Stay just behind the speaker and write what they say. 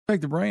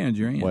the brand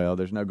you're in. Well,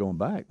 there's no going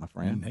back, my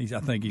friend. I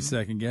think he's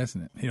second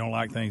guessing it. He don't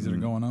like things that are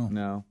going on.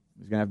 No,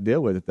 he's gonna have to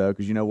deal with it though,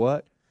 because you know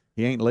what?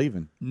 He ain't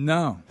leaving.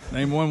 No,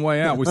 ain't one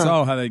way out. We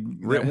saw how that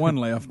one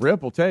left.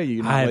 Rip will tell you.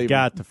 You're not I've leaving.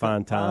 got to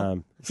find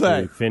time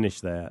to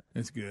finish that.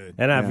 It's good,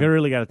 and I've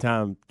really got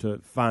to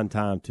find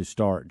time to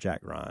start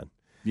Jack Ryan.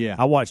 Yeah,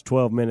 I watched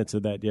 12 minutes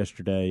of that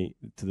yesterday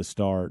to the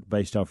start,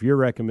 based off your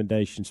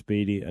recommendation,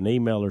 Speedy, an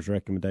emailer's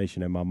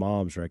recommendation, and my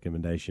mom's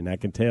recommendation. I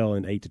can tell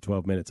in 8 to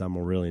 12 minutes I'm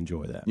gonna really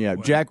enjoy that. Yeah,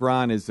 Jack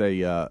Ryan is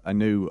a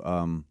new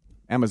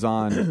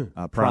Amazon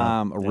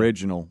Prime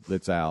original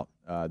that's out.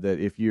 That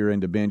if you're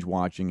into binge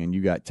watching and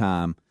you got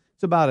time,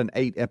 it's about an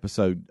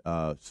 8-episode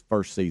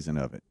first season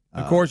of it.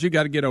 Of course, you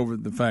got to get over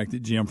the fact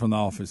that Jim from The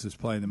Office is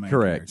playing the main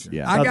character.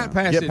 Yeah, I got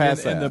past it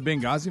past in the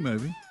Benghazi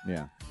movie.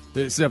 Yeah,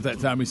 except that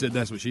time he said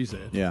that's what she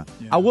said. Yeah,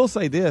 I will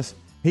say this: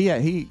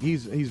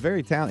 he's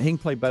very talented. He can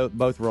play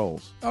both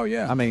roles. Oh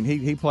yeah, I mean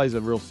he plays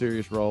a real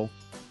serious role.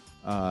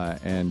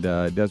 And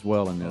does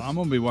well in this. Well, I'm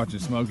going to be watching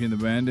Smokey and the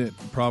Bandit,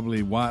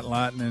 probably White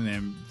Lightning,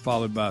 and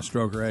followed by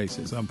Stroker Ace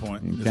at some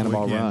point. And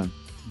Cannonball Run.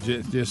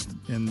 Just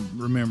in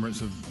remembrance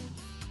of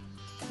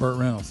Burt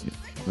Reynolds.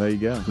 There you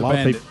go. The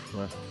Bandit.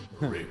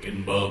 Rick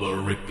and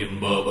Bubba, Rick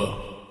and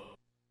Bubba.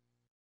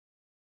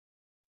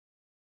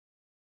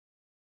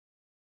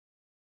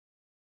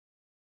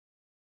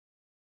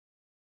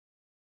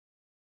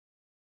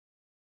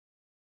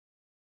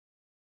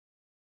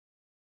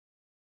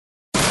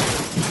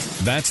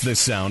 That's the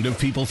sound of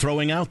people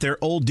throwing out their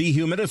old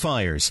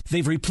dehumidifiers.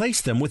 They've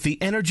replaced them with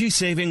the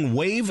energy-saving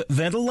Wave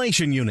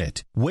Ventilation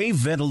Unit. Wave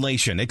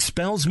Ventilation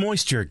expels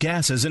moisture,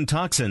 gases, and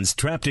toxins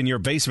trapped in your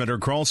basement or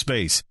crawl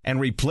space and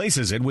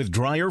replaces it with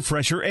drier,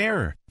 fresher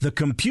air. The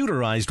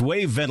computerized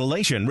Wave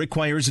Ventilation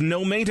requires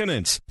no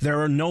maintenance. There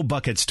are no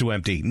buckets to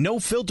empty, no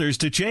filters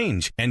to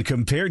change, and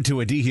compared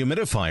to a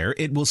dehumidifier,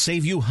 it will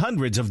save you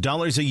hundreds of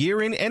dollars a year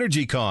in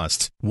energy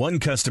costs. One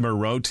customer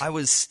wrote, I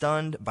was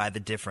stunned by the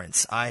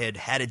difference. I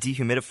had a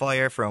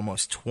dehumidifier for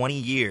almost 20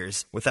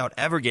 years without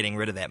ever getting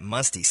rid of that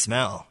musty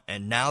smell,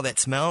 and now that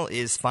smell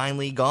is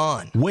finally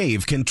gone.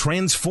 Wave can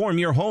transform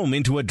your home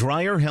into a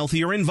drier,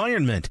 healthier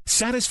environment.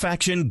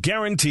 Satisfaction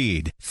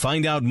guaranteed.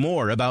 Find out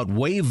more about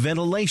Wave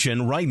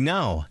Ventilation right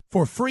now.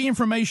 For free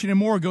information and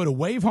more, go to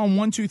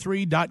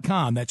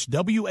wavehome123.com. That's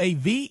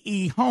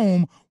W-A-V-E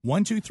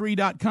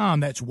home123.com.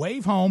 That's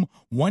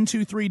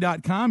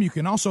wavehome123.com. You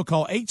can also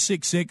call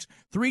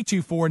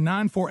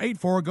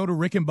 866-324-9484 or go to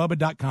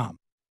rickandbubba.com.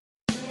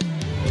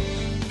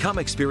 Come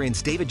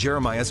experience David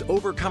Jeremiah's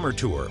Overcomer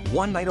Tour,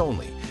 one night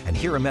only, and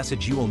hear a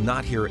message you will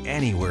not hear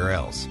anywhere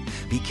else.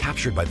 Be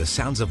captured by the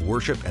sounds of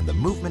worship and the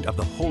movement of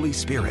the Holy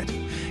Spirit.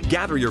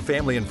 Gather your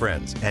family and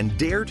friends and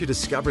dare to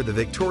discover the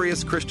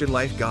victorious Christian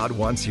life God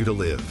wants you to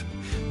live.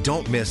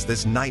 Don't miss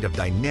this night of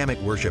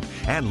dynamic worship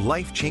and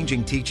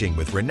life-changing teaching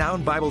with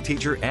renowned Bible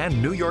teacher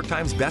and New York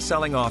Times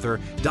bestselling author,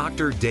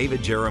 Dr.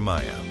 David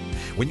Jeremiah.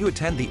 When you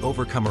attend the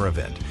Overcomer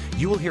event,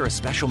 you will hear a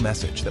special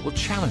message that will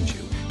challenge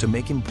you to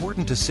make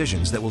important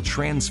decisions that will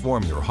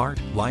transform your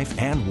heart,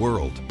 life, and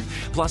world.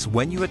 Plus,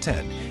 when you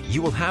attend,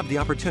 you will have the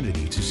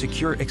opportunity to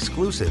secure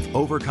exclusive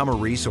Overcomer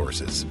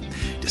resources.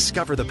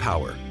 Discover the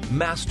power,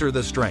 master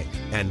the strength,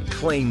 and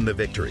claim the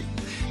victory.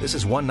 This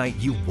is one night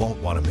you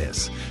won't want to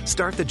miss.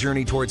 Start the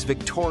journey towards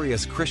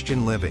victorious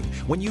Christian living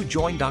when you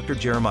join Dr.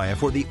 Jeremiah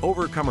for the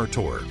Overcomer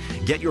Tour.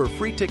 Get your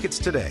free tickets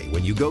today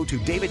when you go to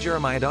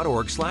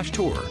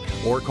davidjeremiah.org/tour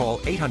or call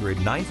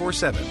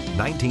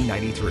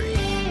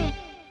 800-947-1993.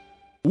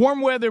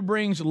 Warm weather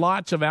brings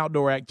lots of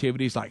outdoor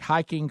activities like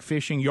hiking,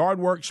 fishing, yard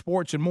work,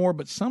 sports, and more,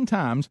 but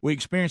sometimes we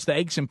experience the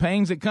aches and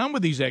pains that come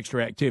with these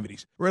extra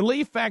activities.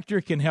 Relief Factor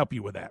can help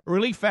you with that.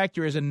 Relief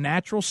Factor is a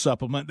natural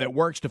supplement that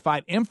works to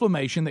fight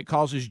inflammation that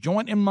causes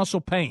joint and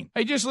muscle pain.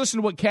 Hey, just listen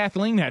to what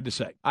Kathleen had to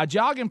say. I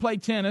jog and play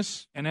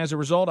tennis, and as a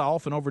result, I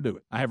often overdo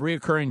it. I have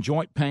reoccurring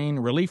joint pain.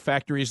 Relief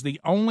Factor is the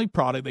only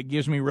product that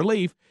gives me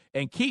relief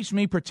and keeps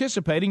me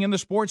participating in the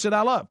sports that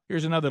I love.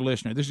 Here's another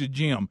listener. This is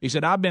Jim. He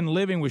said, I've been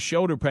living with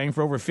shoulder pain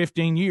for over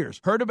 15 years.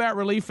 Heard about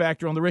Relief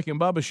Factor on the Rick and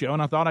Bubba show,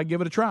 and I thought I'd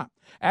give it a try.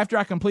 After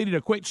I completed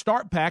a quick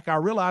start pack, I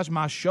realized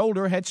my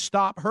shoulder had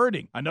stopped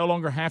hurting. I no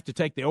longer have to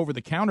take the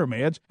over-the-counter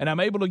meds, and I'm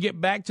able to get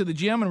back to the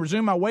gym and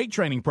resume my weight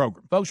training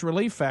program. Folks,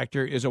 Relief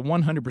Factor is a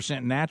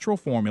 100% natural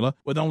formula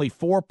with only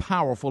 4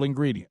 powerful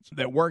ingredients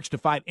that works to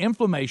fight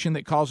inflammation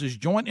that causes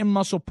joint and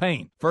muscle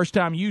pain.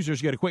 First-time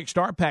users get a quick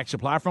start pack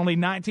supply for only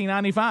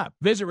 $19.95.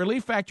 Visit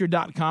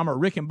ReliefFactor.com or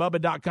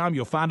RickandBubba.com.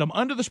 You'll find them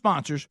under the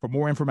sponsors for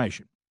more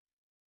information.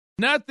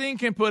 Nothing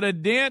can put a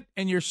dent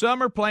in your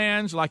summer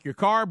plans like your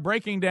car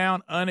breaking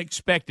down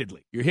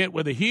unexpectedly. You're hit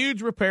with a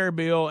huge repair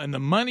bill, and the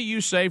money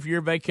you save for your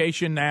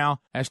vacation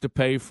now has to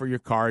pay for your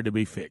car to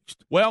be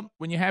fixed. Well,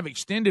 when you have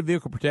extended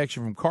vehicle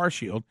protection from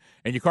CarShield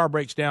and your car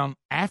breaks down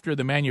after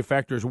the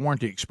manufacturer's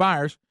warranty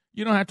expires,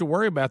 you don't have to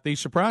worry about these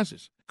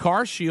surprises.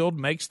 CarShield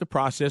makes the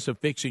process of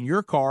fixing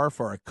your car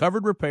for a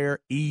covered repair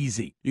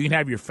easy. You can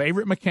have your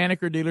favorite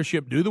mechanic or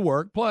dealership do the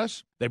work.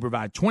 Plus, they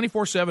provide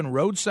 24/7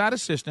 roadside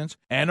assistance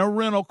and a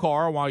rental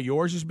car while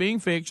yours is being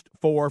fixed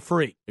for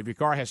free. If your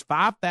car has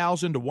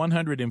 5,000 to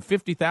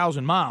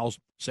 150,000 miles,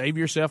 save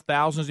yourself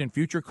thousands in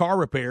future car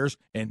repairs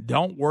and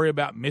don't worry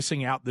about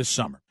missing out this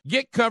summer.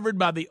 Get covered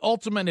by the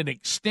ultimate and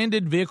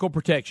extended vehicle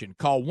protection.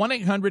 Call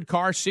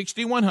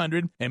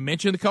 1-800-CAR-6100 and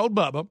mention the code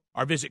BUBBA,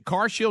 or visit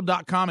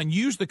carshield.com and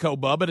use the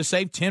code BUBBA to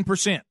save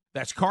 10%.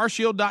 That's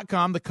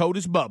carshield.com. The code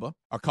is BUBBA.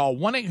 Or call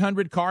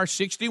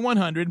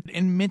 1-800-CAR-6100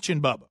 and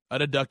mention BUBBA. A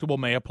deductible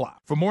may apply.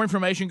 For more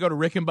information, go to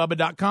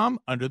rickandbubba.com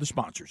under the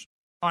sponsors.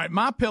 All right,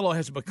 MyPillow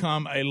has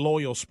become a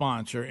loyal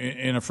sponsor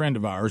and a friend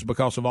of ours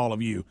because of all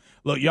of you.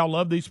 Look, y'all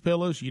love these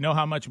pillows. You know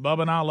how much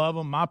Bubba and I love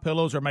them.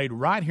 MyPillows are made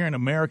right here in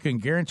America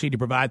and guaranteed to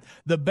provide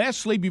the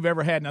best sleep you've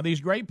ever had. Now,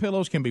 these great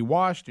pillows can be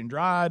washed and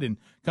dried and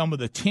come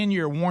with a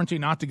 10-year warranty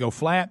not to go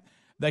flat.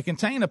 They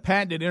contain a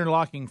patented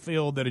interlocking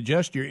fill that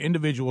adjusts your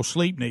individual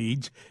sleep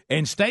needs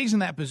and stays in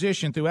that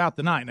position throughout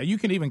the night. Now, you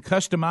can even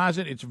customize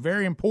it. It's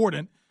very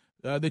important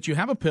that you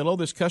have a pillow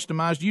that's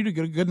customized you to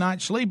get a good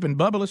night's sleep. And,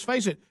 Bubba, let's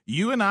face it,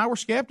 you and I were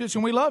skeptics,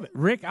 and we love it.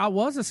 Rick, I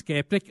was a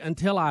skeptic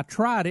until I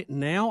tried it.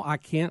 Now I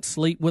can't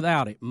sleep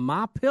without it.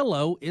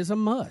 MyPillow is a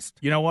must.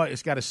 You know what?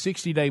 It's got a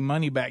 60-day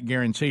money-back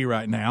guarantee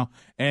right now,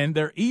 and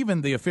they're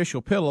even the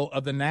official pillow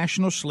of the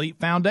National Sleep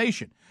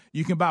Foundation.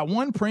 You can buy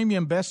one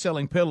premium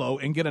best-selling pillow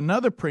and get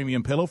another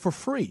premium pillow for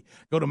free.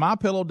 Go to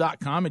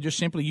MyPillow.com and just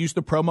simply use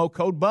the promo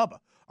code BUBBA.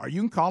 Or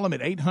you can call them at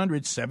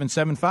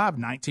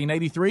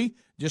 800-775-1983.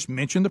 Just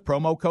mention the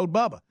promo code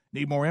BUBBA.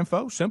 Need more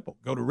info? Simple.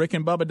 Go to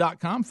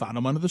rickandbubba.com. Find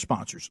them under the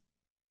sponsors.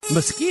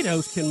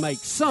 Mosquitoes can make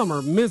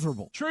summer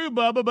miserable. True,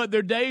 Bubba, but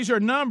their days are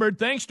numbered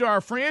thanks to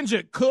our friends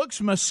at Cook's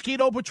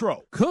Mosquito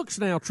Patrol. Cook's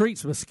now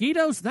treats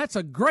mosquitoes? That's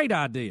a great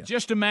idea.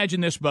 Just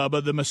imagine this,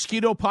 Bubba. The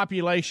mosquito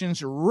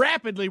populations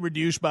rapidly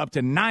reduced by up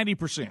to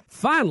 90%.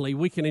 Finally,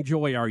 we can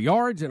enjoy our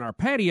yards and our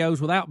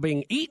patios without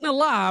being eaten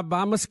alive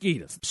by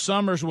mosquitoes.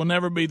 Summers will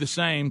never be the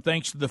same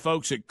thanks to the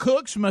folks at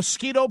Cook's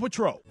Mosquito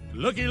Patrol.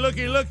 Looky,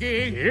 looky,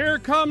 looky. Here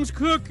comes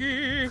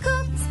Cookie.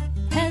 Cook's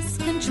Pest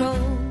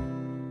Control.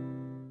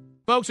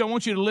 Folks, I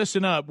want you to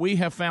listen up. We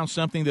have found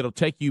something that'll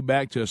take you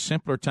back to a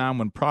simpler time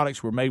when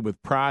products were made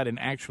with pride and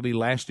actually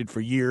lasted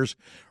for years.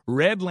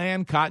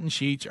 Redland cotton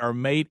sheets are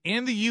made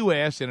in the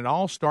U.S., and it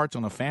all starts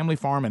on a family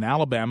farm in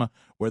Alabama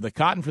where the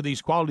cotton for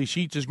these quality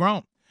sheets is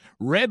grown.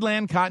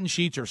 Redland cotton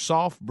sheets are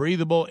soft,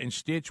 breathable, and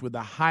stitched with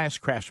the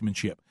highest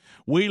craftsmanship.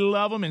 We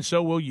love them, and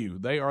so will you.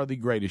 They are the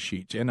greatest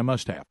sheets and a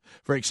must-have.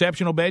 For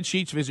exceptional bed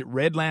sheets, visit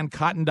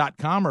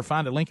redlandcotton.com or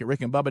find a link at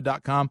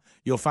rickandbubba.com.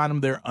 You'll find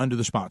them there under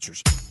the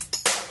sponsors.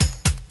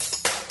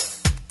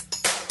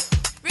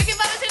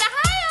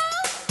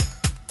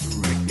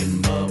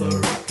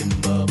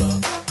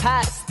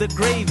 Pass the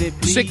gravy,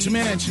 please. 6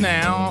 minutes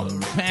now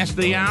past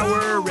the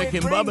hour. Rick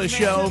and Bubba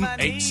Show.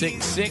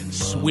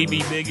 866 We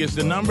Be Big is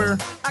the number.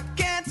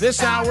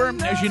 This hour,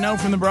 as you know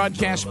from the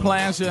broadcast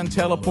plaza and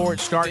teleport,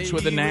 starts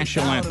with the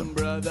national anthem.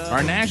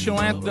 Our national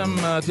anthem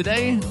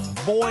today,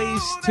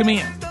 Boys to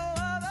Men.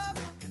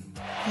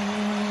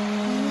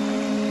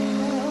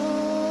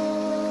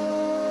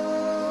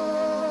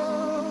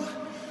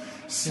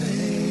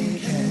 Say,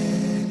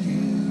 can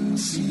you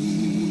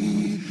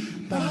see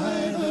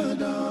by the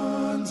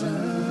dawn's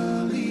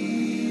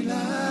early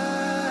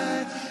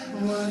light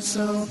what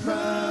so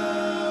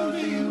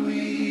proudly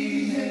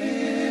we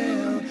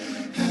hailed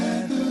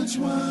at the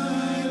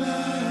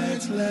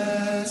twilight's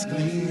last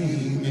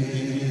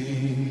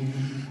gleaming,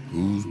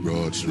 whose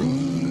broad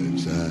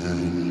stripes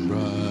and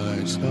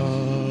bright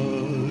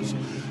stars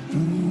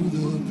through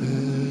the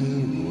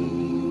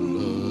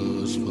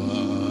perilous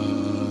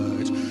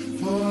fight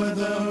for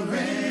the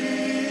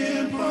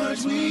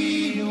ramparts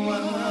we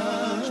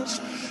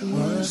watched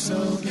were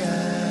so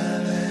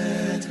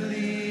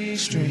gallantly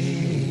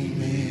streaming,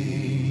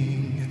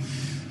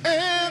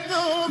 and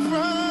the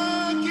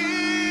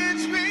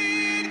rockets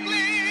made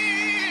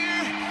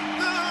clear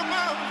the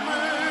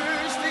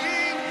bumpers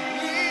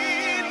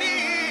near,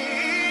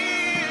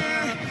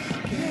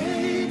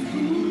 gave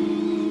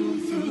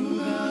proof through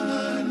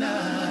the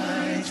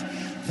night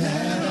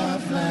that our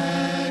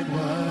flag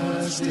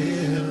was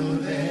still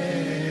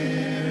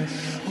there.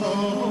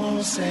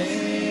 Oh,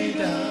 say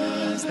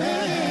does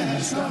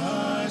that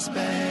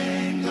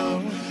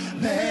star-spangled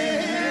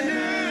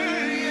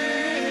banner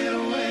yet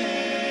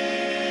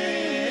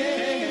wave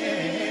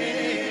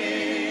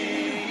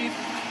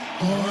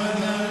o'er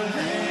the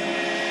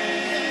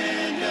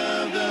land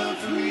of the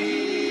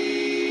free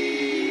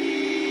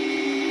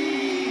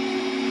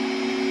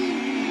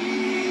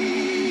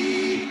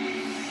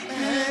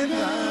and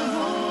the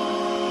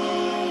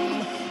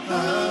home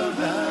of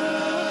the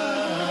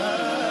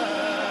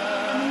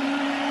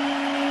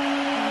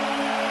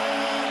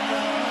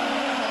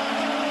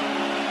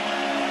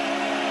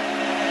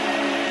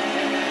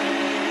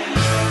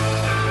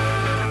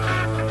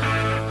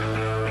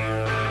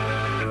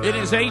It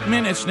is 8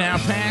 minutes now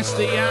past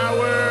the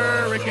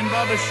hour. Rick and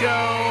Bubba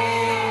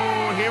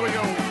Show. Here we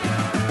go.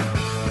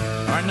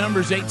 Our number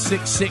is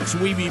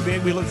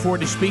 866-WE-BE-BIG. We look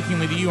forward to speaking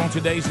with you on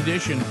today's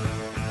edition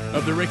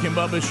of the Rick and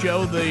Bubba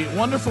Show. The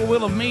wonderful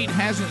Wheel of Meat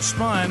hasn't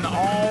spun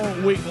all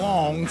week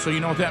long, so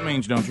you know what that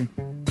means, don't you?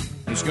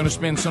 It's going to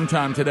spin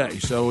sometime today.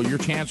 So your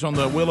chance on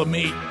the Wheel of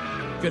Meat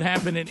could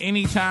happen at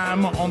any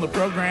time on the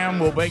program.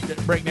 We'll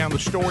break down the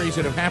stories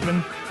that have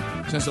happened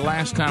since the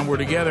last time we're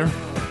together,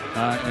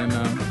 and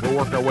we'll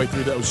work our way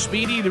through those.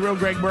 Speedy, the real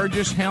Greg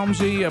Burgess,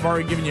 Helmsy, I've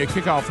already given you a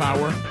kickoff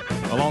hour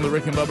along the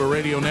Rick and Bubba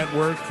Radio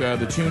Network,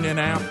 the TuneIn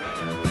app,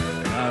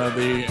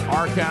 the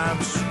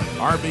archives,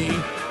 RB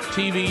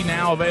TV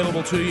now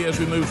available to you as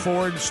we move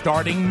forward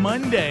starting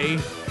Monday.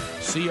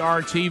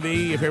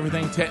 CRTV, if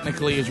everything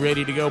technically is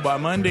ready to go by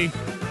Monday,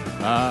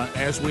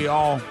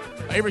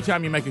 every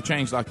time you make a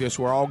change like this,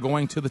 we're all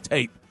going to the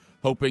tape,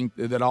 hoping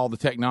that all the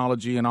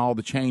technology and all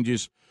the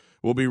changes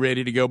will be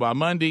ready to go by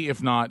Monday.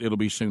 If not, it'll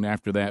be soon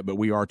after that, but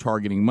we are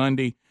targeting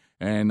Monday,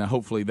 and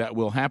hopefully that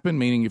will happen,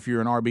 meaning if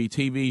you're an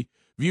RBTV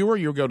viewer,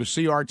 you'll go to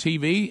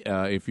CRTV.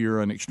 If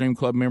you're an Extreme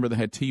Club member that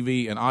had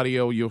TV and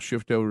audio, you'll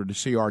shift over to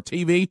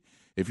CRTV.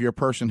 If you're a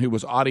person who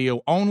was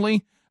audio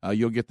only,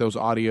 you'll get those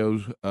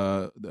audios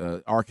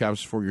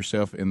archives for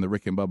yourself in the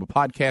Rick and Bubba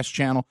podcast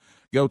channel.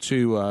 Go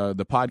to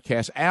the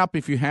podcast app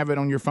if you have it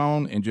on your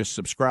phone and just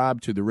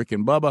subscribe to the Rick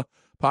and Bubba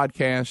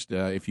podcast.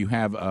 If you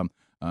have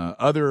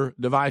other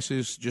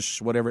devices,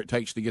 just whatever it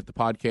takes to get the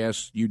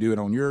podcast, you do it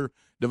on your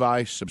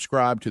device.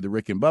 Subscribe to the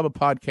Rick and Bubba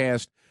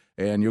podcast,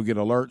 and you'll get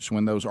alerts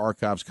when those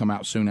archives come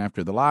out soon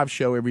after the live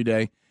show every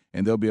day.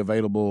 And they'll be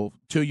available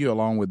to you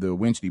along with the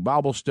Wednesday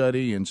Bible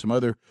study and some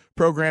other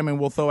programming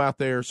we'll throw out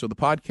there. So the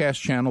podcast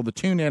channel, the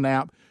TuneIn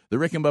app, the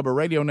Rick and Bubba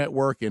Radio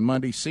Network, and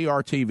Monday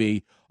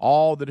CRTV,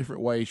 all the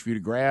different ways for you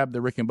to grab the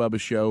Rick and Bubba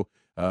Show.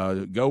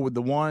 Go with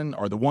the one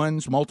or the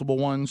ones, multiple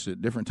ones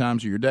at different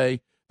times of your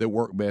day that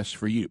work best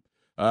for you.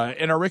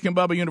 In our Rick and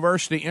Bubba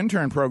University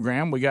intern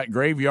program, we got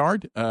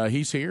Graveyard.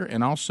 He's here,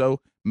 and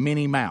also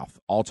Minnie Mouth,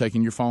 all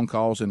taking your phone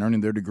calls and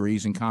earning their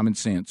degrees in common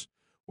sense,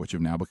 which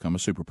have now become a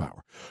superpower.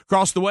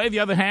 Across the way, the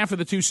other half of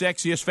the two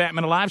sexiest fat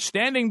men alive,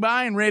 standing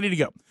by and ready to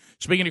go.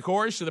 Speaking, of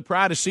course, to the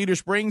pride of Cedar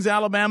Springs,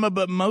 Alabama,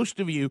 but most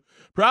of you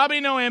probably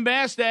know him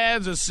best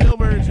as a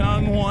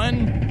silver-tongued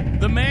one,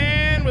 the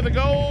man with a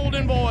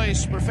golden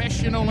voice,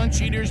 professional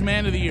lunch eaters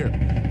man of the year,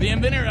 the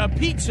inventor of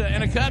pizza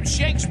in a cup,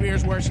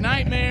 Shakespeare's worst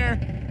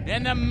nightmare,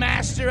 and the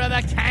master of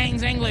the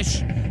King's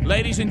English.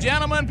 Ladies and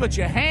gentlemen, put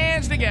your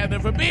hands together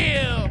for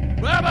Bill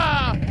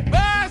Bubba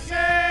Bussey!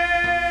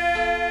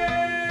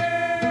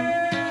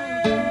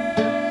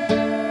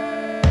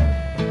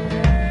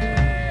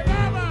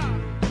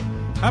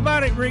 How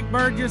about it, Rick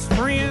Burgess?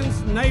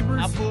 Friends,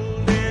 neighbors,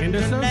 and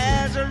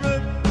associates.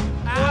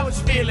 I was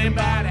feeling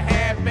about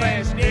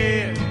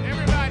 10:30.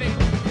 Everybody,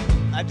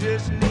 I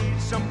just need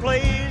some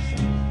place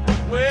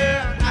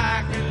where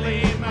I can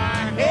lay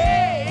my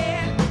head.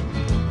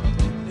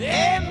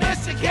 Hey,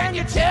 mister, can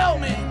you tell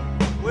me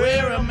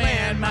where a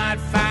man might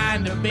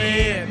find a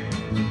bed?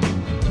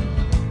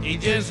 He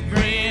just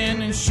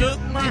grinned and shook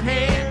my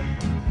head.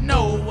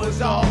 No was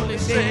all he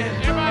said.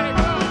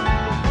 Everybody, go.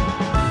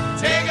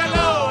 Take a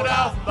load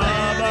off,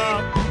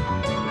 Bubba.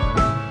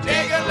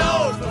 Take a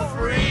load for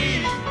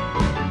free.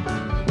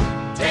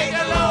 Take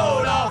a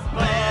load off,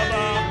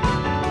 Bubba.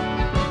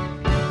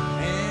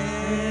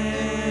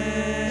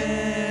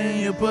 And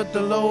you put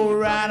the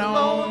load right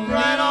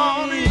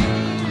on me.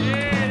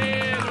 There it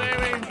is,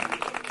 baby.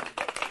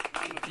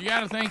 You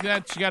got to think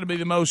that's got to be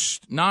the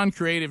most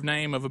non-creative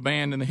name of a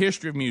band in the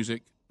history of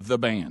music, The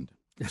Band.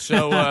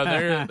 So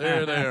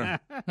there.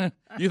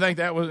 You think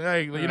that was,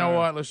 hey, you know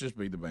what? Let's just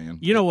be The Band.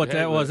 You know what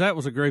that was? That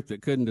was a group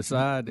that couldn't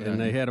decide, and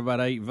they had about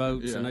 8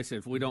 votes, and they said,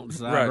 if we don't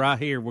decide right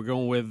here, we're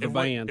going with The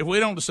Band. If we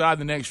don't decide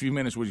the next few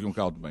minutes, we're just going to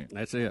call it The Band.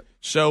 That's it.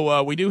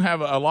 So we do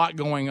have a lot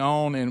going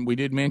on, and we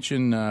did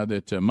mention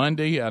that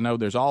Monday, I know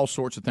there's all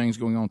sorts of things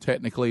going on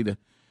technically to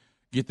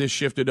get this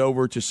shifted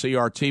over to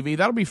CRTV.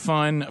 That'll be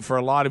fun for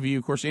a lot of you.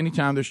 Of course,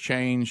 anytime there's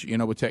change,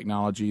 with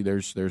technology,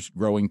 there's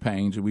growing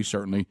pains, and we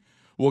certainly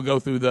we'll go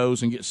through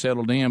those and get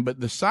settled in. But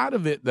the side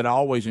of it that I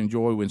always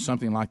enjoy when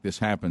something like this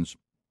happens,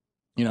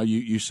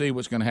 you see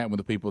what's going to happen with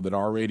the people that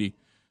already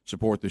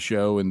support the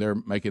show, and they're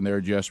making their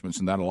adjustments,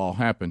 and that'll all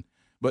happen.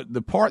 But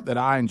the part that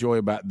I enjoy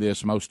about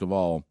this most of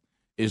all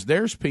is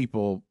there's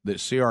people that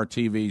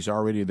CRTV is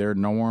already their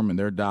norm, and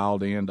they're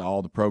dialed into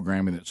all the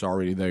programming that's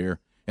already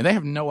there, and they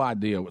have no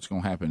idea what's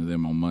going to happen to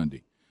them on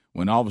Monday.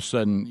 When all of a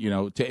sudden,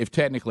 if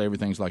technically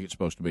everything's like it's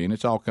supposed to be, and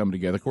it's all coming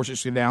together. Of course,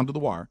 it's down to the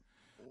wire.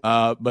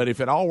 But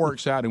if it all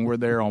works out and we're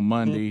there on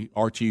Monday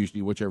or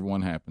Tuesday, whichever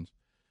one happens,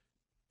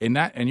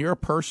 and you're a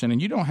person and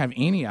you don't have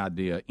any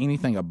idea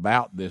anything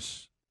about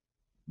this,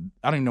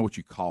 I don't even know what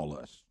you call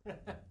us.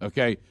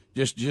 Okay,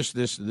 just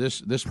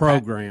this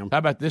program. How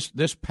about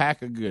this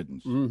pack of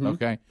goodness? Mm-hmm.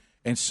 Okay,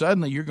 and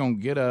suddenly you're going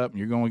to get up and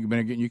you're going to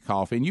be getting your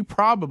coffee, and you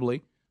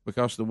probably,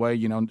 because the way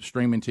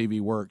streaming TV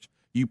works,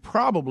 you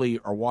probably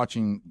are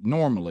watching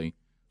normally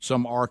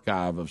some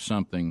archive of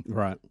something,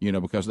 right?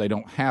 Because they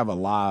don't have a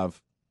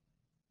live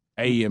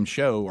AM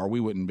show, or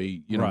we wouldn't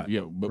be, right.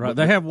 But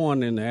they have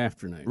one in the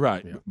afternoon,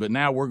 right? Yeah. But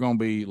now we're going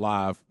to be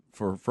live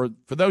for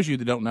those of you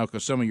that don't know,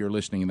 because some of you are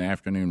listening in the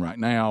afternoon right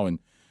now, and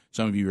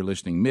some of you are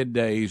listening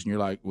middays, and you're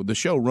like, well, the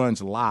show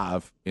runs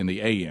live in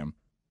the AM,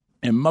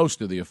 and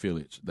most of the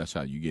affiliates, that's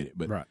how you get it.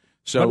 But right.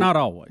 So, but not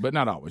always. But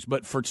not always.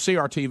 But for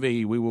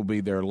CRTV, we will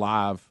be their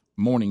live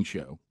morning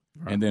show,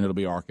 right. And then it'll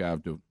be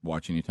archived to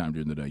watch anytime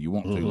during the day. You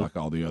won't do like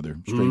all the other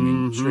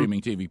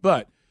streaming TV.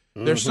 But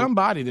there's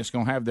somebody that's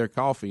going to have their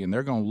coffee, and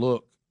they're going to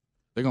look.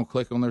 They're going to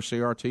click on their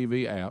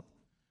CRTV app,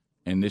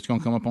 and it's going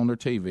to come up on their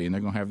TV, and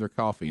they're going to have their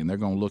coffee, and they're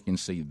going to look and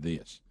see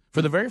this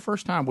for the very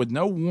first time with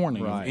no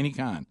warning of any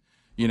kind.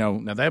 You know,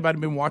 now they might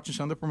have been watching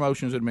some of the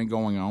promotions that have been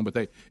going on,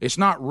 but it's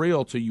not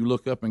real till you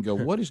look up and go,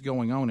 what is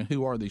going on, and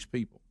who are these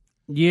people?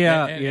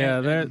 Yeah,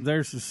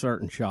 there's a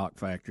certain shock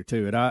factor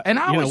to it. I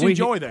always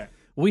enjoy that.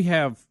 We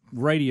have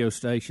radio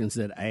stations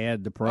that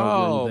add the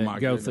program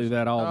that go through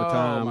that all the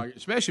time.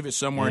 Especially if it's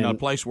somewhere in a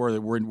place where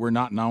we're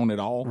not known at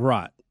all.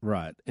 Right.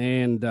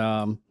 And,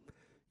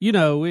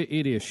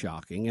 it is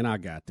shocking, and I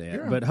got that.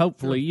 Sure, but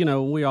hopefully,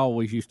 we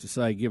always used to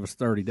say, give us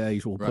 30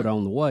 days, we'll put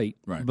on the weight.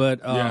 Right.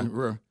 But,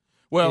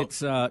 well,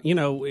 it's,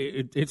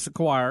 it's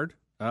acquired.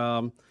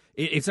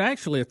 It's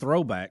actually a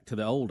throwback to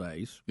the old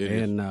days,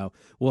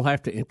 we'll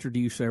have to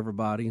introduce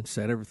everybody and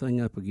set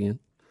everything up again.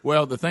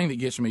 Well, the thing that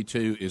gets me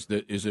too is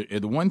the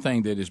one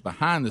thing that is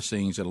behind the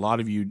scenes that a lot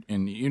of you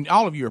and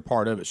all of you are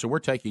part of it. So we're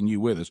taking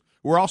you with us.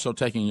 We're also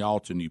taking y'all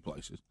to new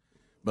places.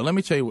 But let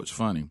me tell you what's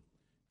funny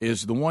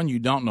is the one you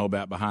don't know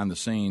about behind the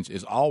scenes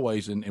is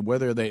always, and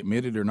whether they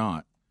admit it or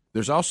not,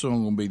 there's also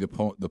going to be the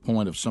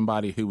point of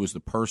somebody who was the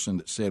person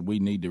that said we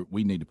need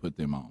to put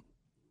them on.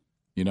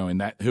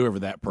 And that whoever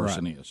that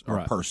person is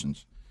or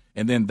persons.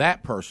 And then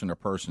that person or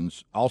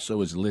persons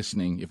also is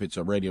listening if it's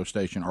a radio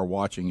station or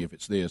watching if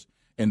it's this,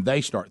 and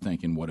they start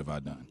thinking, what have I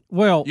done?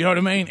 Well, you know what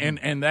I mean?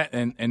 And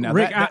now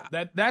Rick,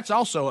 that's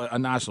also a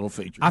nice little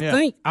feature. I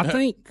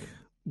think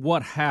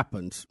what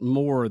happens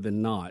more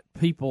than not,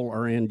 people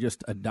are in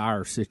just a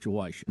dire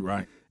situation.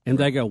 Right. And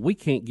they go, we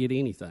can't get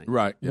anything.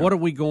 Right. Yeah. What are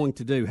we going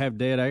to do? Have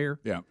dead air?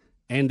 Yeah.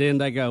 And then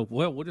they go,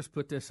 well, we'll just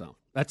put this on.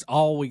 That's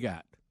all we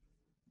got.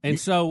 And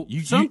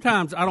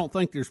sometimes I don't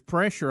think there's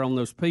pressure on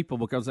those people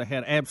because they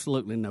had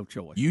absolutely no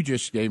choice. You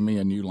just gave me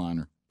a new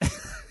liner.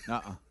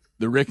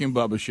 The Rick and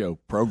Bubba Show,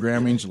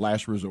 programming's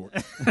last resort.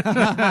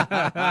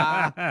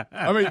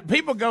 I mean,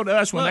 people go to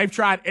us when they've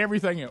tried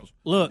everything else.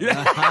 Look,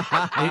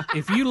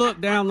 if you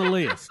look down the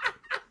list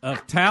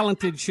of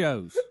talented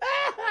shows,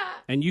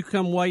 and you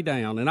come way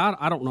down, and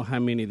I don't know how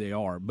many they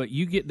are, but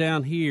you get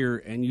down here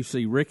and you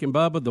see Rick and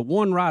Bubba. The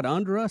one right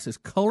under us is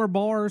color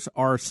bars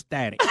are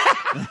static.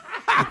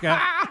 Okay.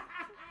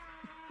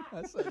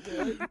 That's so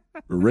good.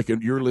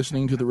 You're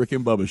listening to the Rick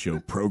and Bubba Show,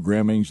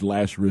 programming's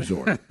last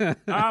resort.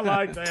 I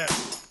like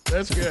that.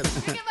 That's good.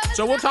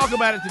 So we'll talk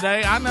about it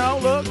today. I know,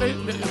 look,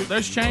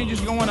 there's changes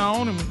going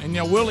on,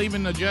 and we'll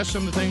even adjust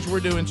some of the things we're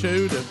doing,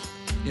 too,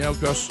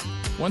 because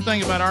one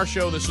thing about our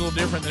show that's a little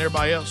different than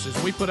everybody else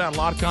is we put out a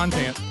lot of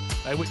content.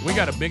 We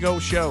got a big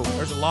old show.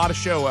 There's a lot of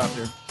show out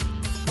there.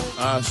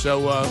 So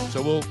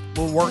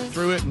we'll work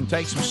through it and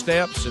take some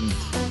steps and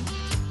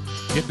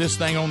get this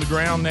thing on the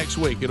ground next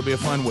week. It'll be a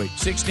fun week.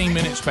 16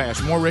 minutes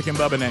past. More Rick and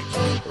Bubba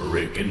next.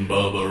 Rick and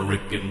Bubba,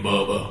 Rick and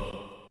Bubba.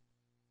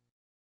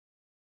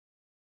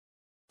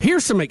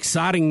 Here's some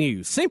exciting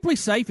news. Simply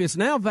Safe is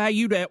now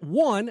valued at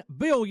 $1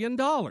 billion.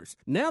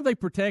 Now they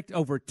protect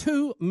over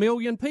 2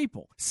 million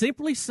people.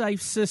 Simply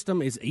Safe's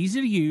system is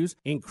easy to use,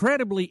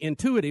 incredibly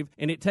intuitive,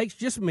 and it takes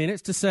just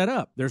minutes to set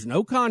up. There's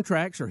no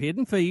contracts or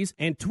hidden fees,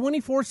 and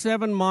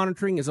 24/7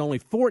 monitoring is only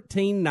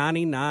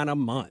 $14.99 a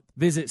month.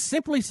 Visit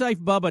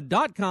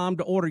simplysafebubba.com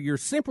to order your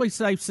Simply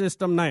Safe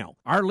system now.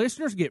 Our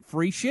listeners get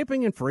free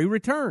shipping and free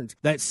returns.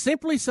 That's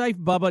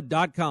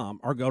simplysafebubba.com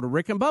or go to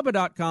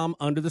rickandbubba.com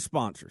under the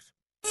sponsors.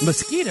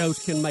 Mosquitoes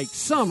can make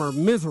summer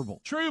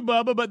miserable. True,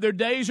 Bubba, but their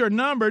days are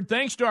numbered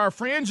thanks to our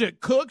friends at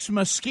Cook's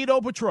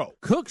Mosquito Patrol.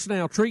 Cook's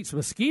now treats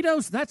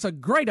mosquitoes? That's a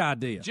great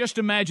idea. Just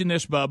imagine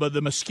this, Bubba.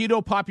 The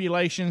mosquito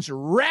populations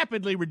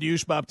rapidly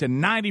reduced by up to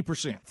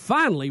 90%.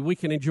 Finally, we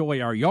can enjoy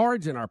our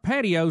yards and our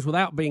patios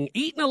without being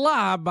eaten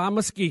alive by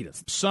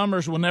mosquitoes.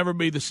 Summers will never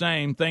be the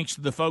same thanks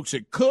to the folks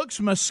at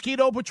Cook's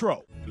Mosquito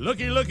Patrol.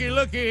 Looky, looky,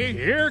 looky.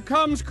 Here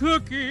comes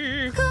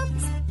Cookie.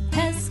 Cook's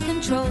Pest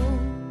Control.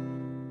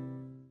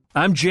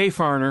 I'm Jay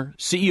Farner,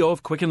 CEO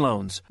of Quicken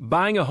Loans.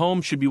 Buying a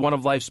home should be one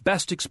of life's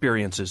best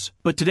experiences,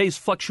 but today's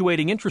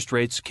fluctuating interest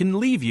rates can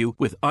leave you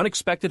with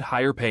unexpected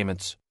higher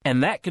payments,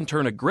 and that can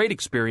turn a great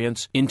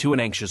experience into an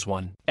anxious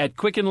one. At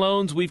Quicken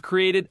Loans, we've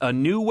created a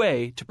new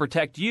way to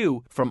protect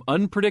you from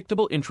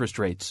unpredictable interest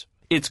rates.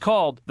 It's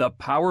called the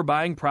Power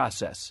Buying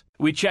Process.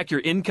 We check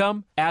your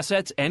income,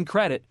 assets, and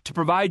credit to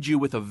provide you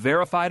with a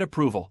verified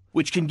approval,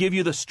 which can give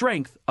you the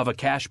strength of a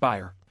cash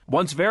buyer.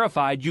 Once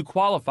verified, you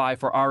qualify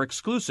for our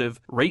exclusive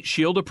Rate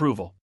Shield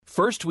approval.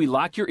 First, we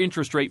lock your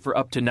interest rate for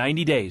up to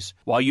 90 days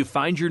while you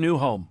find your new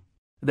home.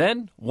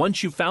 Then,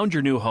 once you've found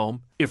your new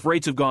home, if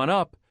rates have gone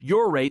up,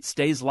 your rate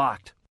stays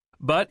locked.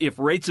 But if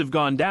rates have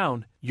gone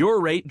down,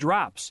 your rate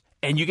drops,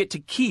 and you get to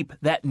keep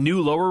that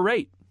new lower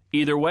rate.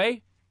 Either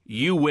way,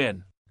 you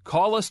win.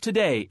 Call us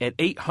today at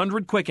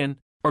 800-QUICKEN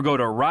or go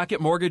to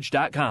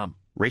rocketmortgage.com.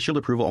 Rate Shield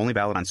approval only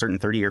valid on certain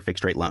 30-year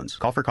fixed-rate loans.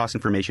 Call for cost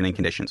information and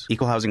conditions.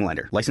 Equal housing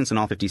lender. Licensed in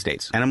all 50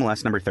 states.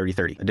 NMLS number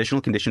 3030. Additional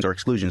conditions or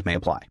exclusions may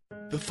apply.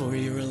 Before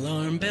your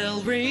alarm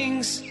bell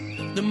rings,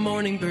 the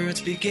morning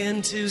birds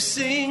begin to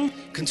sing.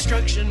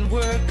 Construction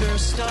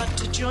workers start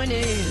to join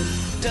in.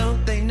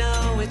 Don't they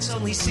know it's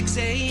only 6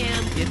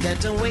 a.m.? Yet that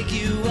don't wake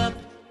you up.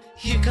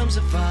 Here comes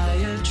a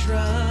fire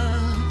truck.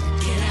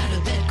 Get out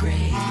of bed,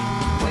 Greg.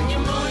 When your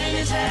morning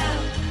is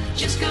hell,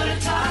 just go to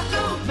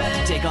Taco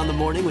Bell. Take on the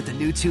morning with the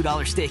new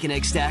 $2 steak and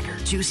egg stacker.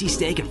 Juicy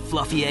steak and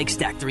fluffy egg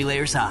stacked 3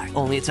 layers high.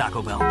 Only at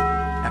Taco Bell.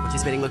 At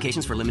participating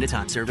locations for limited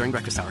time. Served during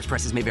breakfast hours.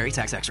 Prices may vary.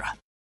 Tax extra.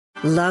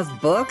 Love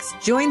books?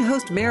 Join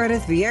host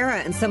Meredith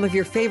Vieira and some of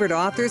your favorite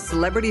authors,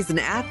 celebrities, and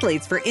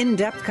athletes for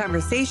in-depth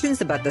conversations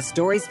about the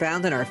stories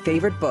found in our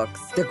favorite books.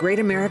 The Great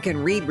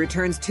American Read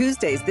returns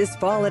Tuesdays this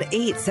fall at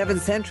 8, 7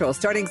 Central,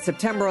 starting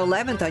September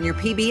 11th on your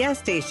PBS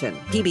station.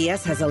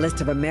 PBS has a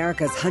list of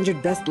America's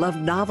 100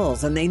 best-loved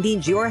novels, and they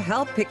need your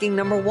help picking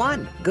number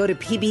 1. Go to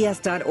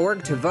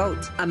pbs.org to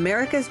vote.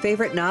 America's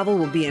favorite novel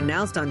will be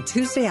announced on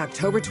Tuesday,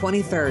 October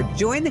 23rd.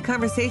 Join the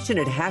conversation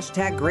at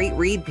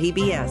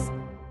 #GreatReadPBS.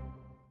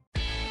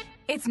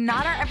 It's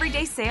not our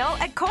everyday sale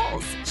at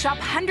Kohl's. Shop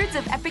hundreds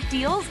of epic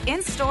deals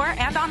in-store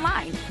and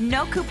online.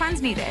 No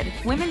coupons needed.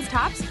 Women's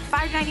tops,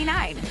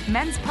 $5.99.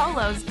 Men's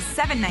polos,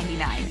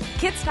 $7.99.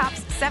 Kids tops,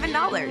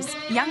 $7.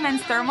 Young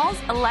men's thermals,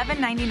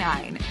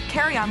 $11.99.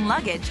 Carry-on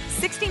luggage,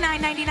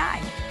 $69.99.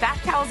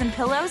 Bath towels and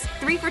pillows,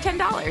 3 for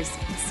 $10.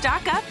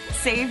 Stock up,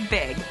 save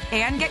big,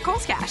 and get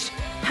Kohl's Cash.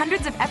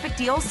 Hundreds of epic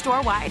deals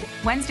store-wide,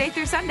 Wednesday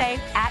through Sunday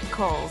at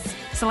Kohl's.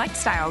 Select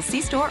styles. See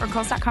store or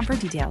Kohl's.com for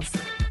details.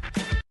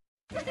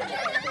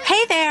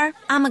 Hey there,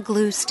 I'm a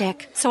glue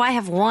stick, so I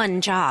have one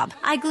job.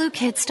 I glue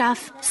kid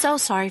stuff. So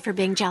sorry for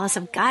being jealous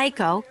of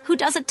Geico, who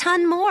does a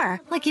ton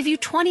more, like give you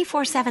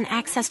 24/7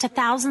 access to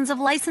thousands of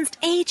licensed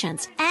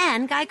agents.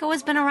 And Geico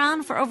has been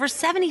around for over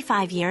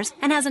 75 years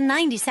and has a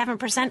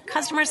 97%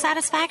 customer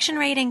satisfaction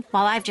rating.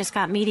 While I've just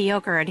got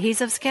mediocre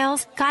adhesive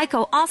skills,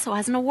 Geico also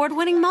has an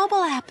award-winning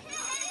mobile app.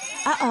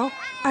 Uh-oh,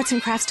 arts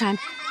and crafts time.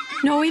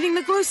 No eating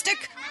the glue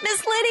stick.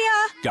 Miss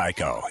Lydia!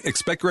 Geico.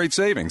 Expect great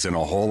savings and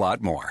a whole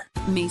lot more.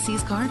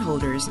 Macy's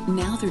cardholders.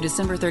 Now through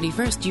December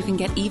 31st, you can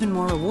get even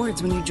more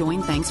rewards when you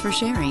join Thanks for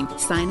Sharing.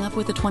 Sign up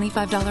with a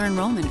 $25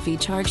 enrollment fee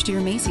charged to your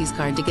Macy's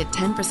card to get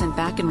 10%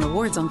 back in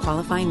rewards on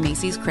qualifying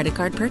Macy's credit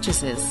card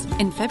purchases.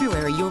 In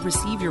February, you'll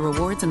receive your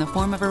rewards in the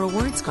form of a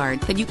rewards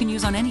card that you can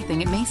use on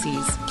anything at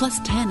Macy's. Plus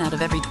 10 out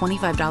of every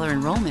 $25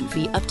 enrollment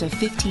fee up to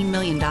 $15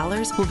 million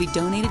will be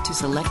donated to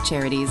select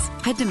charities.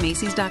 Head to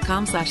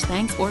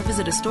Macys.com/thanks or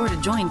visit a store to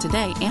join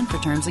today and for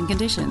terms and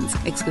conditions.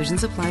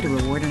 Exclusions apply to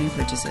reward earning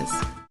purchases.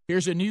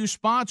 Here's a new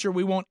sponsor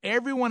we want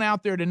everyone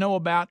out there to know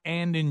about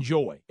and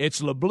enjoy. It's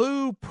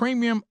LeBlue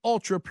Premium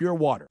Ultra Pure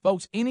Water.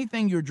 Folks,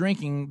 anything you're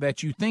drinking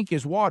that you think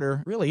is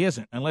water really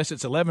isn't, unless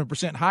it's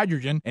 11%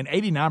 hydrogen and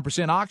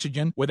 89%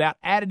 oxygen without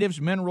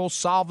additives, minerals,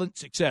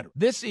 solvents, etc.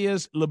 This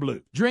is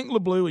LeBlue. Drink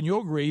LeBlue and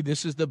you'll agree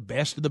this is the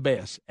best of the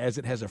best, as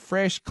it has a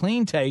fresh,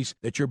 clean taste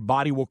that your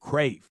body will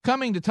crave.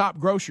 Coming to top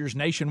grocers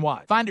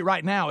nationwide. Find it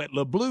right now at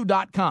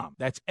LeBlue.com.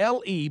 That's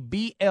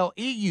LEBLEU.com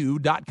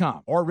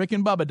or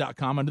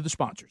rickandbubba.com under the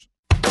sponsors.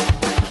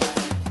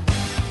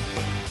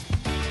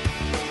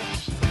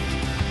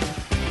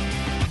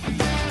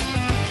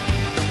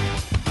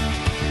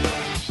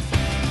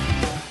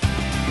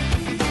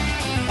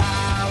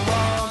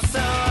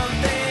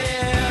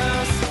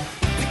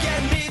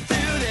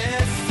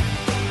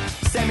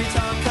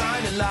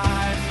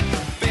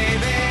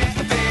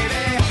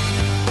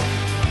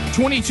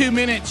 22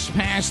 minutes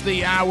past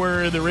the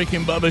hour of the Rick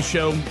and Bubba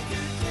Show.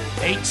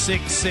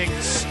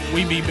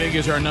 866-WE-BE-BIG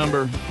is our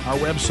number. Our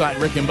website,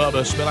 Rick and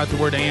Bubba, spell out the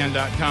word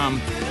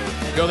and.com.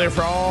 Go there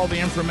for all the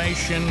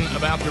information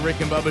about the Rick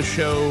and Bubba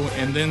Show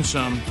and then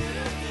some.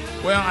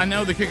 Well, I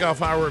know the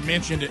kickoff hour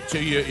mentioned it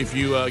to you if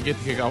you get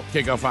the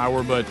kickoff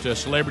hour, but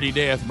celebrity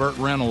death, Burt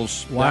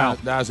Reynolds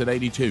dies at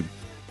 82.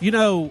 You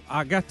know,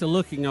 I got to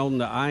looking on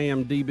the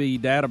IMDb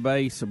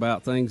database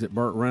about things that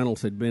Burt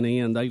Reynolds had been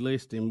in. They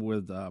list him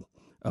with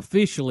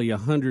officially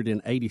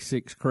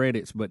 186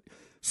 credits, but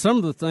some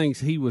of the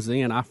things he was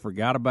in I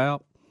forgot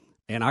about,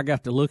 and I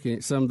got to looking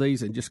at some of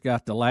these and just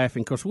got to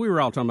laughing because we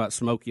were all talking about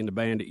Smokey and the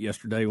Bandit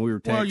yesterday when we were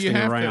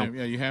texting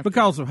around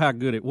because of how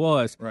good it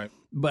was. Right.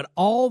 But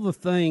all the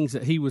things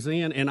that he was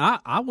in, and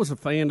I was a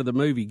fan of the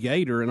movie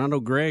Gator, and I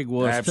know Greg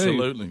was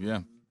Absolutely, too.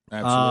 Yeah.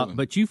 Absolutely.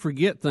 But you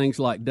forget things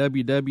like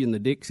WW and the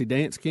Dixie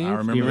Dance King. I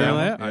remember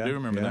that. I do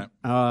remember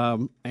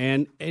that.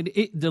 And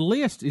the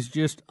list is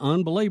just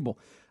unbelievable.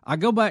 I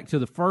go back to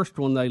the first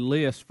one they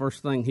list.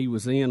 First thing he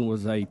was in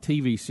was a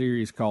TV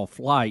series called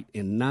Flight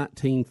in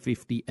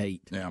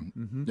 1958. Yeah.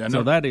 Mm-hmm.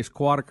 So that is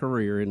quite a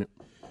career, isn't it?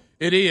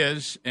 It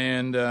is,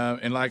 and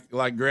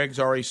like Greg's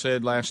already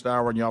said last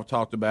hour, and y'all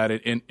talked about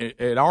it. And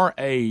at our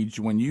age,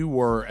 when you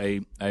were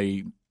a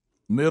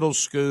middle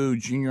school,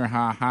 junior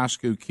high, high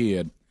school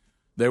kid,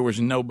 There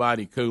was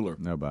nobody cooler.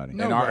 Nobody.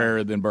 In our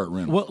era than Burt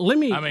Reynolds. Well, let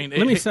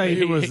me say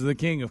he was the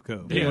king of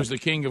cool. He was the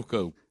king of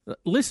cool.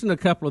 Listen to a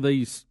couple of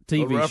these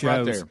TV rough right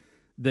shows there.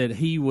 that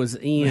he was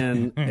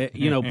in,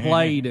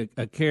 played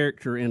a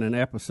character in an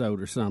episode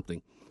or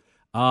something.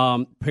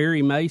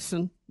 Perry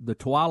Mason, The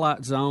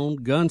Twilight Zone,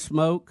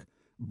 Gunsmoke,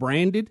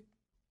 Branded.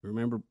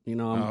 Remember,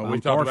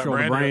 I'm partial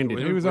to Branded.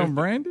 He was on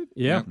Branded?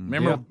 Yeah.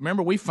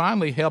 Remember, we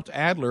finally helped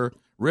Adler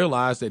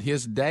realize that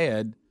his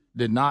dad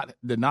did not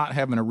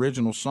have an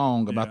original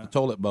song about the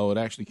toilet bowl. It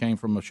actually came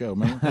from a show.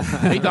 Remember,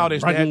 he thought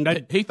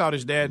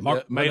his dad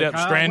made up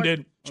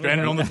stranded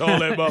on the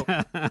toilet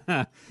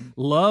bowl.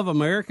 Love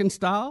American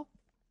Style.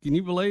 Can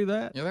you believe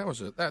that? Yeah,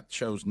 that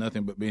shows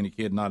nothing but being a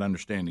kid not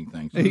understanding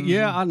things.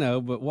 Yeah, I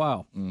know, but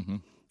wow,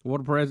 what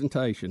a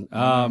presentation!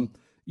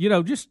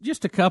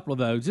 Just a couple of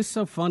those. It's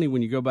so funny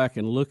when you go back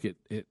and look at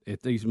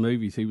these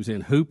movies he was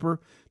in.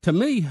 Hooper. To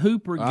me,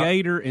 Hooper,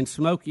 Gator, and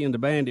Smokey and the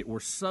Bandit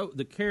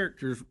the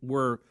characters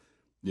were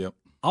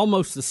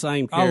almost the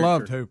same character. I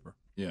loved Hooper.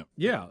 Yeah.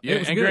 It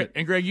was good.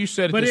 And Greg, you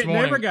said it but this it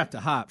morning. never got the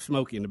hype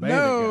Smokey and the Bandit.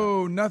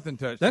 No, nothing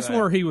touched That's that.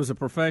 where he was a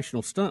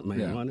professional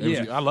stuntman. Wasn't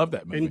he? I love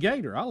that movie. And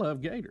Gator, I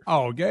love Gator.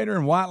 Oh, Gator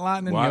and White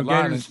Lightning.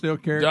 Gator's still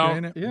character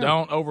in it.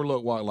 Don't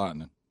overlook White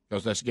Lightning.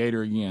 Because that's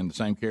Gator again, the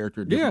same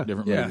character, different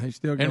movie. Yeah, he's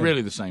still Gator. And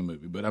really the same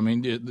movie. But, I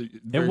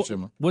mean, very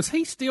similar. Was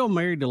he still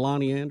married to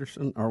Lonnie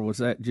Anderson, or was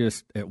that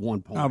just at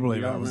one point? I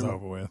believe that was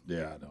over with.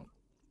 Yeah, I don't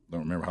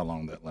remember how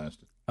long that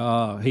lasted.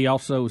 He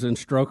also was in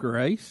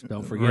Stroker Ace.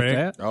 Don't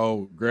forget that.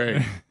 Oh,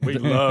 Greg. We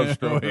love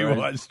Stroker Ace. We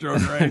watched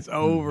Stroker Ace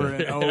over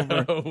and over.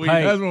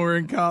 That's when we were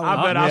in college.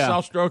 I bet I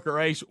saw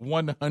Stroker Ace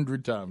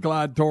 100 times.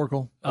 Clyde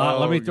Torkel.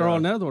 Let me throw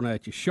another one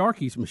at you.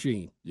 Sharky's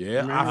Machine.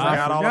 Yeah, I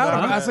forgot all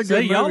about that. That's a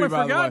good movie, y'all have by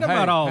the forgotten way.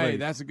 about all Hey, these.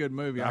 that's a good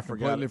movie. I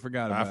completely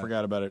forgot about it. I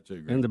forgot about it,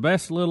 too, Greg. And The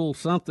Best Little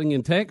Something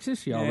in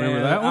Texas. Y'all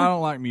remember that one? I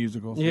don't like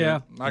musicals.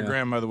 Yeah. My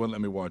grandmother wouldn't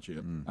let me watch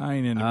it. I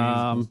ain't into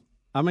musicals.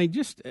 I mean,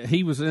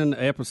 he was in an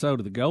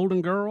episode of The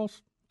Golden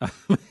Girls.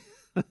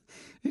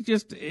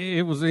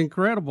 It was an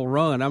incredible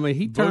run. I mean,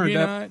 he turned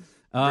Boogie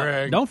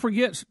up. Don't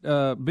forget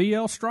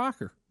B.L.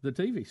 Stryker, the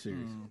TV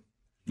series.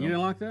 You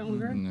didn't like that one,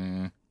 Greg?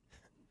 Nah.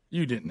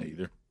 You didn't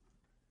either.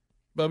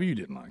 Bubba, you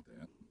didn't like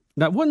that.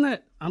 Now, wasn't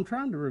that? I'm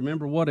trying to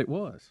remember what it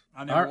was.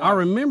 I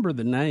remember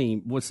the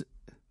name.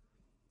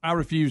 I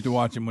refused to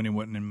watch him when he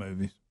wasn't in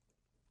movies.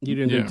 You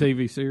didn't do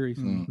TV series?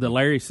 The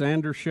Larry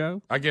Sanders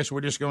Show? I guess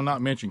we're just going to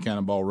not mention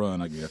Cannonball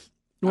Run, I guess.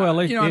 Well,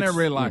 I never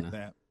really liked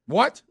that.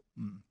 What?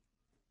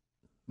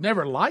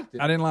 Never liked it.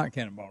 I didn't like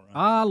Cannonball Run.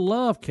 I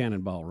love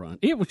Cannonball Run.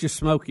 It was just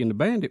Smokey and the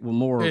Bandit with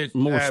more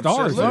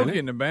stars in Smokey it.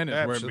 and the Bandit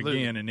is where it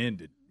began and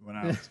ended. When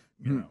I was,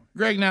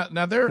 Greg,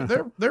 now they're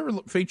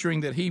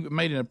featuring that he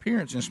made an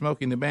appearance in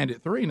Smokey and the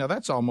Bandit 3. Now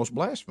that's almost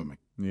blasphemy.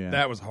 Yeah,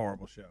 that was a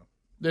horrible show.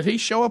 Did he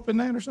show up in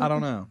that or something? I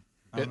don't know.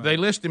 They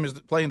list him as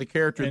playing the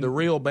character, the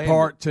real bandit.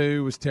 Part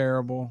 2 was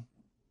terrible.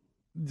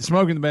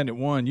 Smoking the Bandit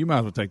 1, you might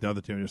as well take the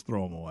other two and just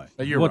throw them away.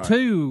 You're right.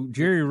 2,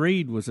 Jerry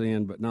Reed was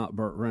in, but not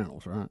Burt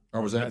Reynolds, right? Or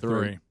was that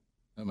 3?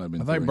 That might have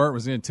been I 3. think Burt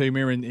was in 2.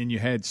 Remember, and you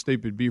had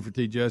stupid Buford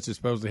T. Justice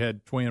supposedly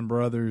had twin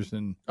brothers.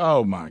 And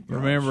oh, my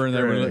God. Remember? And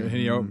they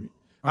were,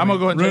 I'm going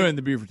to go ahead and ruin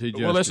the Buford T.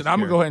 Justice. Well, listen, I'm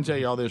going to go ahead and tell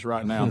you all this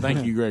right now.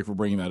 Thank you, Greg, for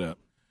bringing that up.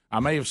 I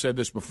may have said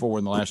this before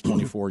in the last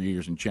 24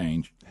 years and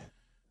change.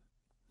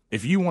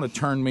 If you want to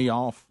turn me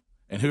off,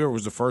 and whoever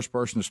was the first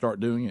person to start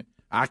doing it,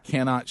 I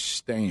cannot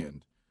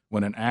stand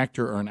when an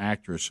actor or an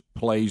actress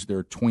plays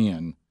their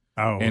twin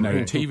in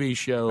a TV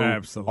show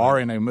or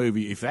in a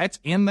movie. If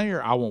that's in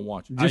there, I won't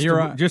watch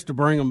it. Just to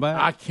bring them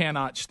back? I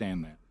cannot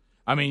stand that.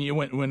 I mean,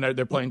 when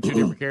they're playing two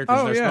different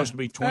characters, they're supposed to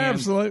be twins.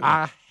 Absolutely.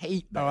 I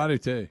hate that. Oh, I do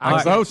too.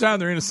 The whole time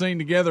they're in a scene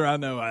together, I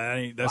know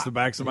that's the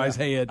back of somebody's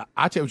head.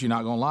 I tell you what you're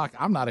not going to like.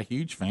 I'm not a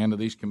huge fan of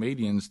these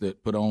comedians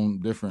that put on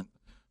different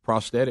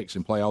prosthetics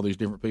and play all these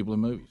different people in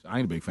movies. I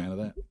ain't a big fan of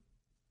that.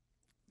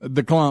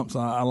 The Clumps,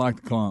 I like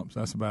the Clumps.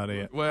 That's about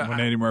it. Well,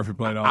 when Eddie Murphy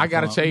played all, I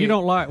got to tell you, you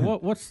don't like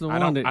what's the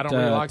one that I don't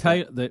really like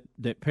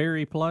that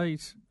Perry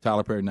plays?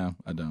 Tyler Perry? No,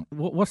 I don't.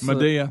 What's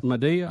Medea?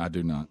 Medea? I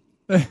do not.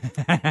 I'm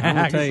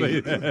gonna tell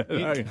you,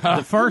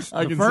 the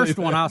first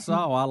one I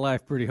saw, I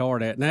laughed pretty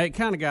hard at. Now it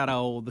kind of got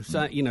old. The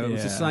same, it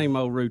was the same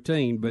old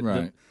routine.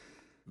 But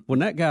when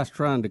that guy's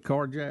trying to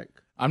carjack.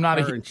 I'm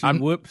not her and she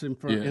whoops him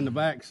in the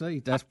back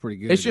seat. That's pretty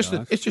good. It's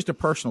just a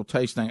personal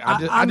taste thing.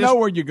 I know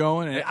where you're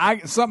going.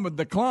 And some of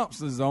the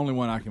Clumps is the only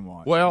one I can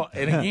watch. Well,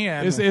 and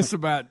again, it's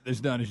about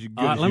as done as you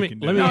good. Let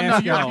me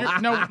ask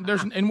y'all.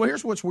 No,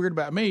 here's what's weird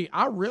about me.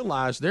 I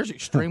realize there's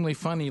extremely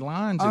funny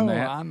lines in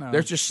that. I know.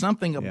 There's just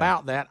something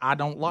about that I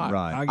don't like.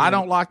 Right. I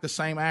don't like the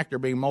same actor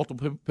being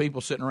multiple people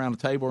sitting around a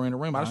table or in a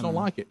room. I just don't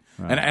like it.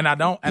 Right. And I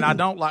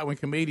don't like when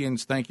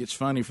comedians think it's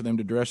funny for them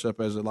to dress up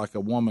as like a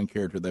woman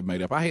character they've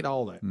made up. I hate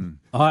all that.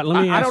 All right,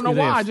 let me I ask don't know you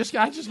why. this.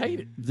 I just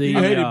hate it. You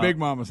hated Big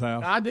Mama's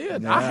house. I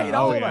did. Yeah. I hate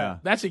all Oh, of yeah.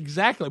 that. That's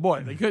exactly,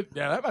 boy. They could.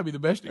 Yeah, that might be the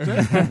best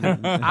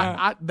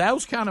example.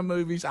 Those kind of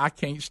movies I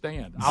can't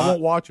stand. I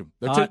won't watch them.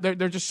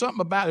 They're just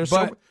something about it.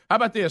 How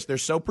about this? They're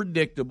so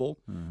predictable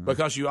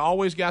because you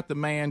always got the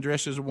man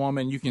dressed as a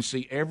woman. You can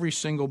see every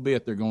single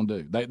bit they're going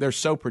to do. They're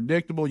so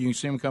predictable. You can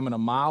see them coming a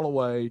mile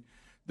away.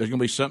 There's going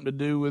to be something to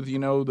do with the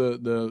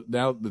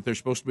now that they're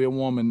supposed to be a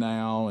woman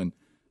now, and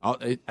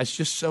it's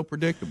just so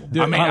predictable.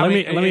 Dude, let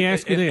me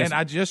ask you this, and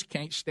I just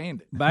can't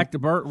stand it. Back to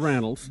Burt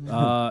Reynolds.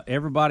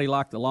 Everybody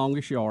liked The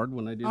Longest Yard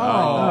when they did.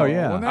 Oh,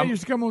 yeah. Well, that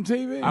used to come on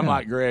TV. I'm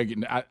like Greg,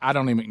 and I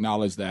don't even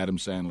acknowledge the Adam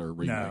Sandler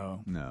remake.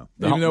 No.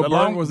 Even though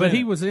Burt was but in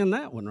he it. was in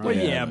that one, right? Well,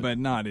 yeah, but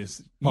not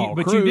as Paul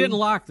But Crewe. you didn't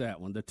like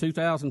that one, the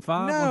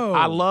 2005 No.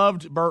 I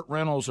loved Burt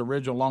Reynolds'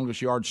 original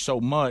Longest Yard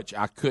so much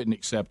I couldn't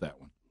accept that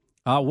one.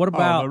 What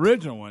about the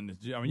original one?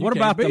 I mean, you what can't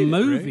about the beat it,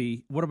 movie?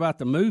 Rick. What about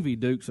the movie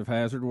Dukes of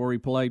Hazzard where he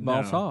played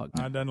Boss Hogg?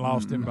 I done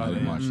lost him by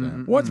didn't watch that.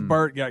 then. Once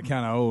Burt got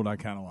kind of old, I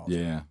kind of lost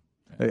him.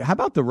 Yeah. How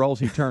about the roles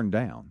he turned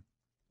down?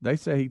 They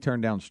say he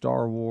turned down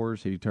Star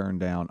Wars. He turned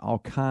down all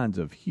kinds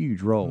of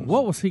huge roles.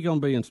 What was he going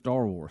to be in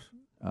Star Wars?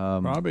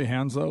 Probably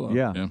Han Solo.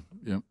 Yeah.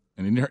 Yeah.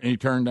 And he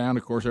turned down,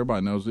 of course,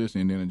 everybody knows this,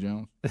 Indiana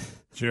Jones.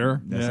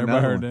 Sure. That's yeah, another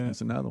everybody heard one. that.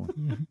 That's another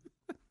one.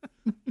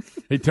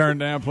 He turned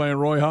down playing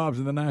Roy Hobbs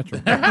in The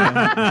Natural.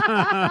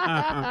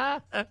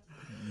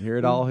 Hear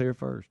it all here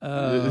first.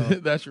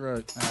 That's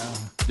right.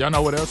 Y'all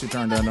know what else he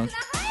turned down, don't you?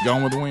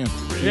 Gone with the Wind.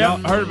 Yeah,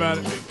 heard about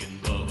it.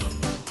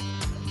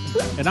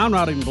 And I'm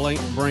not even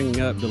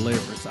bringing up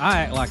Deliverance. I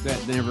act like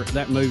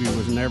that movie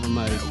was never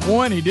made.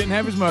 One, he didn't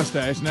have his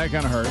mustache, and that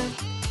kind of hurt.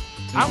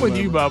 I'm with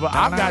you, Bubba.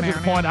 I've got to the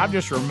point I've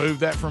just removed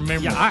that from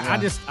memory.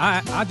 Yeah,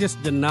 I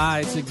just deny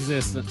its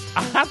existence.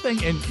 I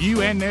think, and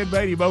you and Ned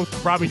Beatty both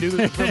probably feel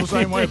the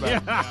same way about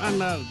it. Yeah, I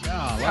know.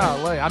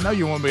 Golly, I know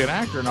you want to be an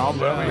actor and all,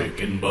 but I mean, Rick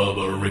and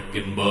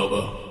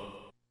Bubba.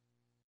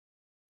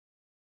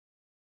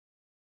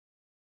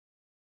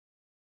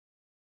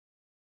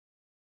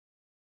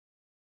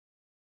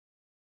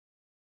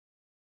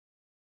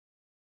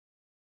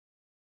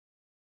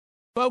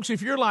 folks,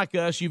 if you're like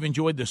us, you've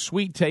enjoyed the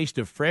sweet taste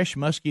of fresh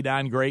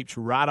muscadine grapes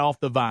right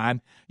off the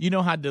vine. You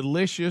know how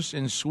delicious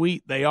and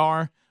sweet they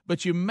are,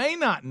 but you may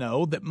not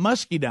know that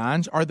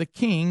muscadines are the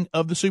king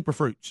of the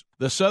superfruits.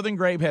 The Southern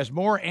grape has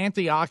more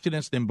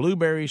antioxidants than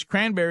blueberries,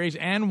 cranberries,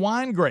 and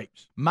wine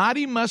grapes.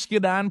 Mighty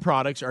Muscadine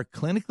products are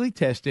clinically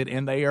tested,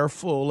 and they are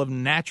full of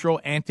natural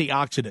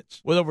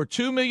antioxidants. With over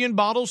 2 million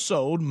bottles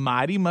sold,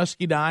 Mighty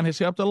Muscadine has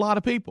helped a lot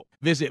of people.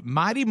 Visit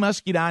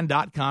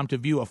MightyMuscadine.com to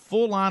view a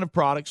full line of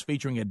products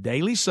featuring a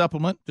daily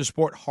supplement to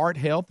support heart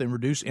health and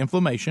reduce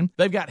inflammation.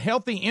 They've got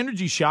healthy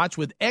energy shots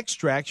with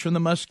extracts from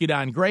the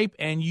muscadine grape,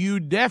 and you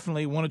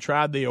definitely want to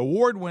try the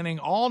award-winning,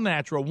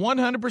 all-natural,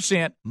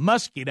 100%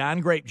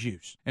 muscadine grape juice.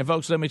 And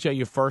folks, let me tell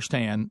you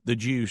firsthand, the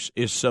juice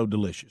is so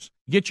delicious.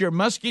 Get your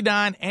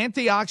muscadine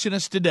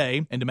antioxidants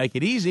today, and to make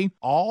it easy,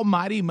 all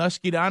Mighty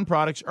Muscadine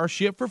products are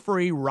shipped for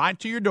free right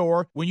to your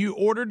door when you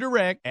order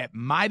direct at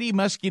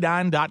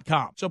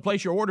MightyMuscadine.com. So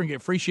place your order and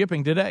get free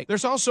shipping today.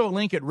 There's also a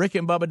link at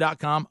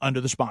rickandbubba.com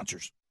under the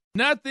sponsors.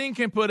 Nothing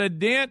can put a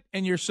dent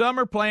in your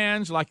summer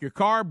plans like your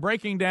car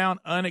breaking down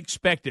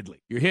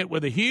unexpectedly. You're hit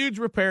with a huge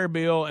repair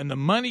bill, and the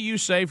money you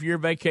save for your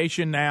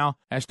vacation now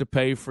has to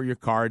pay for your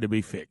car to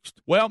be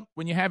fixed. Well,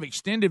 when you have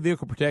extended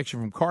vehicle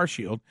protection from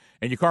CarShield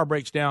and your car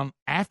breaks down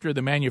after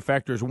the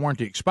manufacturer's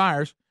warranty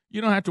expires,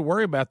 you don't have to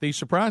worry about these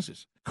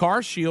surprises.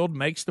 CarShield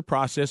makes the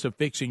process of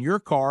fixing your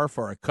car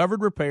for a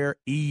covered repair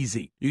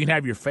easy. You can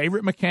have your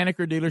favorite mechanic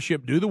or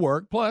dealership do the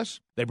work. Plus,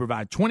 they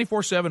provide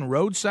 24/7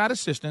 roadside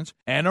assistance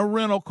and a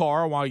rental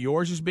car while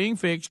yours is being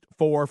fixed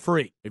for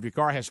free. If your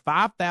car has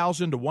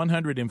 5,000 to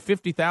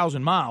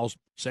 150,000 miles,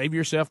 save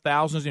yourself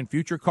thousands in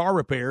future car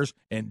repairs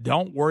and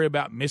don't worry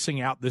about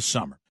missing out this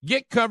summer.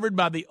 Get covered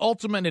by the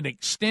ultimate and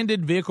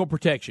extended vehicle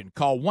protection.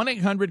 Call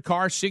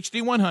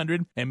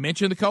 1-800-CAR-6100 and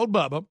mention the code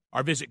BUBBA,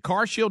 or visit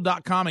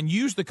carshield.com and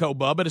use the code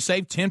BUBBA to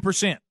save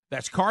 10%.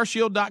 That's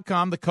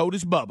carshield.com. The code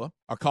is BUBBA,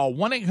 or call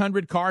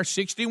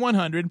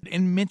 1-800-CAR-6100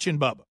 and mention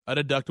BUBBA. A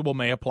deductible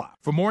may apply.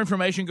 For more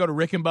information, go to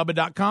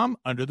rickandbubba.com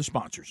under the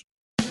sponsors.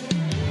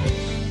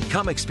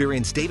 Come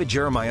experience David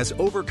Jeremiah's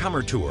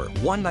Overcomer Tour,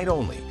 one night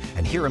only,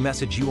 and hear a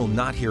message you will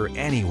not hear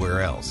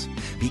anywhere else.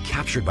 Be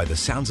captured by the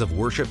sounds of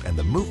worship and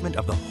the movement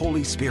of the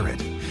Holy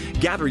Spirit.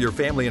 Gather your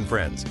family and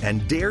friends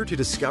and dare to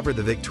discover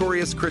the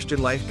victorious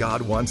Christian life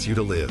God wants you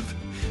to live.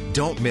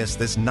 Don't miss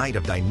this night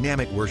of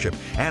dynamic worship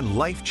and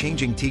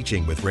life-changing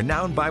teaching with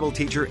renowned Bible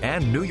teacher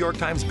and New York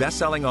Times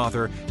bestselling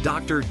author,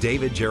 Dr.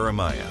 David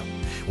Jeremiah.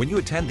 When you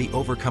attend the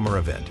Overcomer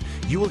event,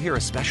 you will hear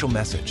a special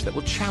message that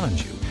will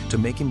challenge you to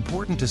make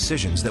important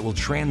decisions that will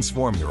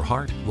transform your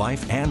heart,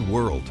 life, and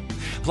world.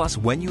 Plus,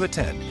 when you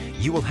attend,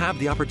 you will have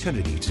the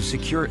opportunity to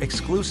secure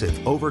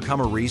exclusive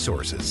Overcomer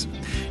resources.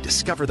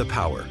 Discover the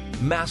power,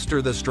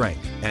 master the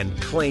strength, and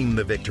claim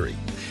the victory.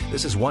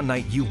 This is one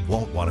night you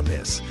won't want to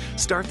miss.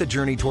 Start the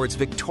journey towards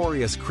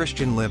victorious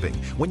Christian living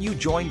when you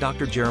join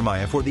Dr.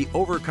 Jeremiah for the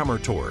Overcomer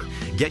Tour.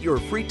 Get your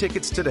free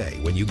tickets today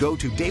when you go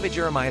to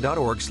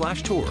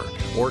davidjeremiah.org/tour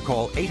or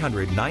call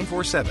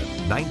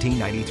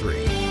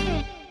 800-947-1993.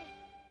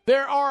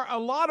 There are a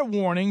lot of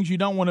warnings you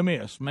don't want to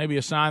miss. Maybe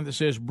a sign that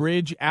says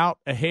bridge out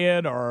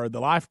ahead, or the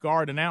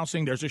lifeguard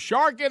announcing there's a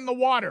shark in the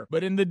water.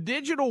 But in the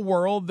digital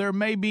world, there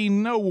may be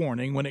no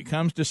warning when it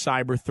comes to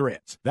cyber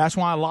threats. That's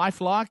why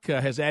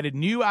LifeLock has added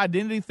new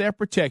identity theft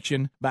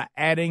protection by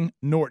adding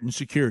Norton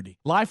Security.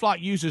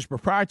 LifeLock uses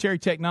proprietary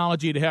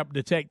technology to help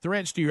detect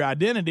threats to your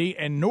identity,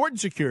 and Norton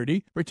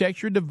Security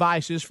protects your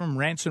devices from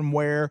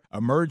ransomware,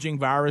 emerging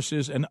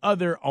viruses, and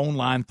other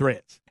online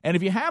threats. And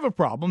if you have a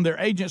problem, their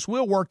agents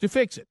will work to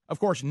fix it.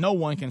 Of course, no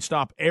one can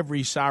stop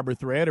every cyber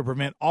threat or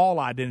prevent all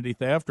identity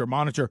theft or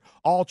monitor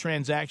all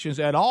transactions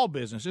at all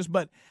businesses,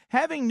 but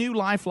having new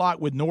LifeLock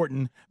with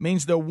Norton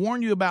means they'll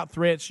warn you about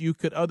threats you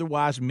could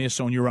otherwise miss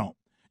on your own.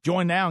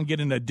 Join now and get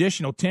an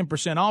additional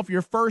 10% off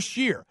your first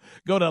year.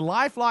 Go to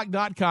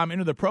LifeLock.com,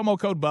 enter the promo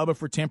code BUBBA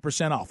for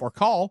 10% off, or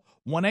call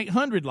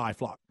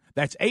 1-800-LifeLock.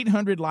 That's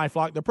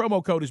 800-LifeLock. The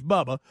promo code is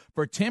BUBBA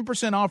for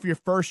 10% off your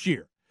first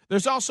year.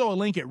 There's also a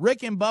link at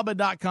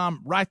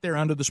rickandbubba.com right there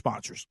under the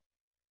sponsors.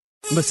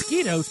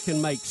 Mosquitoes can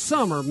make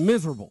summer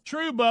miserable.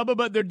 True, Bubba,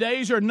 but their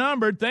days are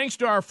numbered thanks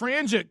to our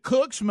friends at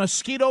Cook's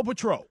Mosquito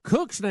Patrol.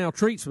 Cook's now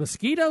treats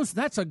mosquitoes?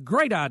 That's a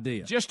great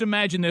idea. Just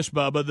imagine this,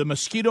 Bubba. The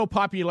mosquito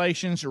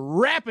population's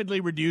rapidly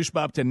reduced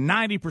by up to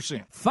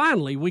 90%.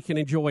 Finally, we can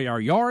enjoy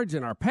our yards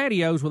and our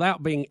patios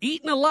without being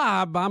eaten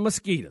alive by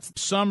mosquitoes.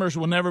 Summers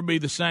will never be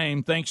the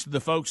same thanks to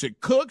the folks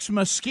at Cook's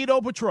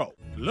Mosquito Patrol.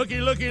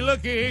 Looky, looky,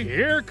 looky.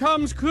 Here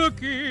comes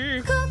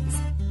Cookie. Cook's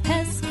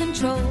Pest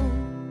Control.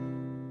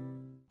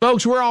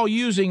 Folks, we're all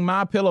using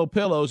MyPillow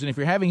pillows, and if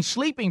you're having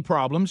sleeping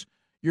problems,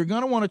 you're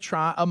going to want to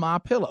try a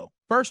MyPillow.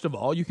 First of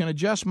all, you can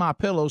adjust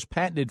MyPillow's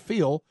patented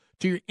feel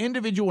to your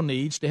individual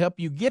needs to help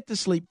you get to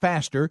sleep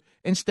faster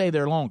and stay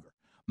there longer.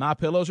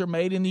 MyPillows are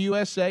made in the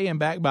USA and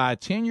backed by a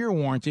 10-year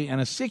warranty and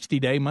a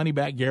 60-day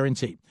money-back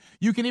guarantee.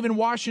 You can even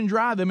wash and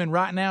dry them, and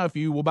right now, if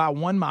you will buy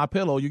one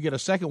MyPillow, you get a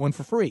second one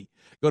for free.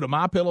 Go to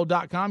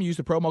MyPillow.com, use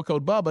the promo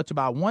code BUBBA to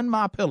buy one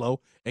MyPillow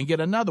and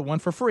get another one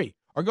for free.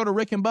 Or go to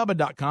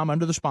rickandbubba.com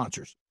under the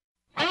sponsors.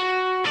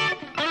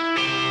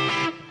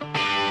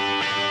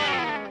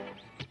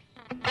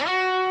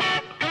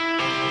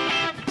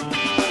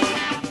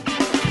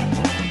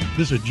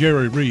 This is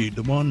Jerry Reed,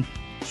 the one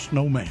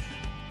snowman.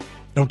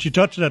 Don't you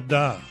touch that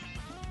dial.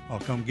 I'll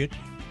come get you.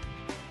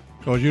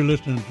 Because you're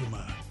listening to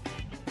my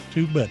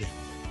two buddies,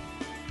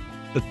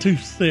 the two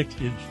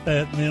sexiest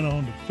fat men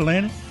on the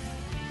planet,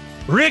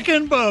 Rick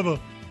and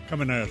Bubba.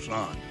 Come in there,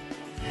 son.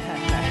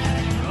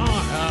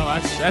 Oh,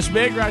 that's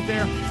big right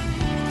there.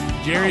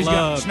 Jerry's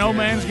gone.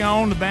 Snowman's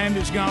gone. The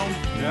bandit's gone.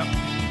 Yep.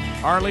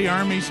 Harley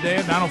Ermey's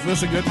dead. I don't feel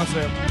so good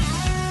myself.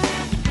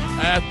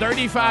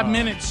 35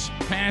 minutes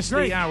past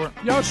the hour.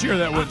 Y'all sure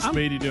that wasn't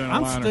Speedy doing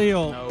a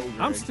liner?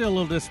 I'm still a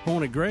little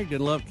disappointed Greg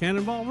didn't love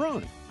Cannonball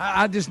Run.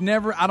 I just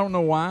never, I don't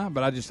know why,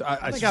 but I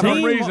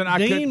think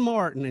Dean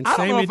Martin and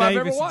Sammy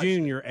Davis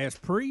Jr. as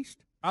Priest.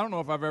 I don't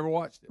know if I've ever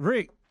watched it.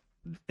 Rick,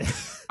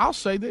 I'll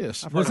say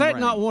this. Was that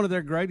not one of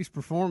their greatest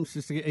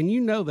performances? And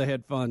you know they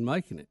had fun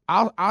making it.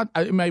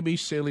 It may be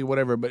silly,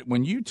 whatever, but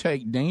when you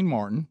take Dean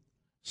Martin,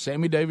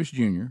 Sammy Davis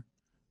Jr.,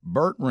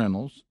 Burt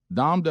Reynolds,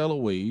 Dom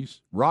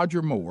DeLuise,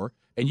 Roger Moore,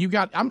 and you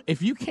got,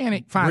 if you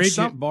can't find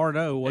Bridget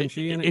Bardot, wasn't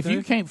she in it? If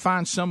you can't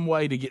find some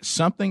way to get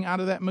something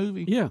out of that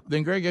movie,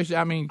 then Greg,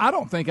 I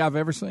don't think I've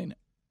ever seen it.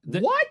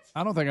 What?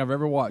 I don't think I've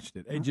ever watched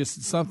it. It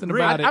just something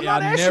Rick, about it. I'm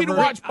not asking you to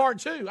watch part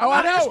two.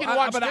 I'm asking you to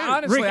watch but two.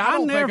 Honestly, Rick, I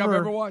don't think I've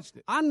ever watched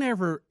it.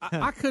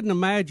 I couldn't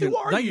imagine. Who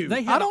are you?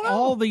 They had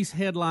all these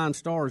headline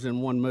stars in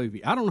one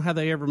movie. I don't know how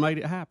they ever made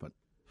it happen.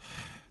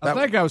 I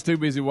think I was too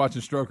busy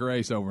watching Stroker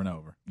Ace over and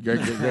over.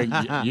 Greg,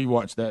 you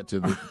watched that to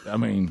the. I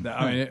mean,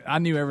 I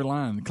knew every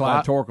line.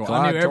 Clive Torkel.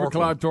 I knew every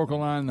Clive Torkel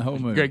line in the whole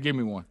movie. Greg, give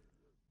me one.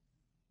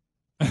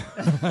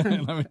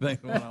 Let me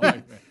think of one I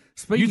like.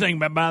 You think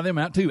about buying them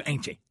out too,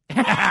 ain't you?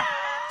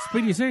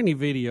 Speedy, is there any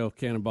video of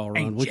Cannonball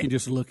Run? We can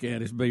just look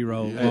at his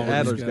B-roll.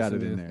 Adler's got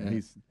it in there.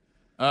 He's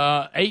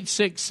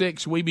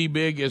 866 We Be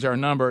Big is our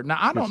number. Now,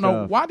 I don't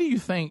know. Why do you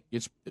think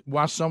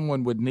why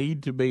someone would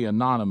need to be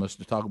anonymous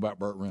to talk about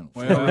Burt Reynolds?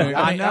 Well,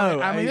 I know.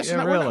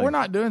 Really. We're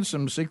not doing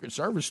some Secret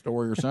Service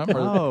story or something.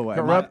 No, or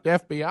corrupt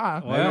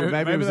FBI. Well,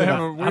 maybe it was they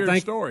have a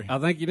weird story. I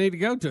think you need to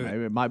go to it.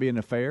 Maybe it might be an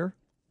affair.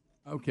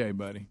 Okay,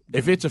 buddy.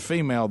 If it's a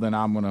female, then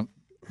I'm going to.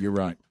 You're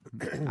right.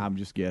 I'm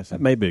just guessing.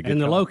 That may be a good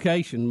And the call.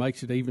 location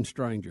makes it even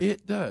stranger.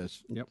 It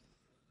does. Yep.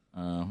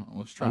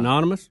 Let's try.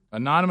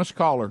 Anonymous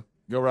caller.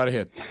 Go right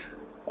ahead.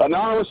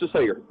 Anonymous is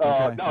here.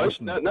 Okay. No, it's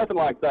nothing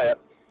like that.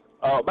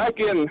 Back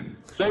in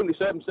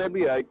 77,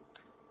 78,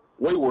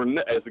 we were,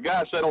 as the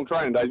guy said on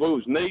training days, we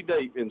was knee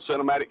deep in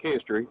cinematic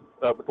history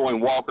between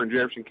Walker and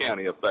Jefferson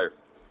County up there,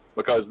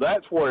 because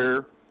that's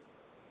where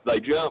they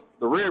jumped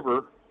the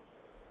river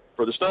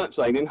for the stunt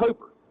scene in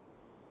Hooper.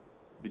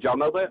 Did y'all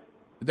know that?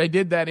 They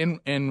did that in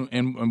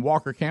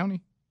Walker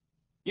County?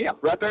 Yeah,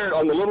 right there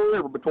on the little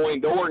river between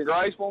Door and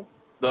Graceville.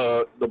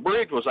 The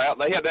bridge was out.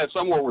 They had that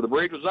somewhere where the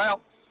bridge was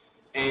out,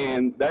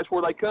 and that's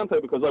where they come to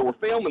because they were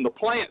filming the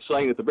plant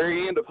scene at the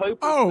very end of Hooper.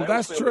 Oh,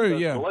 that's true,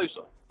 yeah.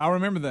 Tuscaloosa. I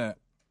remember that.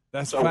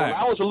 That's So a when fact.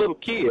 I was a little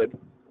kid,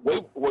 we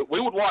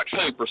would watch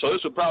Hooper. So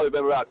this would probably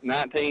been about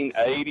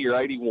 1980 or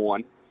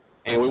 81,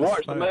 and we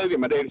watched the movie.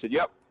 And my daddy said,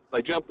 "Yep,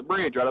 they jumped the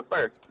bridge right up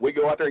there." We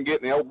go out there and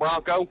get in the old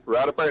Bronco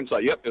right up there and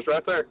say, "Yep, it's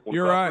right there." We'll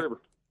You're cross right. the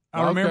river.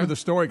 I remember the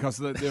story because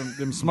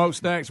them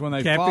smokestacks when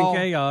they Captain fall.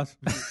 Chaos.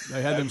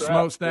 They had them That's right,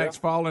 smokestacks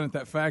falling at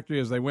that factory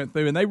as they went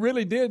through, and they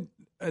really did.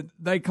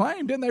 They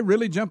claimed, didn't they,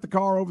 really jump the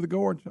car over the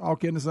gorge? All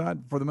kidding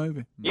aside, for the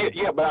movie.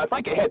 Yeah, but I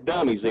think it had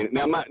dummies in it.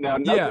 Now, no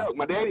joke,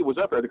 my daddy was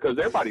up there because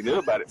everybody knew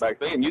about it back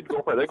then. You'd go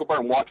up there, they'd go up there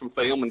and watch them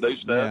film and do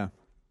stuff. Yeah.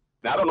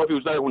 Now, I don't know if he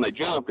was there when they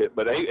jumped it,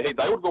 but they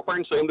would go up there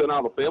and see him doing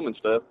all the filming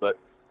stuff. But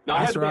no, I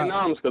had That's to be right.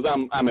 anonymous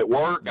because I'm at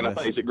work, and I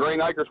think, is it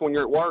Green Acres when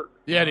you're at work?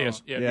 Yeah, it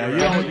is. Yeah, Yeah, you're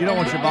you right. don't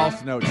want your boss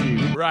to know it's you.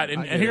 Right,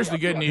 and here's the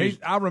good news.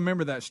 I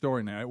remember that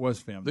story now. It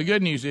was filmed. The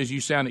good news is you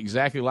sound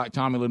exactly like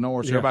Tommy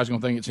Lenore, so Yeah. everybody's going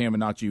to think it's him and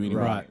not you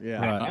anyway. Right,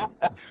 yeah.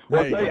 Right.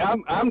 Well, see,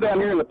 I'm down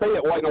here in the pit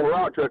waiting on the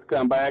rock truck to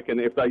come back, and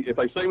if they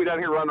see me down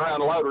here running around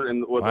the loader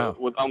and with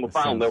on the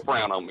phone, they'll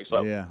frown on me.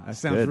 So Yeah, that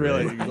sounds Good,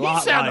 really Rick. a You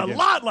lot sound like a it.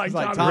 lot like It's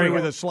like Tommy Tommy Rick.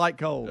 with a slight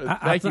cold.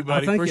 Thank you,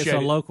 buddy. I think Appreciate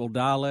it's a it. local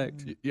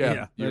dialect.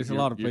 Yeah. There's a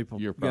lot of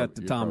people you're got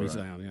the you're Tommy right.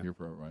 sound. Yeah. You're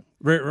right.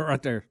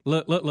 Right there.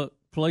 Look.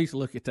 Please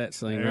look at that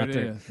scene There right it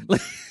there.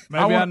 is.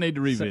 Maybe I need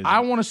to revisit.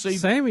 I want to see.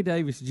 Sammy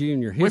Davis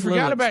Jr. We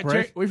forgot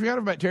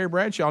about Terry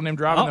Bradshaw and them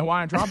driving the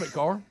Hawaiian Tropic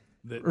car.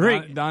 that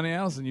Rick. Donnie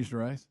Allison used to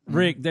race.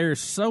 Rick, there's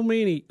so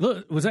many.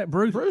 Look, was that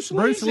Bruce? Bruce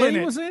Bruce Lee's Lee in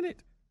it. was in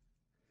it.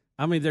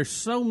 I mean, there's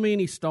so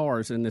many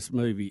stars in this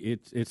movie.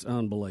 It's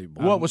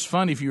unbelievable. What was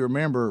funny, if you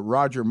remember,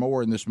 Roger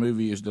Moore in this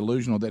movie is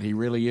delusional that he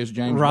really is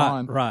James Right,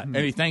 Bond. right. And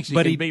he thinks he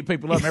But can he- beat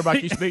people up. And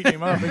everybody keeps beating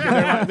him up.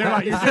 Because they're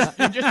like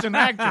you're just an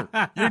actor.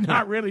 You're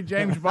not really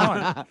James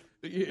Bond.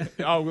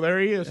 Oh, there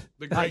he is.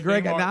 The great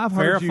Greg, King Mark. now I've Farrah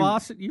heard you.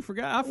 Fawcett? You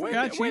forgot? I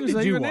forgot she was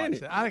did you even watch in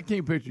it? it. I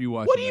can't picture you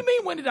watching. What do you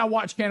mean? When did I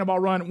watch Cannonball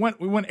Run?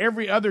 When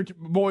every other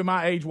boy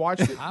my age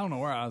watched it. I don't know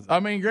where I was. I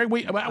mean, Greg,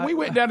 we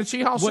went down to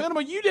Chi Hall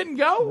Cinema. You didn't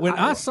go. When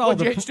I saw What,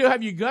 the you pr- still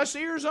have your Gus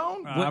ears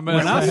on?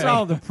 When I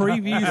saw the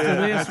previews for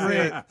this,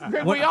 Rick,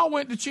 Greg, we all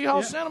went to Chi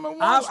Hall Cinema and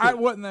watched I it.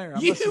 wasn't there. I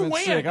You must have been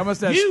went. sick. I must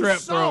have had You strep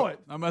saw throat. it.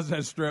 I must have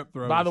had strep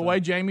throat. By the or way,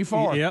 Jamie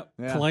Farr. yep,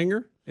 Yeah.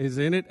 Klinger is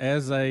in it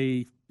as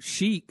a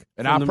sheik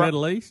And from I the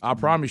Middle East. I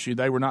promise you,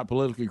 they were not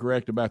politically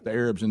correct about the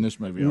Arabs in this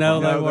movie.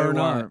 No, they No, were they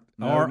not. weren't.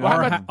 No, Or, no.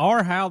 or, how,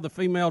 or how the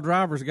female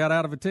drivers got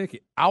out of a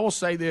ticket. I will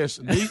say this: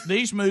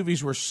 these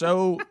movies were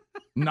so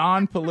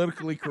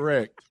non-politically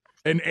correct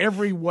in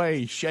every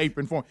way, shape,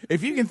 and form.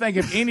 If you can think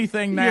of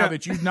anything now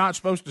that you're not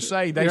supposed to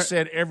say, they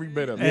said every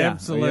bit of it. Yeah.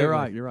 Absolutely.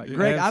 You're right.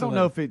 Greg, I don't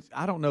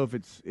Absolutely. know if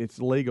it's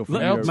legal for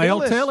Look, you. Mel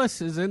Mel Tillis.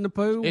 Tillis is in the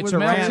pool It's with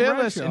Mel Terry Tillis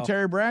Bradshaw. and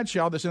Terry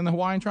Bradshaw that's in the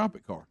Hawaiian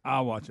Tropic car.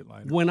 I'll watch it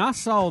later. When I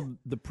saw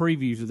the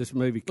previews of this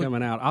movie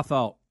coming out, I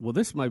thought, well,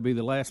 this may be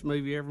the last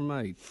movie ever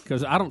made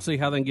because I don't see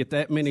how they can get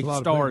that many a lot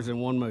of stars in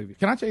one movie.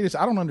 Can I tell you this?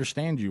 I don't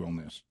understand you on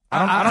this.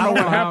 I don't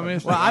know what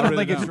happened. Well, I don't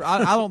really think it's.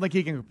 I don't think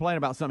he can complain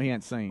about something he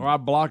ain't seen. Or I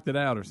blocked it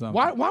out or something.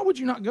 Why would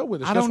you not go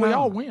with us? I don't Because we know.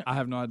 all went. I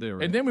have no idea.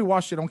 Rick. And then we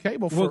watched it on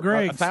cable for Well,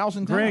 Greg's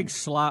 1,000 times. Greg's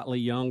slightly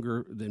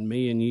younger than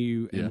me and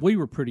you, and Yeah. we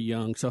were pretty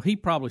young, so he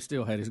probably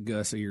still had his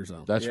Gus ears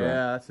on. That's right.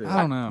 that's it. I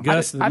don't know.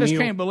 Gus the I just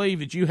mule. can't believe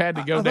that you had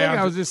to go I think down.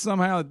 I was just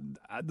somehow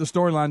the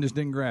storyline just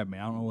didn't grab me.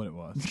 I don't know what it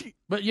was.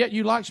 But yet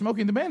you like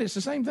Smoking the Bandit. It's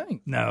the same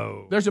thing.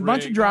 No, There's a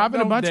bunch Rick, of driving,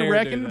 a don't bunch of dare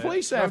wrecking, do and the that.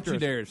 police Don't after you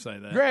us. dare say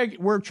that. Greg,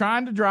 we're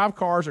trying to drive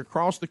cars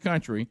across the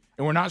country,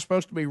 and we're not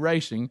supposed to be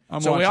racing.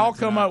 I'm So we watching all it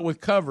come tonight. up with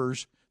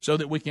covers so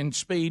that we can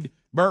speed.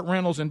 Burt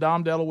Reynolds and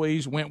Dom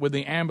DeLuise went with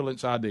the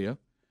ambulance idea.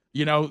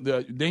 You know,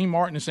 the Dean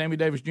Martin and Sammy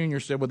Davis Jr.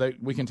 said, well,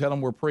 we can tell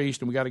them we're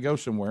priests and we got to go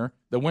somewhere.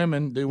 The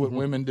women do what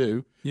women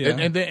do. Yeah.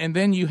 And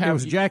then you have. It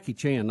was Jackie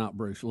Chan, not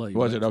Bruce Lee.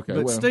 Was but- it? Okay,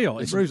 But well, still,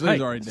 it's Bruce Lee's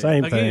already dead.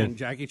 Same again, thing.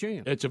 Jackie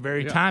Chan. It's a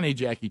very tiny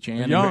Jackie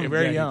Chan. Young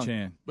very Jackie young.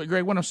 Chan. But,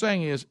 Greg, what I'm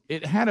saying is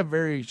it had a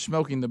very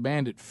Smoking the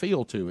Bandit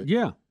feel to it.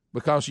 Yeah.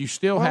 Because you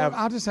still Well, have.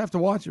 I'll just have to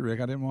watch it,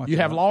 Rick. I didn't watch it. You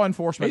have law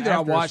enforcement. Either I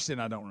after us. watched it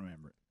and I don't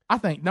remember it. I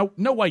think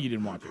no way you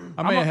didn't watch it.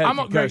 I may have had a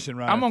Greg, concussion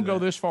right I'm gonna after go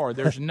that. this far.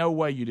 There's no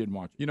way you didn't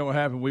watch it. You know what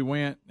happened? We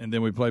went and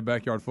then we played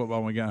backyard football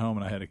when we got home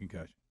and I had a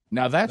concussion.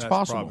 Now that's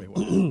probably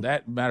possible. what-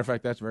 That matter of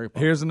fact, that's very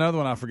possible. Here's another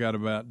one I forgot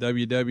about.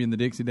 WW and the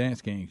Dixie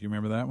Dance Kings. You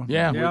remember that one?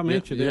 Yeah, I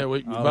mentioned it. Yeah,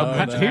 we, I love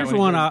Bubba- that. Here's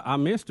one I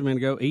missed a minute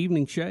ago,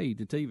 Evening Shade,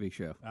 the TV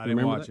show. I didn't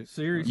Remember watch that it.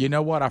 series? You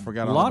know what? I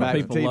forgot. A all lot of about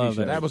it. people love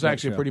that. That was that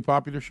actually show. a pretty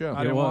popular show.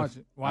 I didn't was. watch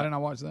it. Why didn't I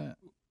watch that?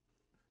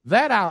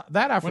 That I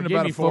Wasn't forgive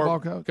about you a football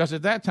for, coach? because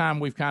at that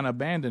time we've kind of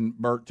abandoned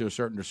Burt to a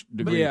certain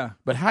degree. Yeah.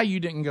 But how you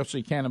didn't go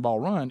see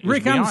Cannonball Run is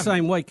Rick, I'm beyond the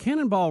same way.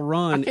 Cannonball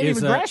Run I can't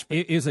even grasp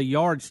is a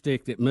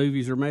yardstick that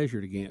movies are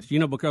measured against. You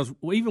know, because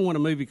even when a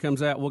movie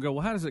comes out, we'll go,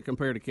 well, how does it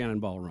compare to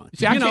Cannonball Run?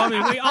 See,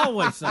 we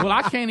always say. Well,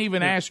 I can't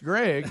even ask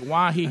Greg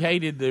why he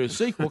hated the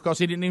sequel because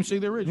he didn't even see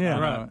the original. Yeah,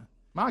 Right. right.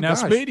 My Now,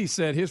 gosh. Speedy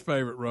said his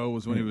favorite role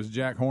was when he was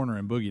Jack Horner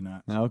in Boogie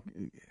Nights. No,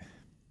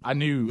 I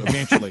knew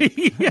eventually.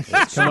 It's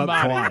come up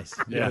Somebody- twice.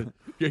 Yeah.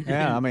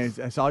 Yeah, I mean,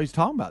 that's all he's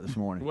talking about this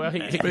morning. Well,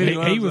 he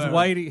loves was that.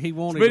 waiting. He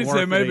wanted Speedy to work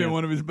said maybe it in.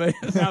 one of his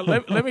best. Now,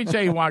 let me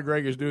tell you why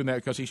Greg is doing that,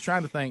 because he's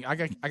trying to think, I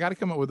got to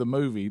come up with a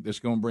movie that's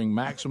going to bring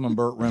maximum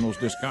Burt Reynolds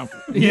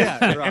discomfort.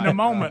 Yeah, In a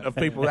moment of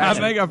people I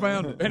think I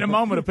found it. In a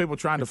moment of people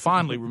trying to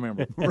fondly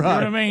remember. You know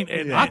what I mean?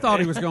 And, I thought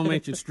he was going to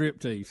mention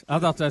striptease. I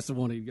thought that's the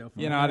one he'd go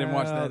for. You know, I didn't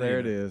watch that. There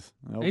either. it is.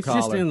 Old It's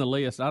collar. just in the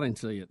list. I didn't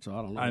see it, so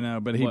I don't know. I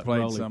know, but he what played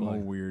role some played.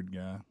 old weird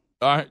guy.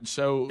 All right,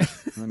 so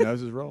Who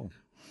knows his role?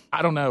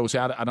 I don't know. See,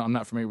 I'm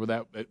not familiar with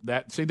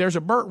that. See, there's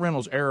a Burt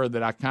Reynolds era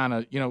that I kind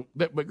of,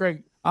 but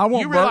Greg, I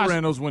want you Burt realize-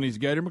 Reynolds when he's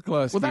Gator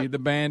McCluskey, the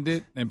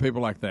Bandit, and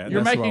people like that.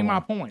 You're That's what I making my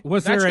want. point.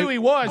 Was That's there who a- he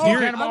was. Oh, when I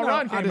Cannonball know.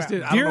 Run I came just out.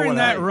 did- I don't know During what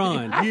that happened.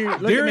 run, You-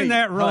 look at during me.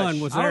 that run,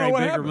 Hush. was I don't there know a what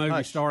bigger happened. movie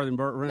Hush. star than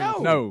Burt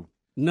Reynolds? No.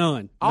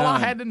 None. All I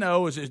had to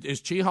know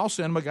is Chee Hall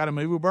Cinema got a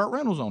movie with Burt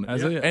Reynolds on it.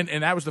 That's it.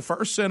 And that was the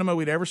first cinema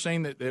we'd ever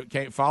seen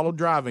that followed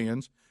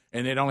drive-ins,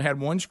 and it only had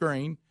one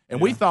screen. And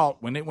we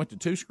thought when it went to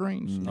two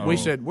screens, we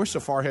said, we're so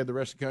far ahead of the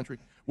rest of the country.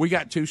 We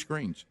got two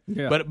screens.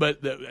 Yeah.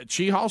 But the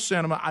Chee Hall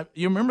Cinema,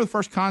 you remember the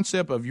first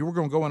concept of you were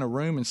going to go in a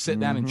room and sit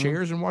down in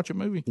chairs and watch a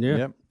movie? Yeah.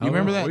 Yep. You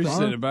remember that? We used to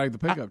sit in the back of the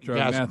pickup truck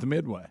Guys- down at the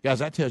Midway. Guys,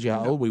 that tells you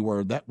how old we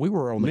were. That we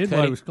were on the Midway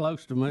cutting. was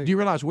close to me. Do you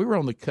realize we were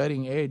on the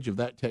cutting edge of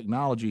that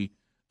technology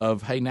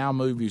of, hey, now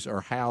movies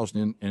are housed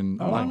in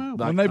Oh, I know.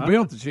 When they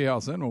built the Chee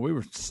Hall Cinema, we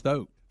were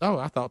stoked. Oh,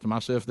 I thought to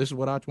myself, this is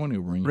what I-20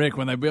 will bring. Rick,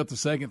 when they built the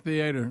second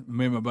theater,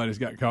 me and my buddies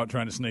got caught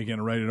trying to sneak in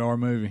a rated R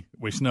movie.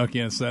 We snuck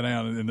in, sat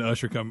down, and then the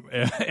usher come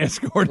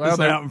escort us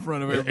out in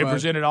front of everybody. It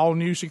presented all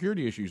new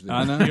security issues. Then.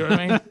 I know. You know what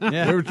I mean?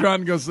 Yeah. We were trying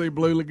to go see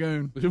Blue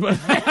Lagoon. We thought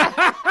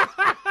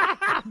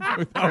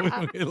we were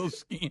going to get a little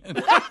skin.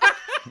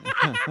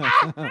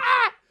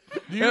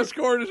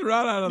 Escort us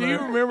right out of Do there.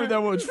 you remember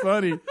that? What's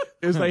funny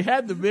is they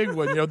had the big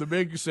one, the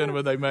big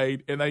cinema they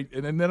made, and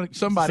then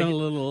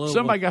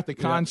somebody got the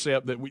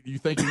concept that you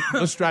think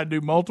let's try to do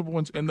multiple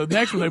ones, and the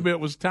next one they built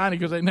was tiny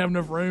because they didn't have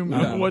enough room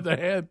for what they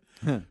had.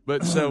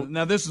 But so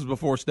now this is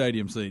before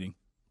stadium seating.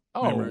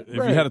 Oh, remember, if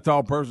right. you had a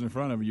tall person in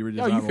front of you, you were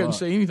just you out of couldn't luck.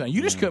 see anything.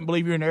 You just couldn't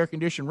believe you're in an air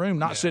conditioned room,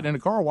 not sitting in a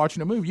car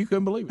watching a movie. You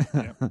couldn't believe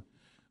it.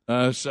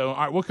 So, all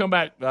right, we'll come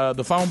back.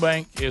 The phone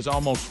bank is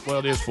almost,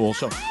 it is full.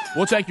 So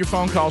we'll take your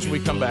phone calls when we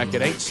come back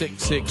at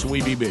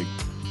 866-WE-BE-BIG.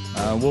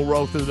 We'll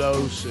roll through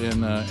those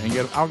and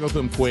I'll go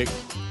through them quick,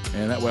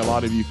 and that way a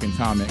lot of you can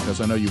comment because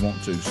I know you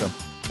want to. So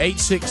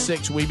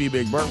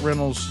 866-WE-BE-BIG. Burt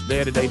Reynolds,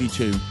 dead at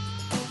 82.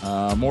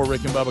 More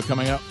Rick and Bubba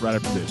coming up right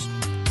after this.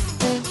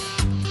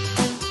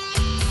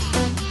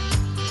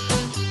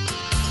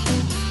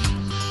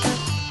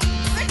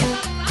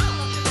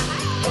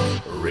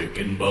 Rick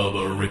and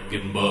Bubba, Rick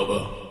and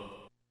Bubba.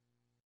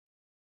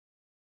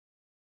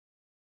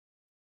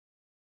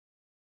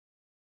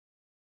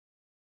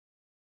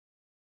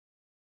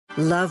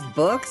 Love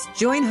books?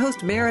 Join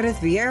host Meredith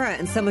Vieira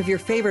and some of your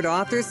favorite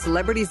authors,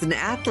 celebrities, and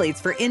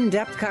athletes for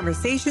in-depth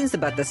conversations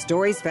about the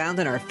stories found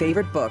in our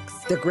favorite books.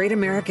 The Great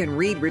American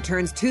Read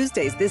returns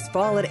Tuesdays this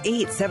fall at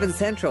 8, 7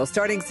 Central,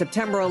 starting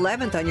September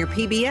 11th on your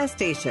PBS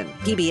station.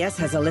 PBS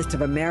has a list of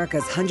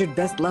America's 100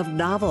 best-loved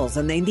novels,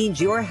 and they need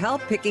your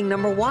help picking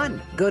number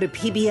one. Go to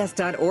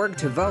pbs.org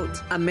to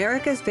vote.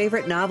 America's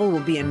favorite novel will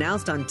be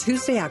announced on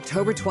Tuesday,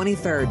 October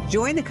 23rd.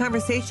 Join the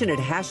conversation at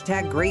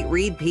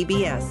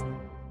 #GreatReadPBS.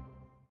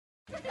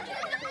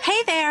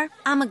 Hey there,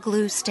 I'm a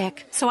glue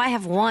stick, so I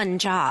have one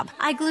job.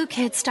 I glue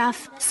kid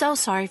stuff. So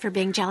sorry for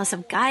being jealous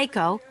of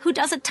Geico, who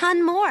does a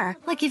ton more,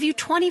 like give you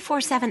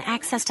 24/7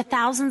 access to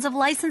thousands of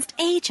licensed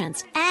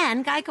agents.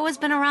 And Geico has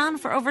been around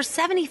for over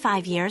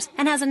 75 years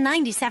and has a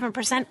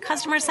 97%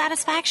 customer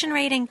satisfaction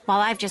rating.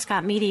 While I've just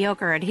got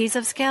mediocre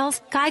adhesive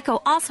skills,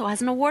 Geico also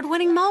has an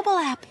award-winning mobile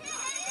app.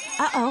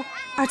 Uh-oh,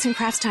 arts and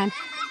crafts time.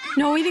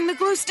 No eating the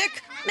glue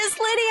stick. Miss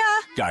Lydia!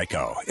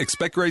 Geico.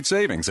 Expect great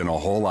savings and a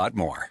whole lot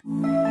more.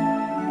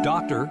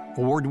 Doctor,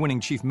 award-winning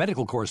chief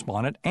medical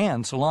correspondent,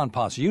 and Salon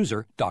Pass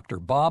user, Dr.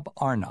 Bob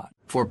Arnott.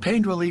 For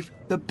pain relief,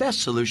 the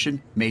best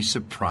solution may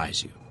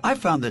surprise you. I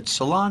found that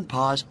Salon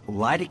Pa's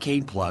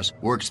Lidocaine Plus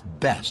works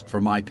best for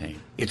my pain.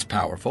 It's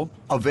powerful,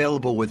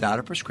 available without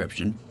a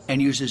prescription,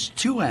 and uses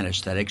 2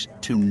 anesthetics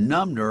to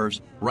numb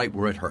nerves right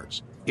where it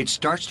hurts. It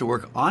starts to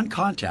work on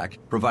contact,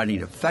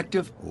 providing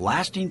effective,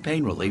 lasting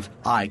pain relief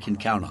I can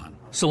count on.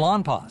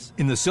 Salon Pass,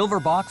 in the silver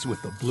box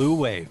with the blue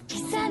wave.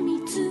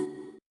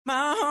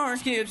 My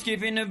heart keeps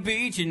skipping the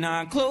beat. You're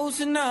not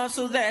close enough,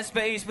 so that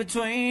space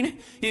between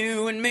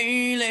you and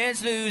me,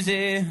 let's lose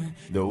it.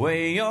 The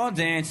way you're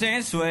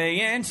dancing,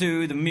 swaying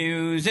to the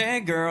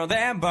music, girl,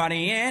 that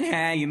body and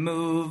how you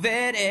move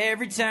it.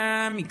 Every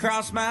time you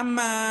cross my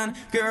mind,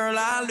 girl,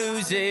 I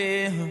lose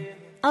it.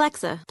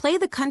 Alexa, play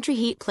the Country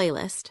Heat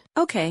playlist.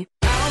 Okay.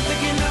 I don't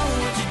think you know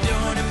what you're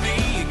doing to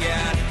me. You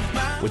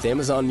got With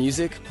Amazon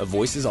Music, a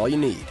voice is all you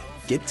need.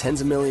 Get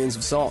tens of millions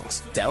of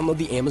songs. Download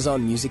the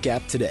Amazon Music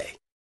app today.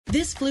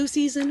 This flu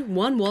season,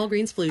 one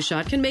Walgreens flu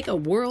shot can make a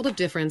world of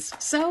difference.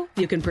 So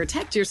you can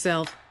protect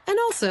yourself and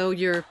also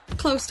your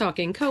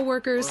close-talking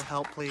coworkers,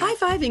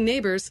 high-fiving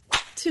neighbors,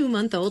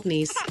 2-month-old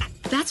niece.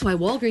 That's why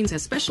Walgreens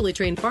has specially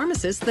trained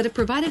pharmacists that have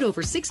provided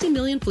over 60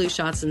 million flu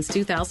shots since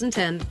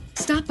 2010.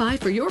 Stop by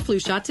for your flu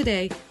shot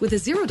today with a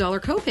 $0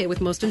 copay with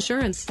most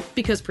insurance.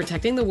 Because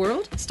protecting the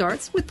world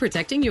starts with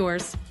protecting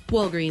yours.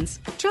 Walgreens.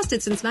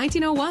 Trusted since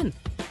 1901.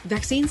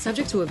 Vaccine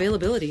subject to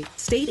availability.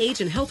 State, age,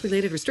 and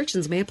health-related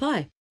restrictions may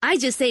apply. I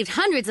just saved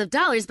hundreds of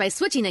dollars by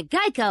switching to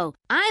Geico.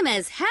 I'm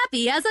as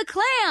happy as a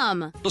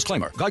clam.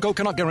 Disclaimer. Geico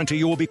cannot guarantee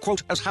you will be,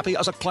 quote, as happy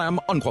as a clam,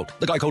 unquote.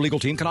 The Geico legal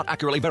team cannot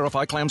accurately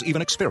verify clams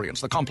even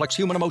experience the complex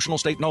human emotional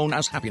state known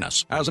as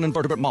happiness. As an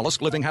invertebrate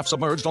mollusk living half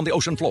submerged on the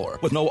ocean floor,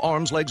 with no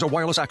arms, legs, or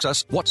wireless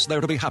access, what's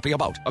there to be happy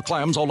about? A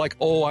clam's all like,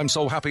 oh, I'm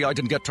so happy I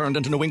didn't get turned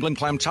into New England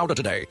clam chowder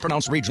today,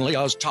 pronounced regionally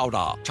as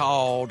chowder.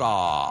 Chowder.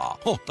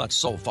 Oh, that's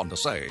so fun to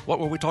say. What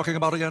were we talking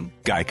about again?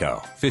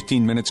 Geico.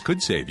 15 minutes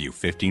could save you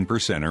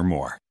 15% or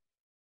more.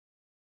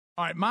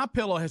 All right,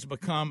 MyPillow has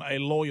become a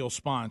loyal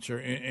sponsor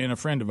and a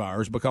friend of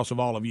ours because of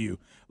all of you.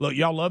 Look,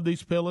 y'all love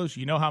these pillows.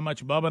 You know how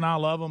much Bubba and I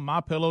love them.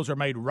 MyPillows are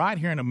made right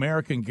here in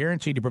America and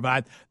guaranteed to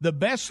provide the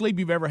best sleep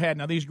you've ever had.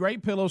 Now, these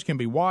great pillows can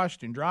be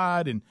washed and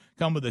dried and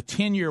come with a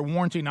 10-year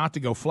warranty not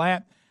to go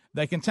flat.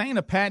 They contain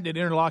a patented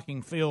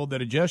interlocking field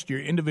that adjusts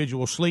your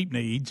individual sleep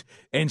needs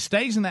and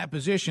stays in that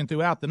position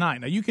throughout the night.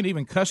 Now, you can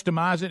even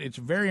customize it. It's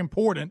very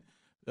important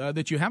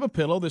that you have a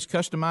pillow that's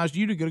customized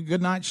you to get a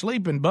good night's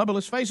sleep. And, Bubba,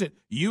 let's face it,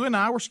 you and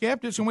I were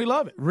skeptics, and we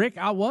love it. Rick,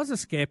 I was a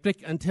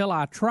skeptic until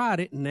I tried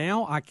it.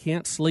 Now I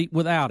can't sleep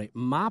without it.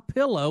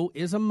 MyPillow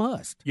is a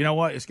must. You know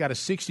what? It's got a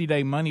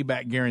 60-day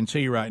money-back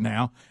guarantee right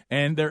now,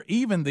 and they're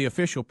even the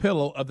official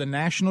pillow of the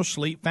National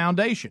Sleep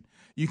Foundation.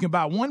 You can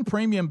buy one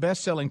premium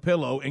best-selling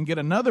pillow and get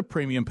another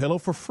premium pillow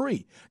for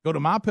free. Go to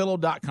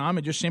MyPillow.com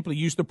and just simply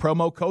use the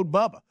promo code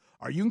BUBBA.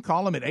 Or you can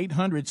call them at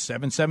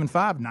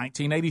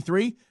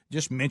 800-775-1983.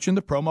 Just mention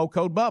the promo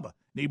code BUBBA.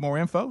 Need more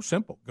info?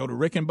 Simple. Go to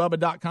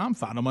rickandbubba.com.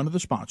 Find them under the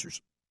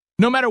sponsors.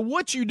 No matter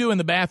what you do in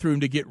the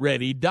bathroom to get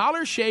ready,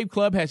 Dollar Shave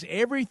Club has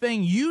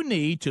everything you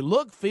need to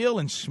look, feel,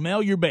 and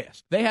smell your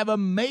best. They have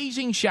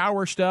amazing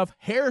shower stuff,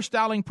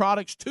 hairstyling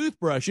products,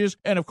 toothbrushes,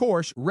 and, of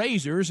course,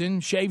 razors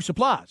and shave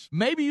supplies.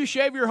 Maybe you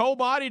shave your whole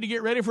body to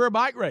get ready for a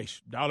bike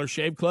race. Dollar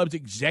Shave Club's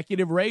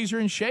executive razor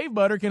and shave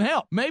butter can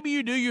help. Maybe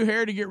you do your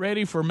hair to get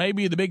ready for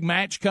maybe the big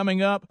match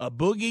coming up. A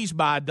Boogies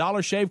by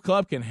Dollar Shave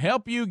Club can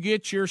help you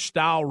get your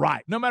style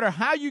right. No matter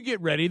how you get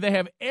ready, they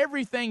have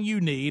everything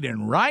you need,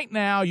 and right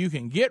now you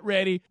can get ready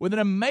with an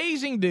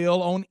amazing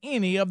deal on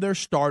any of their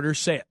starter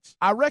sets.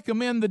 I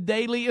recommend the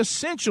Daily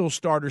Essential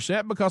Starter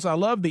Set because I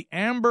love the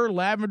Amber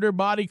Lavender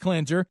Body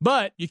Cleanser,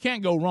 but you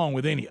can't go wrong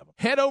with any of them.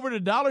 Head over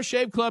to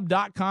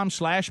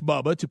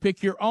dollarshaveclub.com/Bubba to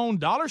pick your own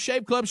Dollar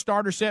Shave Club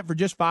starter set for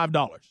just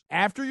 $5.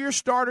 After your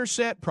starter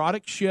set,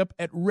 products ship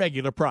at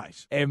regular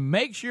price. And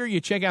make sure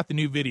you check out the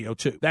new video,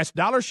 too. That's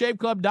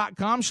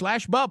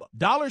dollarshaveclub.com/Bubba.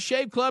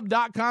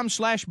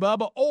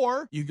 dollarshaveclub.com/Bubba,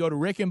 or you go to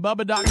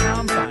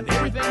rickandbubba.com, find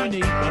everything you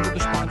need under the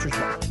sponsors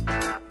bar.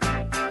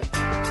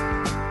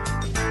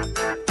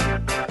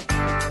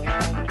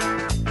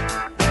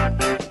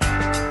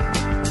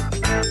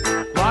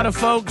 A lot of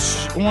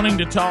folks wanting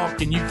to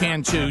talk, and you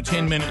can too.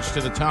 10 minutes to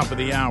the top of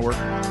the hour.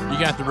 You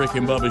got the Rick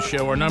and Bubba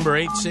Show. Our number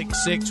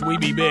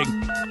 866-WE-BE-BIG.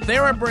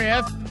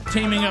 TheraBreath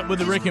teaming up with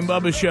the Rick and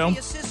Bubba Show.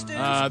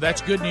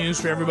 That's good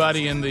news for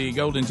everybody in the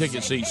golden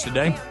ticket seats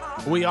today.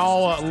 We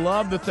all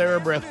love the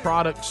TheraBreath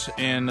products,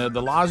 and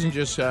the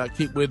lozenges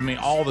keep with me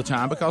all the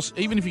time because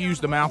even if you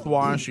use the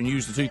mouthwash and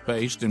use the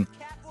toothpaste and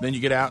then you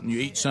get out and you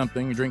eat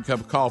something, you drink a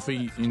cup of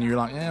coffee, and you're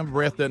like, my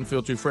breath doesn't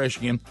feel too fresh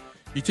again.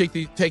 You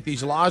take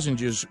these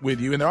lozenges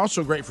with you, and they're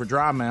also great for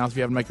dry mouth if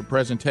you have to make a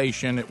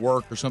presentation at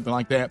work or something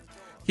like that.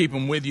 Keep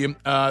them with you.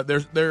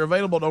 They're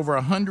available at over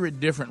 100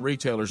 different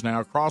retailers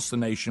now across the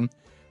nation.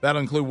 That'll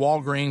include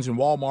Walgreens and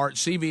Walmart,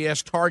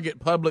 CVS, Target,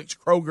 Publix,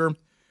 Kroger,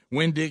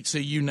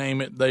 Winn-Dixie, you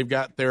name it. They've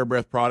got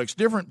TheraBreath products.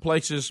 Different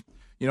places,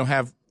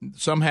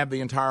 some have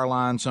the entire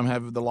line, some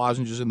have the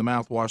lozenges in the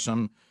mouthwash,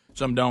 some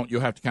don't.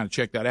 You'll have to kind of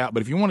check that out.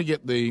 But if you want to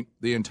get the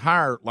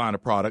entire line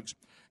of products,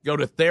 go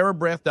to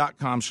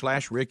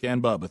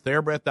TheraBreath.com/RickandBubba.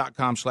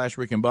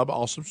 TheraBreath.com/RickandBubba.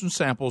 Also, some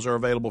samples are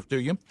available to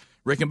you.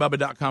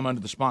 RickandBubba.com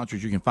under the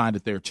sponsors. You can find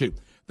it there, too.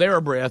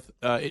 TheraBreath,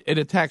 it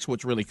attacks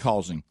what's really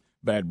causing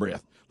bad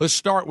breath. Let's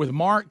start with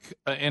Mark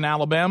in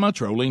Alabama.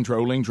 Trolling.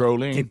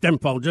 Keep them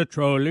phones a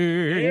trolling.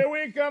 Here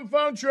we come,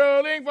 phone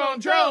trolling.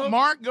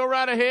 Mark, go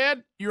right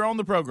ahead. You're on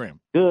the program.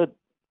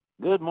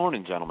 Good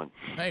morning, gentlemen.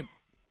 Hey.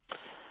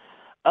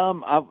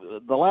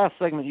 The last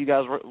segment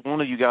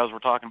one of you guys were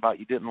talking about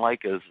you didn't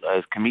like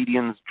as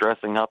comedians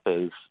dressing up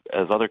as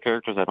other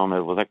characters. I don't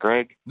know. Was that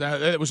Greg? No,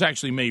 that was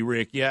actually me,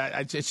 Rick. Yeah,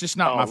 it's just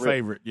not my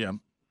favorite. Yeah.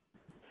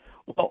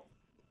 Well,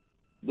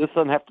 this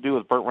doesn't have to do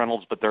with Burt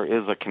Reynolds, but there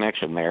is a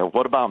connection there.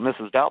 What about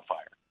Mrs.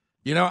 Doubtfire?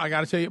 You know, I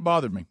got to tell you, it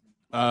bothered me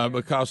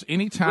because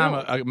anytime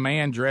a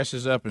man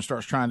dresses up and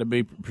starts trying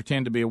to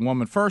pretend to be a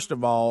woman, first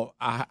of all,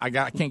 I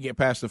can't get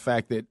past the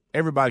fact that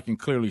everybody can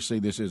clearly see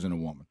this isn't a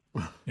woman.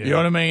 Yeah. You know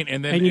what I mean?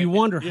 And you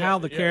wonder how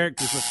the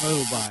characters are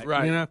fooled by it.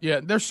 Right. You know? Yeah,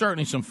 there's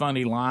certainly some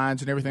funny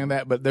lines and everything like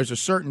that, but there's a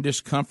certain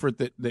discomfort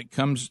that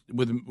comes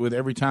with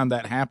every time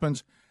that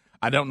happens.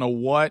 I don't know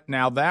what.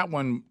 Now, that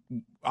one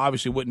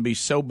obviously wouldn't be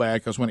so bad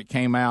because when it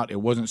came out,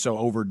 it wasn't so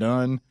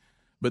overdone.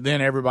 But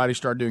then everybody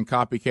started doing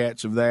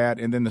copycats of that,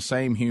 and then the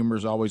same humor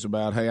is always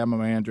about, hey, I'm a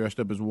man dressed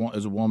up as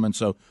a woman,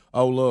 so,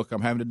 oh, look,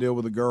 I'm having to deal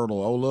with a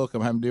girdle. Oh, look,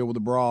 I'm having to deal with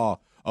a bra.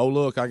 Oh,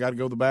 look, I got to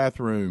go to the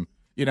bathroom.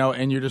 You know,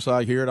 and you're just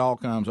like, here it all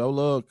comes. Oh,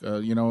 look,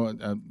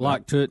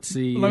 like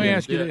Tootsie. Let me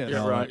ask you this.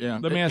 Yeah, right, yeah.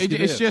 Let me ask you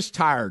this. It's just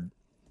tired.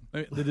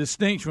 The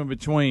distinction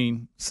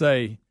between,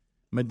 say,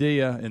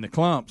 Medea and the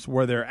Klumps,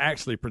 where they're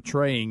actually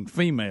portraying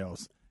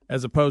females,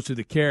 as opposed to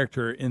the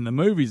character in the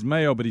movie's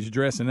male, but he's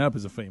dressing up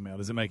as a female.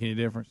 Does it make any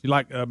difference? You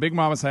like Big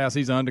Mama's House,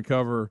 he's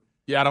undercover.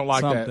 Yeah, I don't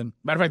like something. that.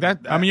 Matter of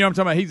fact, I mean, you know what I'm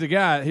talking about? He's a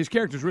guy. His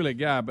character's really a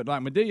guy, but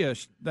like Medea,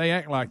 they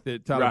act like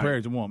that Tyler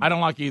Perry's a woman. I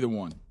don't like either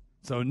one.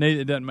 So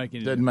it doesn't make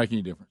any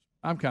difference.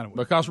 I'm kind of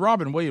because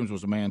Robin Williams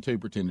was a man too,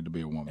 pretending to be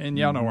a woman. And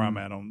y'all know where I'm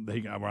at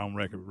we're on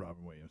record with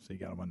Robin Williams. He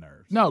got on my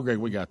nerves. No, Greg,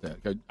 we got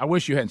that. I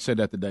wish you hadn't said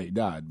that the day he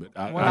died, but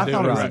I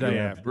thought it was the day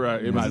after.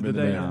 Right, it might have been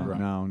the day after.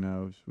 No,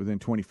 it was within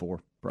 24.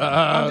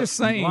 I'm just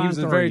saying he was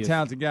a very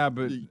talented guy,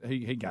 but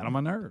he got on my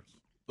nerves.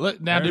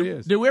 Now,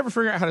 did we ever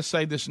figure out how to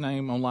say this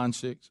name on line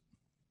 6?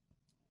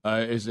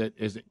 Is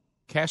it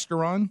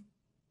Castron?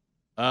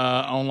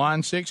 On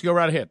line 6, go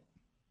right ahead.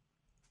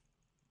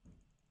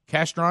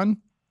 Castron.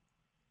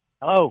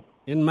 Hello.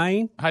 In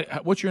Maine?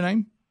 What's your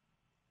name?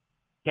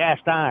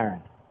 Cast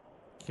Iron.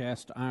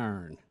 Cast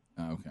Iron.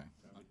 Okay.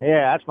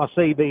 Yeah, that's my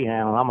CB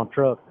handle. I'm a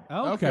trucker.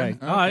 Okay.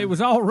 It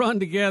was all run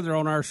together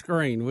on our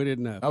screen. We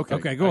didn't know.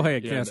 Okay, go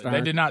ahead, Cast Iron.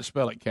 They did not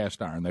spell it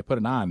Cast Iron. They put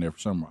an I in there for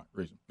some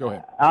reason. Go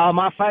ahead.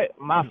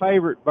 My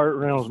favorite Burt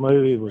Reynolds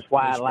movie was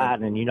White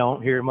Lightning. You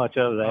don't hear much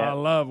of that. I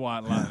love White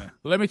Lightning.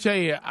 Let me tell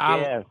you,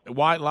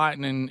 White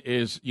Lightning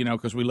is,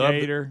 because we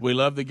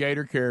love the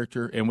Gator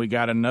character, and we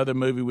got another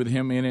movie with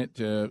him in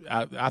it.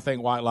 I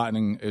think White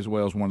Lightning as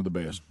well is one of the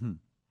best.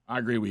 I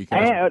agree with you,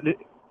 Cast.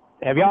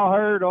 Have y'all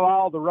heard of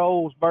all the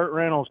roles Burt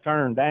Reynolds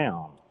turned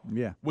down?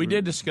 Yeah. We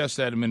did discuss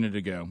that a minute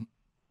ago.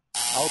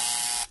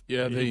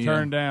 Yeah, he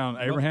turned down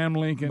Abraham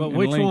Lincoln. But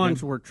which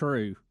ones were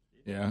true?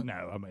 Yeah.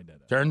 No, I made that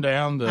up. Turn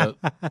down the.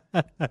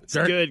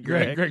 Good,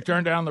 Greg. Greg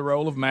turned down the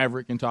role of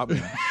Maverick in Top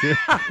Gun.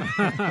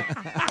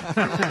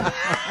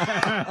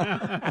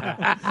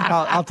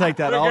 I'll take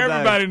that all day.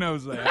 Everybody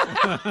knows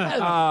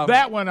that.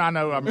 That one I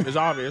know is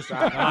obvious.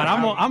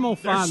 I'm gonna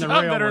find the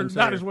real that are ones.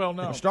 not as well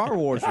known. Star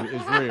Wars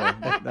is real.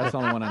 That's the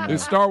only one I know.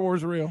 Is Star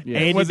Wars real? Yeah.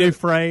 Andy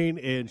Dufresne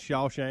in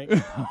Shawshank.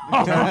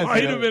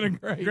 He'd have been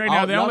great.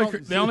 Now,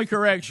 the only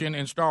correction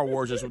in Star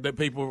Wars is that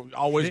people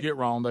always get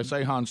wrong. They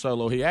say Han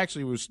Solo. He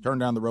actually was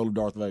turned down the role of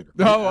Darth Vader.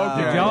 Oh,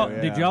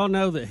 okay. Did y'all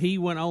know that he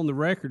went on the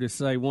record to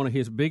say one of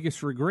his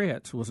biggest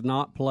regrets was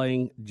not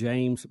playing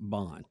James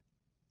Bond?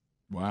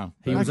 Wow.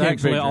 He was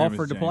actually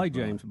offered to play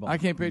James Bond. I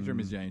can't picture him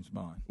as James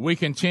Bond. We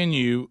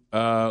continue.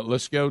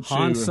 Let's go to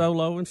Han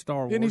Solo in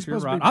Star Wars. Isn't he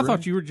supposed to be I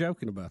thought you were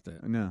joking about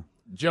that. No.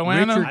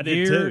 Joanna. I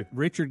did too.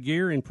 Richard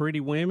Gere in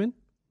Pretty Women.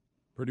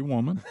 Pretty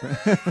Woman.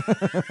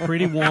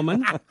 Pretty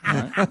Woman.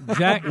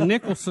 Jack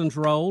Nicholson's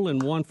role in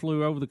One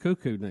Flew Over the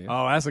Cuckoo Nest.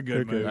 Oh, that's a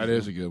good movie. That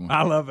is a good one.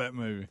 I love that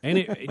movie. And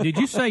did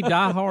you say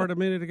Die Hard a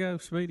minute ago,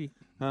 Speedy?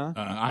 Huh?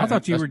 I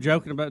thought you were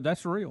joking about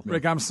that's real.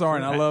 Rick, I'm sorry,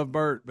 and I love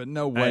Burt, but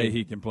no way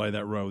he can play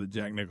that role that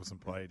Jack Nicholson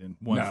played in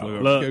One Flew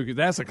Over the Cuckoo.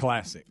 That's a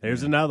classic.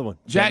 Here's another one.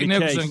 Jack Chevy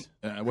Nicholson. Chase,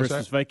 What's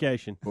Christmas that?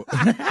 Vacation. See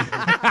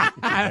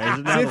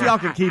if y'all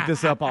can keep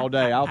this up all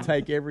day. I'll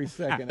take every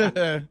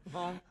second.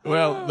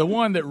 Well, the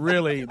one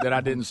that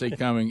I didn't see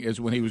coming is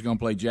when he was going to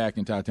play Jack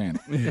in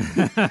Titanic.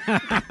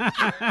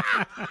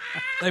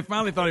 They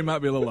finally thought he might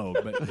be a little old,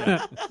 but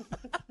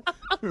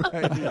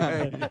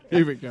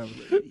keep it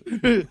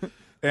coming.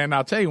 And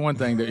I'll tell you one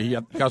thing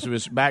that because of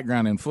his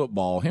background in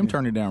football, him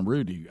turning down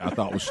Rudy, I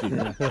thought was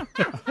stupid.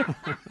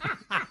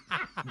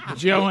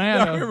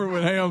 Joanna. I remember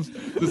when Helms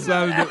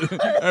decided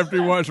that after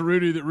he watched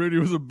Rudy that Rudy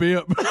was a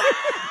bip. Most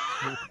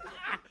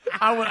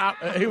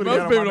people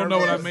don't know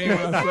what I mean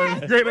when I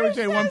say. Greg, let me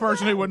tell you, one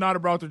person who would not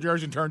have brought the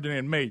jersey and turned it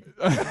in, me.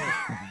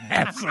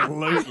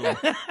 Absolutely.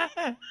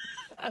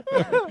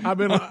 I'd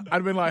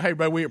been like, hey,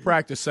 bro, we at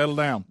practice, settle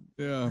down.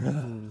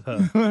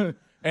 Yeah.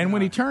 And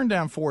when he turned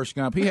down Forrest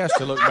Gump, he has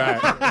to look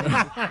back.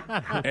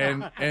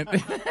 and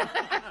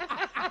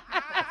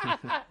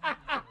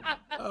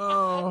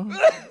oh,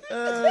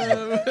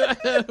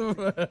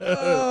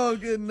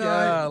 good night.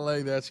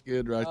 Golly, that's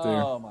good right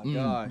there. Oh, my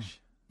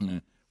gosh. Yeah.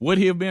 Would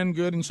he have been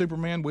good in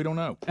Superman? We don't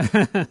know.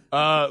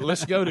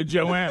 Let's go to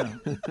Joanna.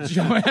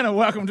 Joanna,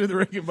 welcome to the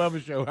Rick and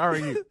Bubba Show. How are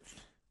you?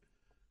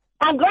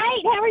 I'm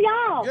great. How are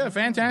y'all? Yeah,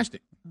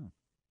 fantastic.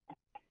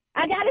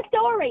 I got a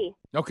story.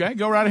 Okay,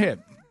 go right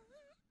ahead.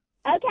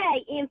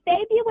 Okay, in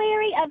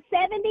February of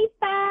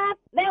 75,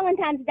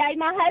 Valentine's Day,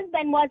 my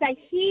husband was a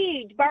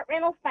huge Burt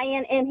Reynolds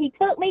fan, and he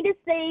took me to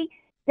see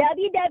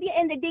WW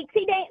and the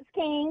Dixie Dance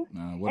Kings.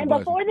 And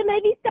before the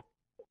movie started,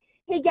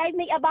 he gave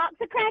me a box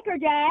of Cracker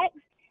Jacks,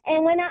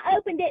 and when I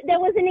opened it, there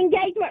was an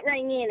engagement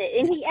ring in it,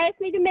 and he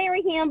asked me to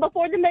marry him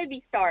before the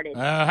movie started.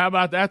 How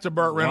about that's a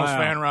Burt Reynolds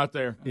fan right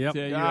there? Yep.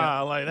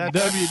 Golly, that's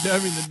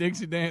WW and the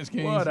Dixie Dance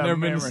Kings. What a Never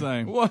memory. been the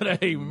same.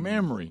 What a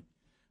memory.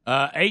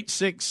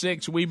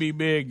 866 We Be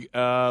Big.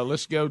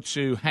 Let's go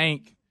to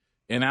Hank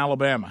in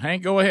Alabama.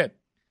 Hank, go ahead.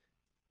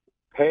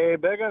 Hey,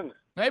 Biggins.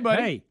 Hey,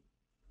 buddy. Hey.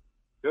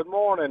 Good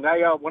morning.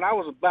 Hey, when I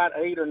was about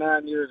 8 or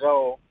 9 years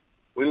old,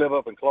 we live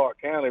up in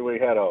Clark County. We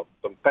had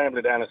some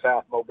family down in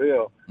South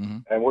Mobile,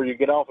 and where you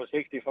get off of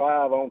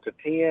 65 onto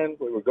 10,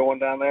 we were going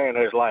down there, and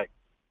there's like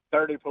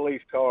 30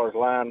 police cars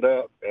lined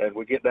up, and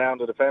we get down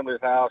to the family's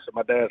house, and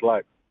my dad's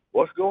like,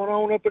 "What's going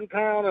on up in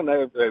town?" And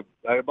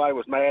everybody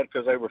was mad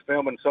because they were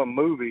filming some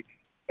movie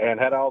and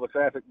had all the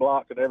traffic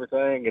blocked and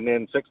everything, and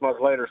then 6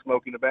 months later,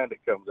 Smokey the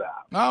Bandit comes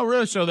out. Oh,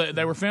 really? So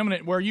they were filming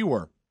it where you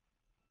were?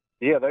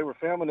 Yeah, they were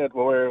filming it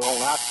where on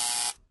How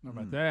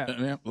about that?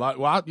 Yeah,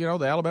 well,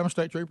 the Alabama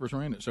State Troopers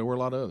were in it, so were a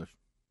lot of others.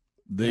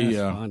 That's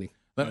funny.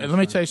 Let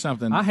me tell you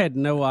something. I had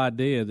no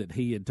idea that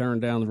he had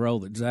turned down the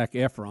role that Zac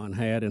Efron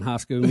had in High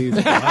School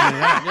Musical.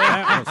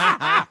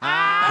 That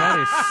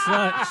is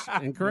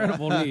such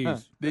incredible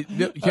news.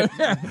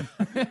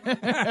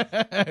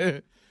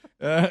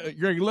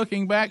 Greg,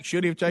 looking back,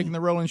 should he have taken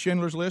the role in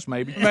Schindler's List?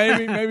 Maybe.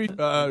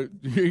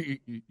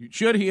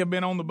 Should he have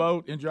been on the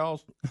boat in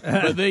Jaws?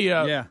 But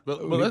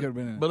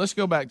but let's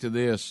go back to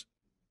this.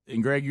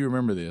 And Greg, you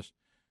remember this.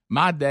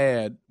 My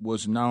dad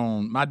was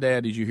known. My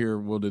dad, as you hear,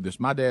 will do this.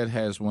 My dad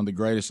has one of the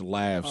greatest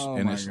laughs,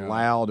 and it's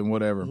loud and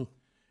whatever.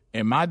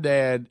 And my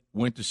dad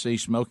went to see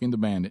Smokey and the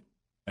Bandit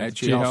at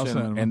Chill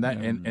Cinema,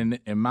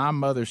 and my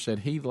mother said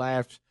he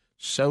laughed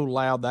so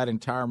loud that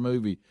entire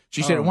movie.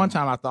 She said at one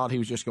time I thought he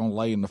was just going to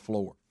lay in the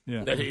floor.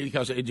 Yeah,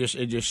 because it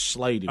just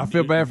slayed him. I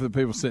feel bad for the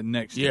people sitting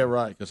next to him. Yeah,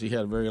 right, because he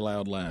had a very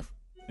loud laugh.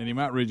 And he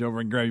might reach over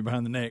and grab you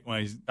behind the neck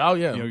while he's. Oh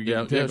yeah,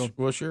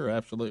 well, sure,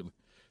 absolutely.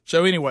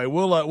 So anyway,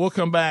 we'll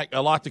come back.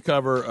 A lot to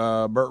cover.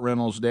 Burt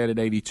Reynolds, dead at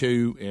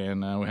 82,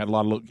 and we had a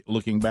lot of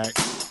looking back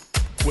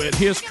with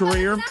his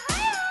career.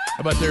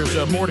 But there's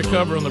more to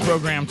cover on the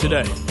program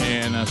today,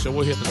 and so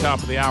we'll hit the top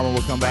of the hour.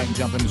 We'll come back and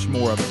jump into some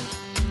more of it.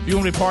 If you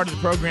want to be part of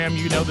the program,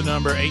 you know the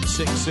number,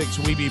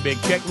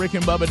 866-WE-BE-BIG. Check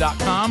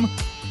rickandbubba.com.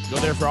 Go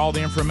there for all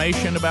the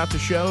information about the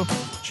show.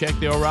 Check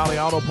the O'Reilly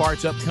Auto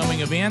Parts upcoming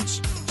events.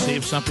 See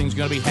if something's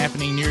going to be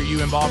happening near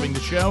you involving the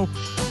show.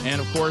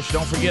 And, of course,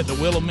 don't forget the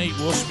Wheel of Meat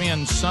will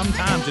spend some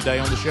time today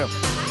on the show.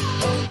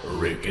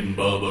 Rick and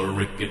Bubba,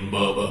 Rick and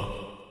Bubba.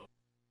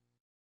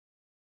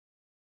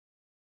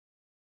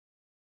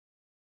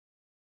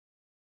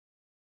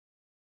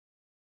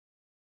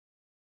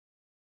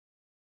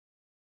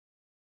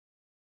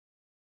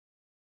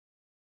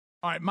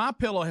 All right,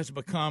 MyPillow has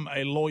become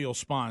a loyal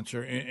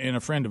sponsor and a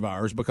friend of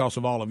ours because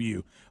of all of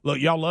you. Look,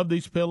 y'all love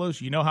these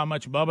pillows. You know how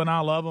much Bubba and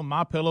I love them.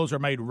 MyPillows are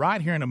made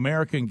right here in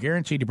America and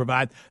guaranteed to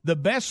provide the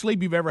best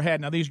sleep you've ever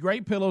had. Now, these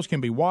great pillows can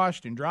be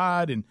washed and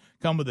dried and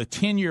come with a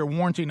 10-year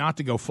warranty not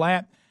to go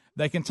flat.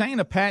 They contain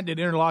a patented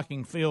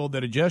interlocking field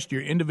that adjusts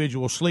your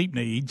individual sleep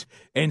needs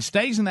and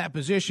stays in that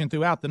position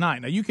throughout the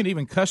night. Now, you can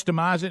even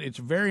customize it. It's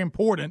very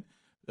important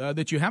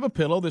that you have a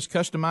pillow that's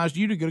customized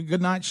you to get a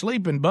good night's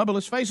sleep. And, Bubba,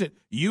 let's face it,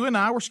 you and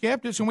I were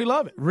skeptics, and we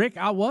love it. Rick,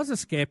 I was a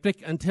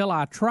skeptic until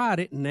I tried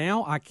it.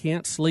 Now I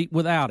can't sleep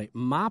without it.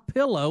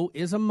 MyPillow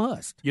is a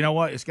must. You know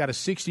what? It's got a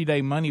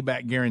 60-day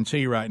money-back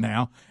guarantee right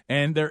now,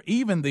 and they're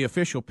even the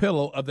official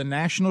pillow of the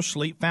National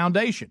Sleep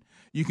Foundation.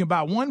 You can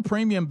buy one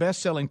premium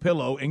best-selling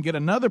pillow and get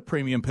another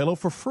premium pillow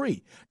for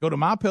free. Go to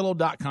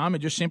MyPillow.com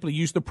and just simply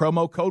use the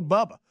promo code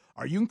BUBBA.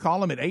 Or you can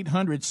call them at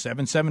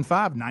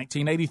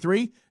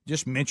 800-775-1983.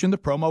 Just mention the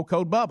promo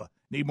code BUBBA.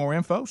 Need more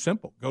info?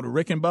 Simple. Go to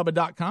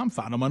rickandbubba.com.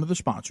 Find them under the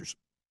sponsors.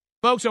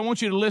 Folks, I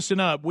want you to listen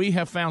up. We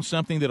have found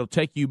something that'll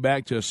take you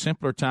back to a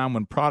simpler time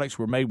when products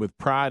were made with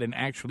pride and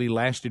actually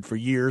lasted for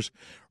years.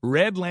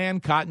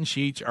 Redland cotton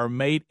sheets are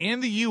made in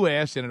the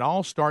U.S., and it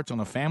all starts on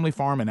a family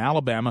farm in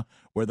Alabama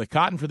where the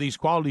cotton for these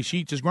quality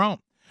sheets is grown.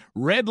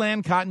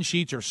 Redland cotton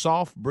sheets are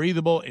soft,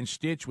 breathable, and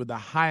stitched with the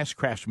highest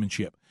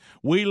craftsmanship.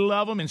 We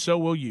love them, and so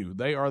will you.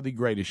 They are the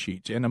greatest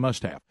sheets and a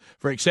must-have.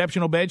 For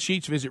exceptional bed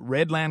sheets, visit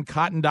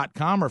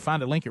redlandcotton.com or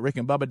find a link at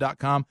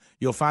rickandbubba.com.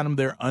 You'll find them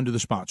there under the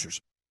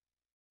sponsors.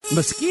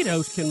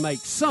 Mosquitoes can make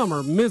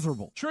summer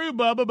miserable. True,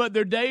 Bubba, but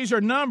their days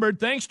are numbered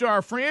thanks to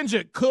our friends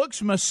at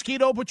Cook's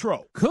Mosquito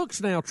Patrol.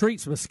 Cook's now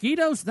treats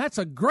mosquitoes? That's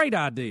a great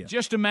idea.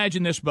 Just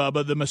imagine this,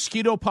 Bubba. The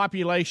mosquito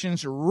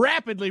population's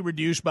rapidly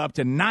reduced by up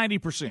to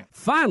 90%.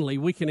 Finally,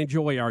 we can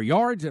enjoy our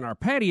yards and our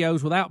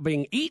patios without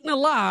being eaten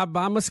alive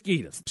by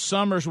mosquitoes.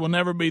 Summers will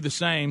never be the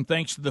same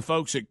thanks to the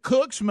folks at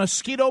Cook's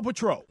Mosquito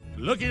Patrol.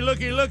 Looky,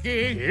 looky,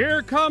 looky.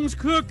 Here comes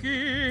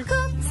Cookie.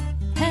 Cook's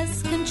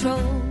Pest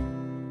Control.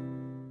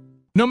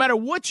 No matter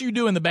what you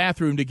do in the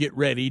bathroom to get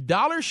ready,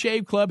 Dollar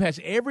Shave Club has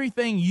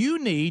everything you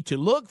need to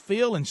look,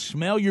 feel, and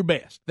smell your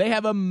best. They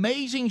have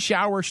amazing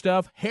shower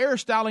stuff,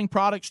 hairstyling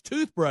products,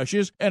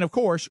 toothbrushes, and of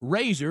course,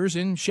 razors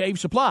and shave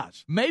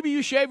supplies. Maybe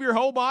you shave your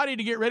whole body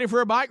to get ready for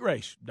a bike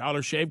race.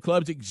 Dollar Shave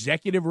Club's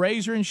executive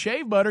razor and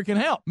shave butter can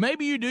help.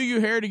 Maybe you do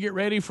your hair to get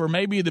ready for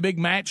maybe the big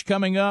match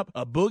coming up.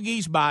 A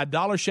Boogies by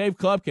Dollar Shave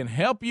Club can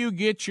help you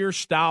get your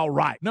style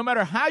right. No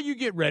matter how you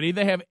get ready,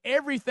 they have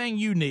everything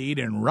you need,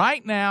 and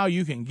right now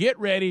you can get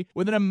ready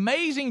with an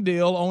amazing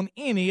deal on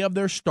any of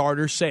their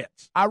starter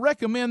sets. I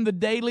recommend the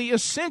Daily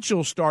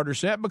Essentials starter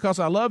set because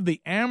I love the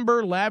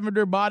Amber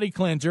Lavender Body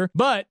Cleanser,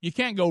 but you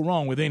can't go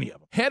wrong with any of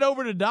them. Head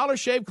over to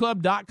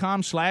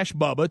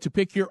dollarshaveclub.com/Bubba to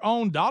pick your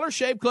own Dollar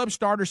Shave Club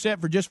starter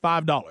set for just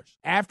 $5.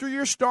 After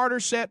your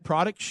starter set,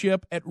 products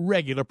ship at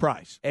regular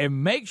price.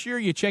 And make sure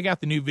you check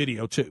out the new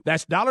video too.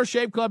 That's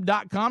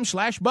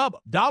dollarshaveclub.com/Bubba.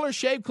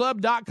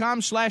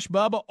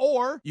 dollarshaveclub.com/Bubba,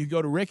 or you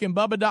go to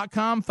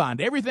rickandbubba.com, find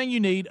everything you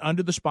need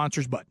under the sponsors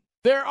button.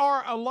 There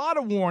are a lot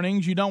of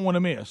warnings you don't want to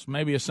miss.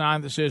 Maybe a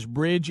sign that says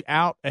bridge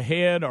out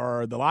ahead,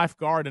 or the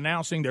lifeguard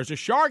announcing there's a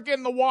shark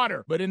in the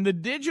water. But in the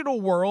digital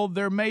world,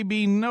 there may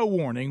be no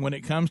warning when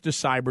it comes to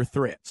cyber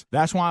threats.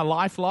 That's why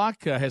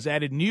LifeLock has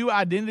added new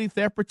identity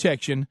theft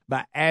protection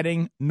by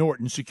adding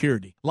Norton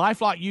Security.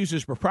 LifeLock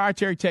uses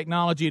proprietary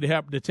technology to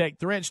help detect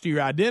threats to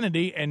your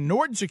identity, and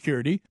Norton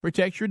Security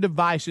protects your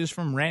devices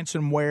from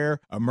ransomware,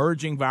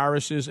 emerging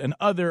viruses, and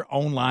other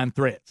online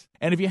threats.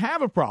 And if you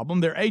have a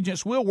problem, their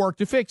agents will work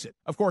to fix it.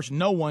 Of course,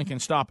 no one can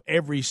stop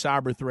every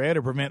cyber threat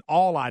or prevent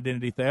all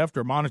identity theft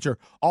or monitor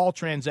all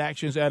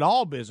transactions at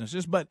all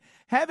businesses, but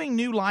having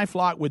new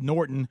LifeLock with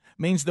Norton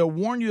means they'll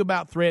warn you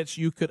about threats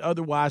you could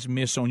otherwise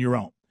miss on your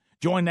own.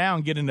 Join now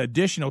and get an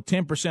additional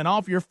 10%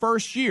 off your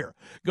first year.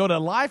 Go to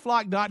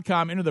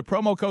LifeLock.com, enter the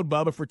promo code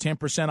Bubba for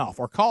 10% off,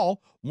 or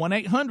call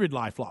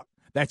 1-800-LifeLock.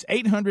 That's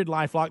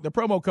 800-LifeLock. The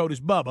promo code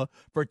is Bubba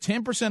for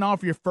 10%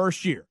 off your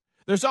first year.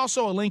 There's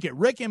also a link at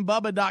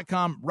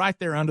rickandbubba.com right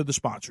there under the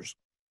sponsors.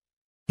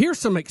 Here's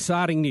some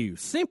exciting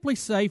news. Simply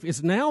Safe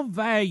is now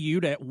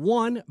valued at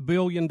 $1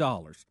 billion.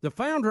 The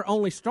founder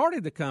only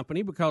started the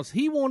company because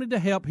he wanted to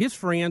help his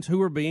friends who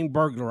were being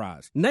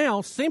burglarized.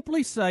 Now,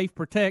 Simply Safe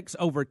protects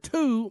over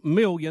 2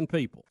 million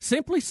people.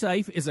 Simply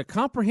Safe is a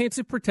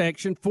comprehensive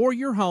protection for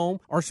your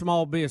home or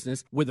small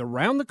business with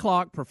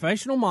around-the-clock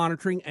professional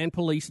monitoring and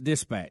police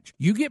dispatch.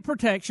 You get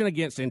protection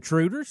against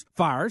intruders,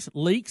 fires,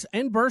 leaks,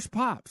 and burst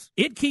pipes.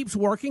 It keeps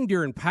working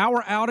during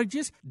power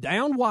outages,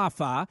 down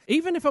Wi-Fi,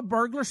 even if a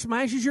burglar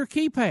smashes your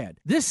keypad.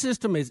 This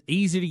system is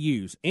easy to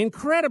use,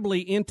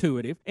 incredibly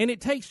intuitive, and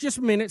it takes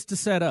just minutes to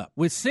set up.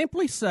 With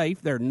Simply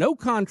Safe, there are no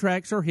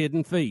contracts or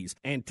hidden fees,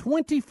 and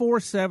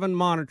 24/7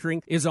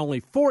 monitoring is only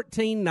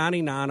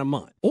 $14.99 a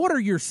month. Order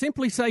your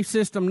Simply Safe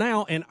system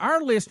now, and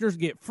our listeners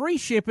get free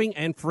shipping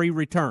and free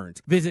returns.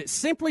 Visit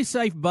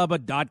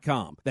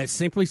simplysafebubba.com. That's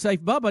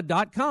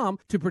simplysafebubba.com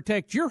to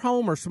protect your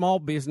home or small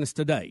business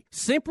today.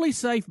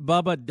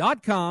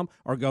 simplysafebubba.com,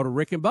 or go to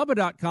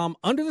rickandbubba.com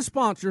under the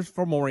sponsors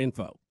for more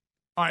info.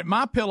 All right,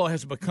 MyPillow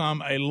has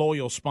become a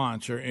loyal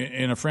sponsor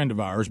and a friend of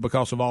ours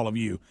because of all of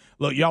you.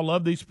 Look, y'all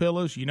love these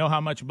pillows. You know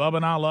how much Bubba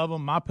and I love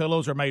them.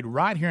 MyPillows are made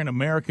right here in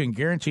America and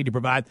guaranteed to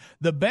provide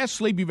the best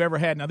sleep you've ever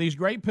had. Now, these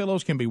great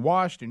pillows can be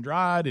washed and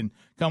dried and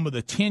come with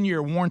a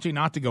 10-year warranty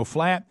not to go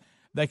flat.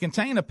 They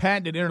contain a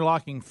patented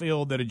interlocking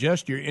field that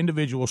adjusts your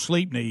individual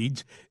sleep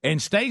needs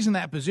and stays in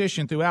that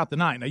position throughout the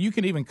night. Now, you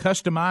can even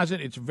customize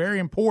it. It's very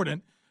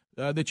important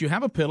that you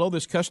have a pillow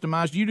that's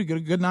customized you to get a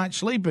good night's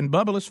sleep. And,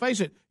 Bubba, let's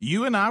face it,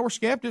 you and I were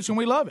skeptics, and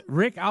we love it.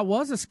 Rick, I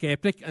was a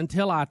skeptic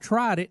until I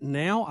tried it.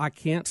 Now I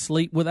can't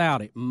sleep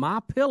without it.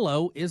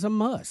 MyPillow is a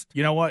must.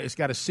 You know what? It's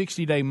got a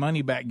 60-day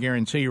money-back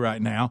guarantee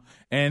right now,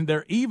 and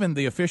they're even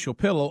the official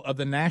pillow of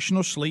the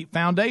National Sleep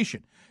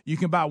Foundation. You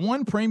can buy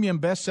one premium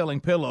best-selling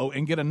pillow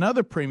and get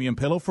another premium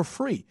pillow for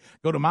free.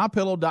 Go to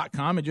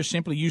MyPillow.com and just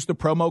simply use the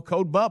promo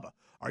code Bubba.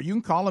 Or you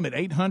can call them at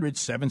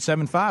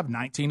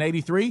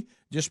 800-775-1983.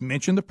 Just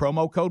mention the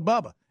promo code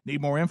Bubba.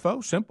 Need more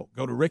info? Simple.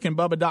 Go to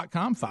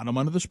rickandbubba.com. Find them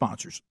under the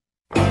sponsors.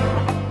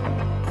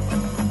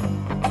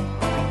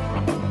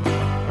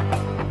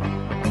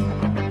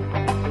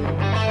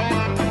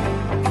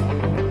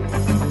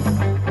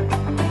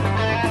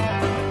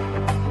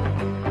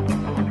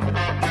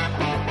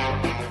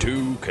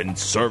 Two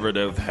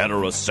conservative,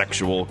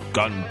 heterosexual,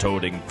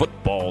 gun-toting,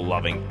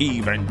 football-loving,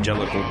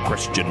 evangelical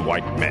Christian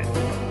white men.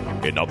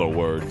 In other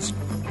words,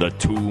 the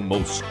two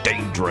most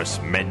dangerous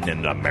men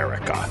in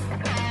America,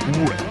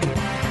 Rick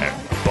and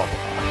Bubba.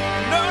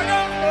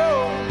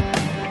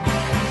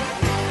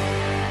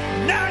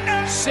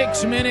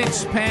 6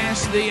 minutes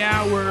past the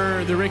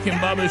hour. The Rick and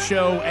Bubba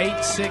Show,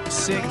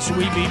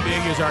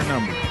 866-WE-BE-BIG is our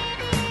number.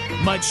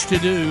 Much to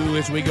do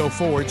as we go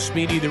forward.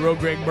 Speedy, the real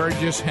Greg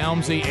Burgess,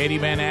 Helmsy, Eddie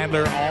Van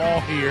Adler,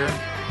 all here.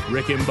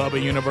 Rick and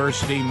Bubba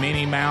University,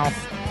 Minnie Mouth,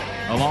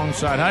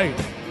 alongside, hey,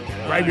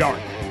 Graveyard.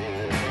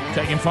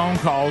 Taking phone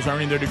calls,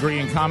 earning their degree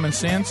in common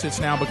sense. It's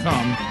now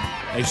become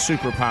a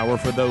superpower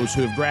for those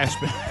who have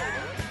grasped it.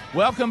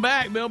 Welcome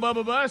back, Bill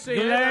Bubba Bussey.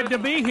 Glad to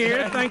be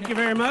here. Thank you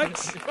very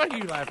much. What are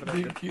you laughing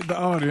at? The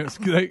audience,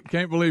 they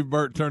can't believe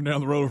Bert turned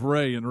down the role of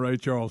Ray in the Ray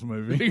Charles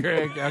movie.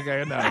 Greg,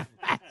 okay, enough.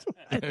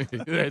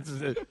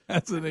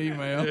 That's an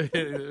email.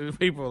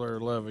 People are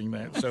loving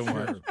that so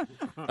much.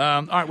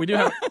 All right, we do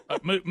have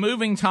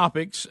moving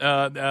topics.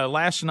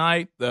 Last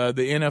night, the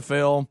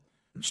NFL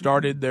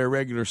started their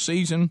regular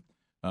season.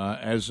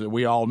 As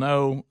we all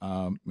know,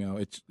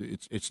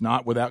 it's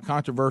not without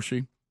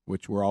controversy,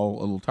 which we're all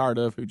a little tired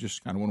of, who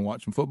just kind of want to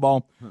watch some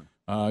football.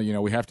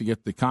 We have to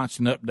get the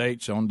constant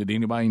updates on did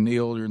anybody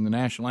kneel during the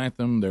national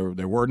anthem.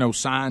 There were no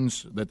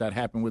signs that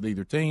happened with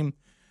either team.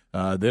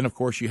 Then, of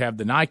course, you have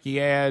the Nike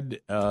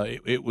ad.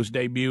 It was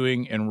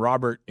debuting, and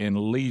Robert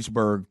in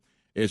Leesburg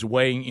is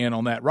weighing in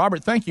on that.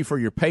 Robert, thank you for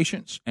your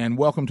patience, and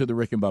welcome to the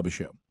Rick and Bubba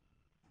Show.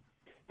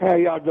 How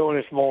y'all doing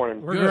this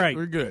morning? We're great.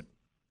 We're good.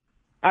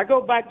 I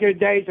go back to the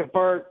days of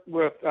Bert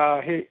with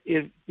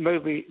his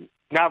movie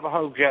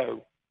Navajo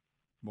Joe.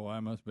 Boy,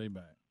 I must be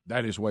back.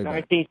 That is way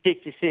back.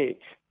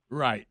 1966.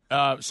 Right.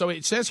 So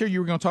it says here you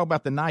were going to talk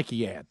about the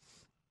Nike ad.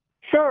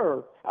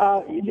 Sure.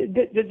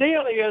 The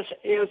deal is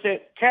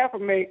that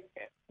Kaepernick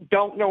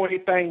don't know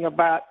anything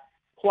about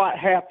what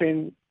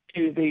happened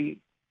to the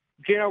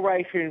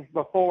generation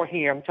before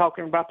him,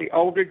 talking about the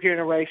older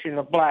generation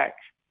of blacks.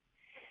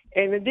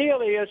 And the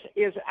deal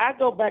is I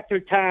go back to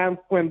a time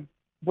when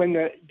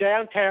the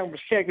downtown was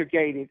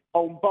segregated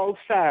on both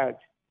sides,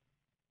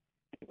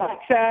 the black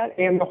side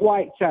and the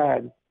white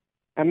side.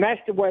 And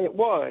that's the way it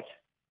was.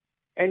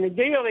 And the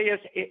deal is,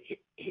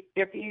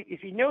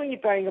 if you knew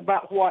anything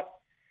about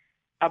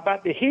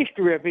the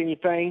history of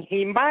anything,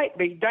 he might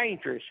be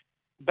dangerous,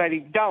 but he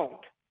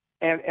don't.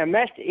 And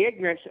that's the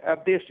ignorance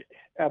of this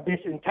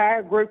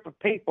entire group of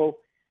people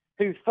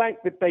who think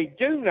that they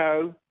do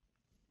know.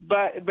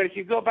 But if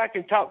you go back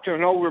and talk to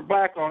an older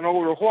black or an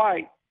older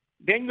white,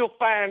 then you'll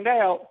find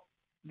out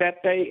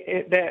that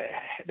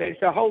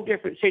there's a whole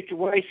different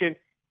situation,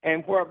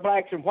 and where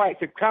blacks and whites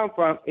have come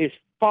from is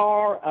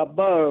far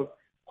above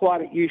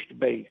what it used to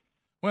be.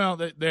 Well,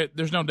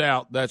 there's no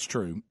doubt that's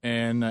true.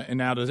 And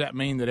now, does that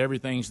mean that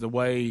everything's the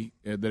way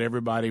that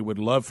everybody would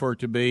love for it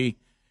to be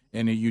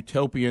in a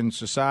utopian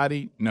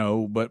society?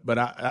 No, but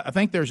I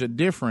think there's a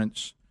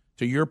difference.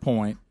 To your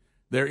point,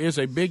 there is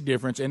a big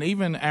difference, and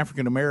even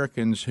African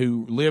Americans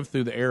who lived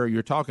through the era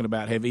you're talking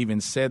about have even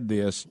said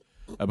this,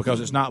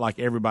 because it's not like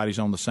everybody's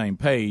on the same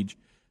page.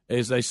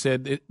 As they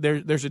said,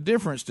 there's a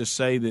difference to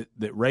say that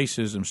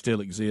racism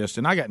still exists.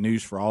 And I got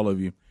news for all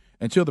of you.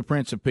 Until the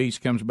Prince of Peace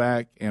comes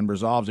back and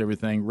resolves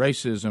everything,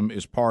 racism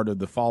is part of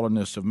the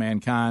fallenness of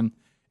mankind,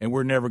 and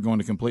we're never going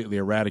to completely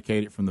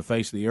eradicate it from the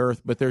face of the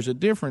earth. But there's a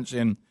difference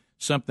in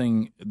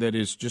something that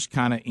is just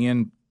kind of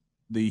in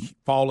the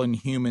fallen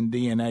human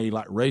DNA,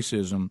 like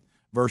racism,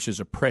 versus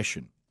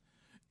oppression.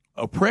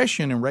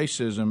 Oppression and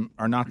racism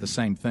are not the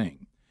same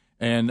thing.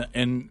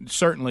 And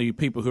certainly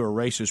people who are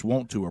racist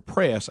want to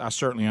oppress. I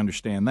certainly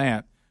understand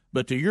that.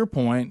 But to your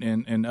point,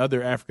 and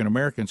other African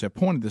Americans have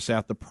pointed this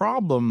out, the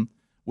problem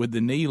with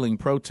the kneeling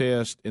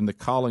protest and the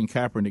Colin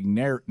Kaepernick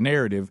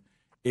narrative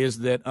is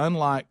that,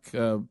 unlike,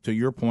 to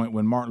your point,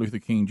 when Martin Luther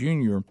King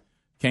Jr.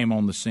 came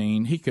on the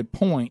scene, he could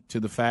point to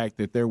the fact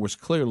that there was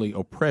clearly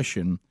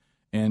oppression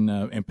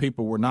and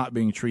people were not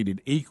being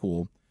treated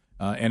equal.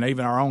 And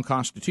even our own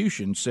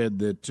Constitution said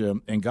that,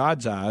 in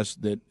God's eyes,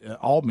 that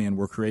all men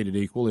were created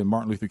equal. And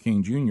Martin Luther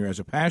King Jr., as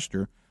a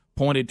pastor,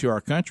 pointed to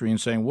our country and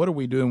saying, what are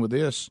we doing with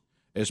this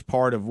as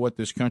part of what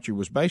this country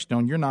was based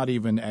on? You're not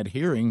even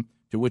adhering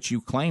to what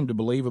you claim to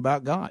believe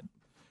about God.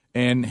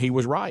 And he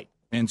was right.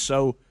 And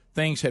so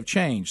things have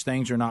changed.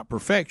 Things are not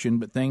perfection,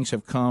 but things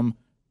have come,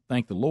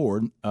 thank the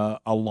Lord,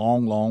 a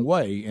long, long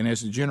way. And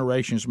as the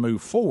generations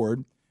move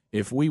forward,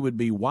 if we would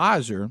be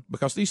wiser,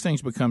 because these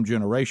things become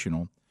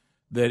generational,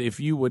 that if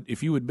you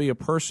would be a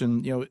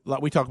person,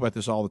 like we talk about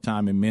this all the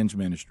time in men's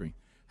ministry.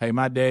 Hey,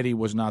 my daddy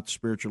was not the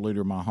spiritual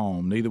leader of my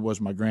home. Neither was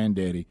my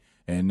granddaddy.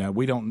 And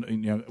we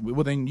don't,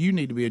 well, then you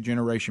need to be a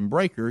generation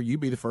breaker. You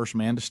be the first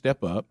man to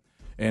step up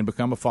and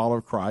become a follower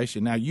of Christ.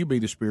 And now you be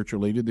the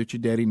spiritual leader that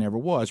your daddy never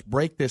was.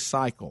 Break this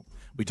cycle.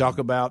 We talk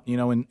about,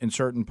 in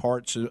certain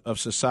parts of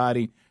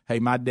society, hey,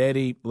 my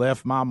daddy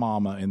left my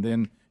mama,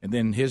 and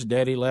then his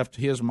daddy left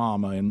his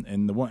mama,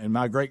 and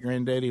my great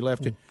granddaddy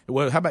left it.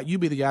 Well, how about you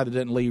be the guy that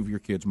doesn't leave your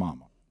kid's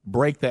mama?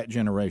 Break that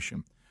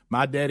generation.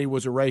 My daddy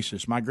was a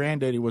racist. My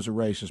granddaddy was a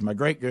racist. My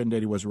great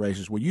granddaddy was a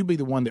racist. Well, you be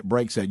the one that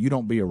breaks that. You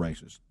don't be a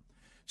racist.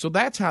 So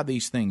that's how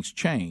these things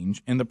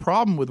change. And the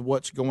problem with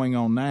what's going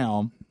on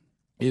now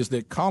is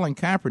that Colin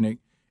Kaepernick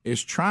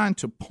is trying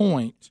to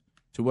point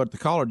to what the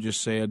caller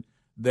just said,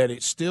 that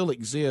it still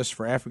exists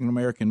for African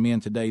American men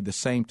today, the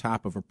same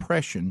type of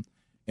oppression.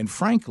 And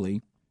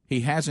frankly,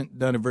 he hasn't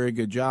done a very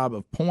good job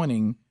of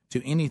pointing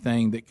to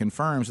anything that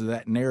confirms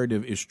that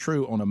narrative is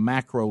true on a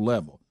macro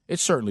level.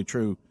 It's certainly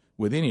true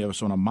with any of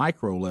us on a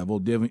micro level,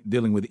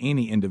 dealing with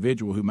any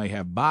individual who may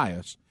have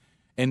bias.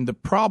 And the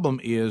problem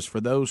is,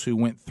 for those who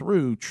went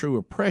through true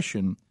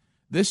oppression,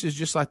 this is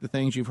just like the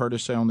things you've heard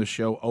us say on this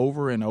show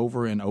over and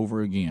over and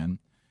over again,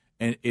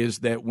 and is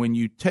that when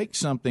you take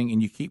something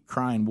and you keep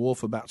crying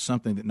wolf about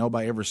something that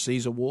nobody ever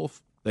sees a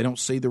wolf, they don't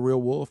see the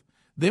real wolf,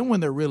 then when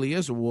there really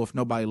is a wolf,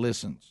 nobody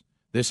listens.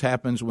 This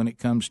happens when it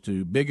comes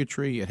to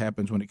bigotry. It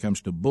happens when it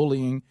comes to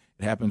bullying.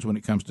 It happens when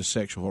it comes to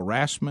sexual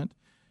harassment.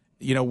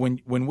 You know,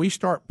 when we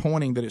start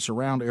pointing that it's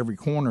around every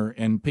corner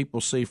and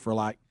people see for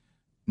like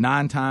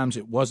 9 times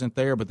it wasn't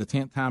there, but the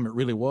 10th time it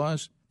really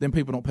was, then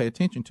people don't pay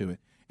attention to it.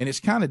 And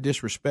it's kind of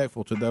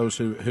disrespectful to those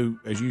who,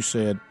 as you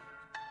said,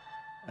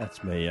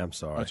 that's me. I'm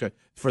sorry. Okay.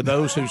 For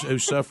those who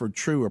suffered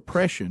true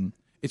oppression,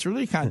 it's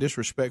really kind of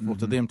disrespectful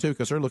to them, too,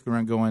 because they're looking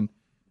around going,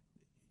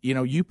 you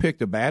know, you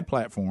picked a bad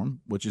platform,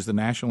 which is the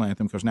national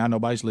anthem, because now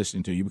nobody's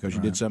listening to you because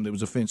you did something that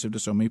was offensive to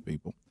so many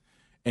people.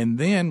 And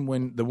then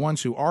when the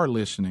ones who are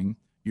listening,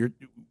 you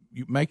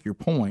make your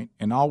point,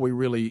 and all we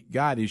really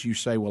got is you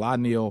say, well, I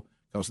kneel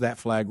because that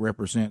flag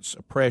represents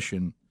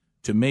oppression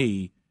to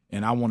me,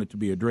 and I want it to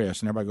be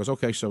addressed. And everybody goes,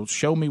 okay, so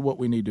show me what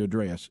we need to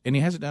address. And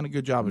he hasn't done a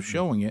good job of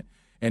showing it.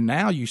 And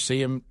now you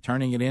see him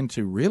turning it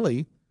into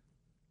really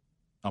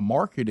a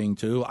marketing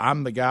tool.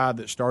 I'm the guy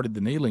that started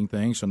the kneeling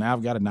thing, so now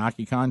I've got a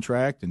Nike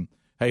contract. And,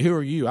 hey, who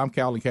are you? I'm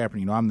Colin Kaepernick.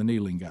 You know, I'm the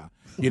kneeling guy.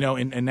 You know,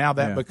 and now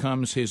that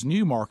becomes his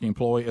new marketing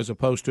ploy, as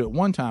opposed to at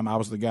one time I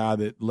was the guy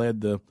that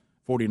led the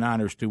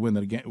 49ers to win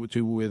the game,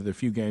 with a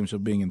few games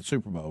of being in the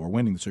Super Bowl or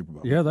winning the Super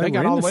Bowl. Yeah, they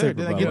got all the way there.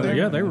 Did they get there?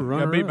 Yeah, they were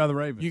running beat by the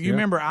Ravens. You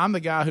remember, I'm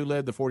the guy who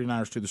led the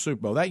 49ers to the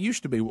Super Bowl. That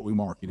used to be what we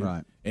marketed.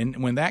 Right.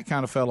 And when that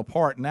kind of fell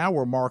apart, now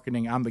we're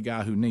marketing, I'm the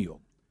guy who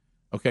kneeled.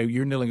 Okay,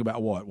 you're kneeling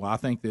about what? Well, I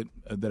think that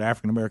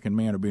African-American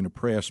men are being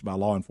oppressed by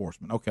law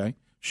enforcement. Okay,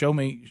 show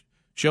me.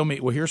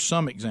 Well, here's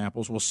some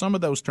examples. Well, some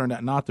of those turned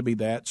out not to be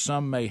that.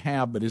 Some may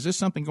have. But is this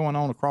something going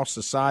on across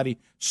society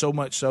so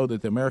much so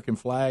that the American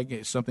flag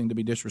is something to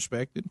be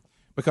disrespected?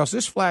 Because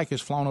this flag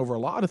has flown over a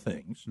lot of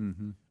things,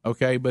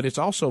 okay, but it's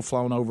also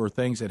flown over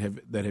things that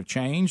have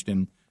changed,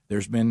 and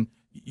there's been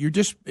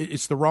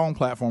it's the wrong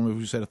platform, as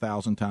we've said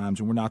 1,000 times,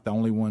 and we're not the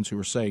only ones who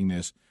are saying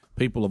this.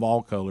 People of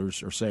all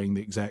colors are saying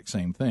the exact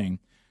same thing.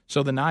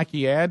 So the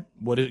Nike ad,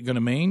 what is it going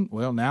to mean?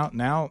 Well,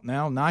 now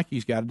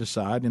Nike's got to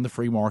decide in the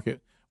free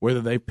market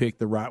whether they pick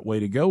the right way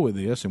to go with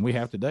this, and we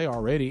have today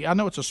already. I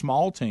know it's a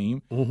small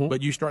team,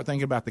 but you start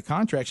thinking about the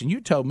contracts, and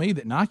you told me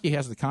that Nike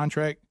has the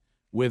contract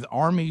with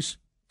Army's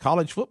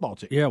college football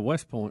team. Yeah,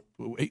 West Point.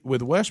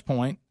 With West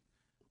Point,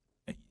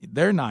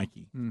 they're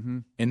Nike.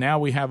 And now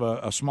we have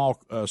a small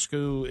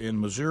school in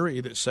Missouri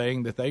that's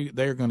saying that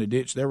they're going to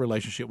ditch their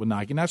relationship with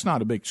Nike. And that's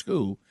not a big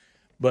school,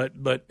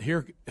 but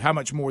here, how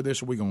much more of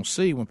this are we going to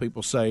see when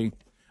people say,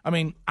 I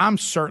mean, I'm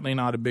certainly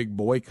not a big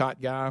boycott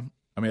guy.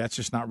 I mean, that's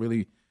just not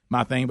really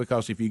my thing,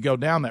 because if you go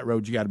down that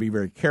road, you got to be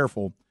very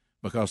careful,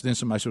 because then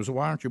somebody says, well,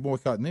 why aren't you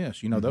boycotting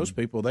this? You know, those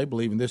people, they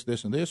believe in this,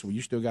 this, and this. Well,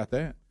 you still got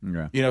that.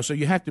 Yeah. You know, so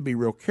you have to be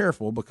real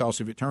careful, because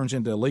if it turns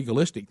into a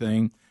legalistic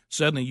thing,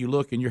 suddenly you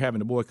look and you're having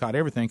to boycott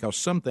everything, because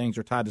some things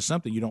are tied to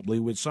something you don't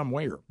believe with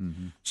somewhere.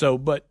 So,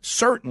 but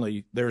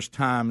certainly there's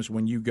times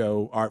when you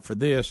go, all right,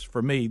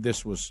 for me,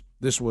 this was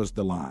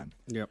the line.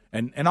 Yep.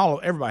 And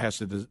everybody has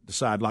to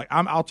decide. Like,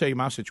 I'll tell you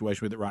my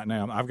situation with it right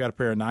now. I've got a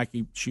pair of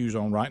Nike shoes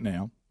on right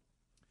now,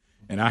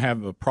 and I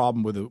have a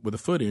problem with a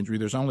foot injury.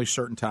 There's only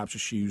certain types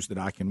of shoes that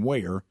I can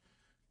wear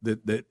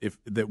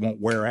that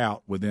won't wear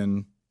out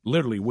within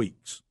literally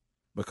weeks,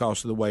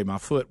 because of the way my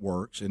foot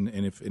works, and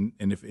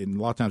a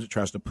lot of times it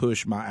tries to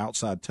push my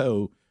outside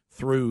toe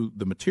through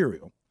the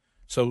material.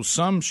 So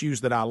some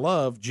shoes that I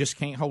love just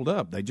can't hold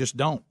up. They just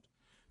don't.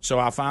 So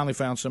I finally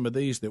found some of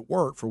these that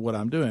work for what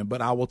I'm doing.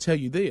 But I will tell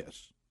you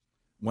this: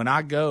 when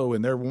I go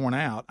and they're worn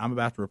out, I'm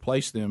about to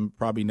replace them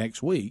probably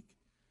next week,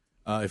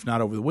 if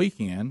not over the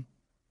weekend.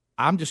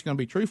 I'm just going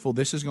to be truthful.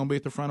 This is going to be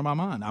at the front of my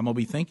mind. I'm going to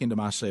be thinking to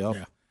myself,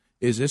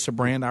 is this a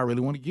brand I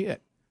really want to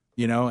get?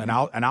 You know, and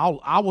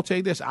I will tell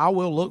you this: I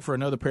will look for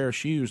another pair of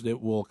shoes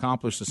that will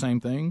accomplish the same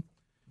thing,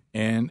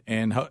 and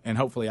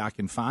hopefully I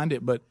can find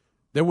it. But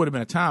there would have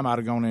been a time I'd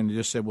have gone in and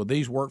just said, well,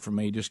 these work for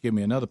me. Just give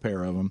me another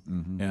pair of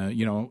them.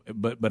 You know,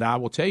 but I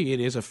will tell you, it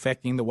is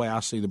affecting the way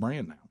I see the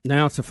brand now.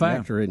 Now it's a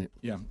factor, isn't it?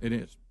 Yeah, it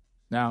is.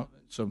 Now,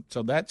 so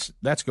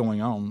that's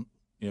going on.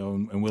 You know,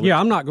 and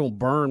I'm not going to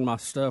burn my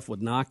stuff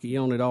with Nike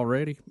on it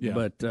already. Yeah.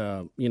 But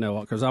you know,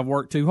 because I've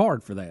worked too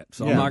hard for that,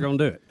 so I'm not going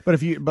to do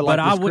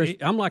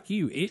it. I'm like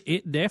you.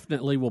 It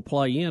definitely will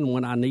play in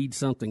when I need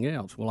something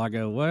else. Well, I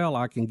go, well,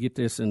 I can get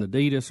this in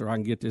Adidas, or I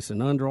can get this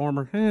in Under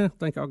Armour. I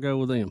think I'll go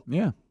with them.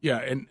 Yeah,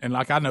 and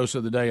like I noticed the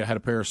other day, I had a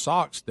pair of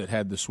socks that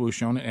had the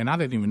swoosh on it, and I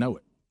didn't even know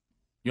it.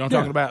 You know what I'm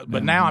talking about?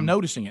 But now I'm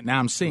noticing it. Now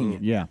I'm seeing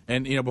it. Yeah.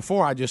 And,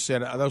 before I just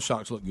said, those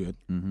socks look good.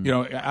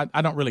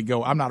 I don't really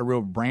I'm not a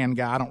real brand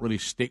guy. I don't really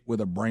stick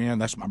with a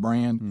brand. That's my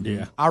brand.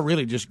 Yeah. I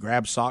really just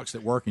grab socks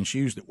that work and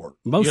shoes that work.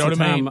 Most you know of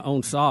the what I time mean?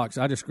 on socks,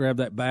 I just grab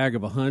that bag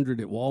of 100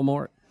 at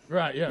Walmart.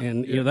 Right, yeah.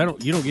 And you don't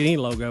get any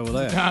logo with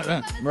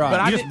that. Right.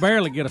 But you just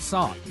barely get a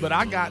sock. But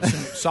I got some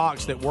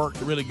socks that worked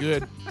really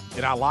good,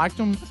 and I liked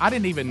them. I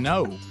didn't even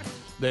know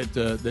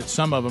that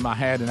some of them I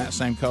had in that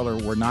same color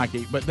were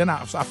Nike. But then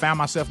I found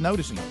myself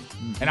noticing it.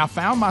 And I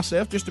found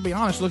myself, just to be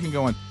honest, looking,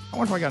 going, I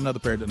wonder if I got another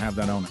pair that doesn't have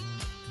that on it.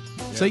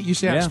 Yeah. See, you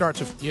see how it starts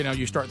to,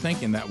 you start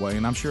thinking that way,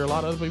 and I'm sure a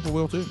lot of other people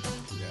will too.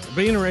 It'll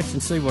be interesting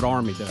to see what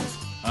Army does.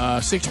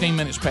 16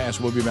 minutes past.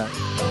 We'll be back.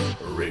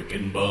 Rick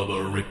and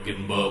Bubba, Rick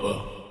and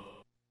Bubba.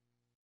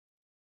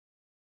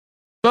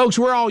 Folks,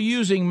 we're all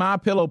using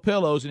MyPillow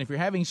pillows, and if you're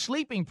having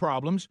sleeping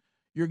problems,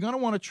 you're going to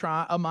want to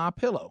try a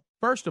MyPillow.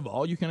 First of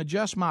all, you can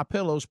adjust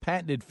MyPillow's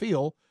patented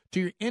feel to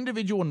your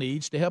individual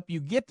needs to help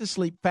you get to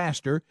sleep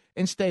faster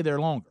and stay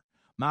there longer.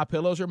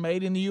 MyPillows are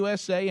made in the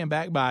USA and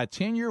backed by a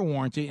 10-year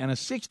warranty and a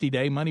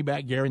 60-day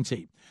money-back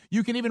guarantee.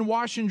 You can even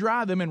wash and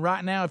dry them, and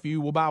right now, if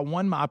you will buy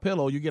one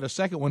MyPillow, you get a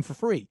second one for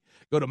free.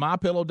 Go to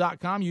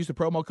MyPillow.com, use the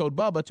promo code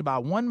BUBBA to buy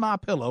one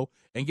MyPillow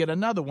and get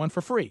another one for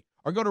free.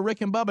 Or go to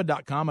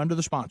RickandBubba.com under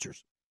the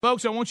sponsors.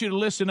 Folks, I want you to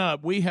listen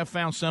up. We have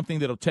found something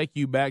that'll take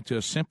you back to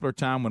a simpler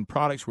time when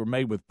products were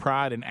made with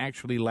pride and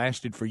actually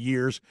lasted for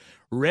years.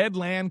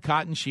 Redland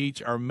cotton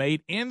sheets are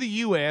made in the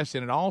U.S.,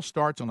 and it all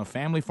starts on a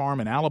family farm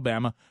in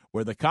Alabama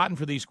where the cotton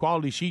for these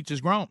quality sheets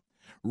is grown.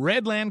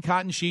 Redland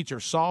cotton sheets are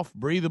soft,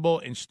 breathable,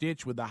 and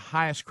stitched with the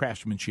highest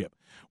craftsmanship.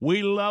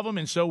 We love them,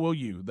 and so will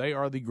you. They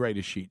are the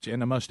greatest sheets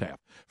and a must-have.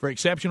 For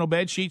exceptional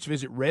bed sheets,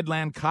 visit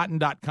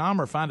redlandcotton.com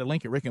or find a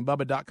link at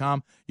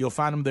rickandbubba.com. You'll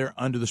find them there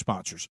under the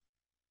sponsors.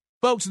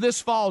 Folks,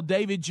 this fall,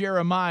 David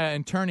Jeremiah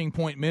and Turning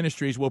Point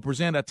Ministries will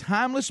present a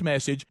timeless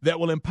message that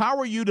will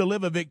empower you to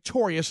live a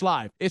victorious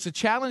life. It's a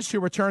challenge to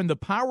return the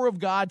power of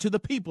God to the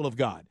people of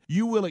God.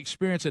 You will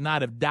experience a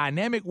night of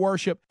dynamic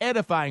worship,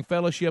 edifying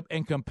fellowship,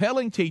 and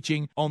compelling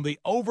teaching on the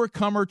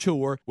Overcomer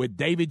Tour with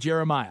David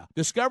Jeremiah.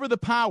 Discover the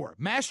power,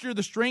 master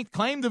the strength,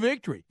 claim the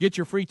victory. Get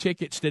your free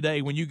tickets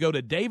today when you go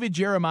to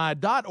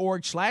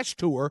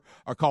davidjeremiah.org/tour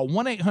or call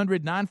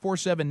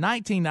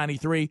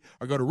 1-800-947-1993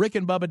 or go to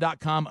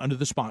rickandbubba.com under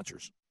the sponsors.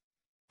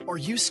 Are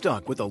you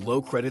stuck with a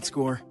low credit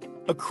score?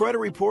 A credit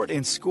report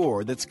and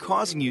score that's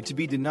causing you to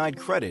be denied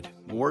credit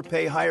or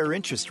pay higher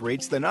interest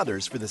rates than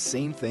others for the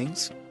same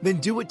things? Then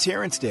do what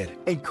Terrence did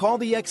and call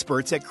the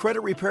experts at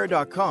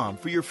CreditRepair.com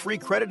for your free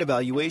credit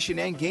evaluation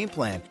and game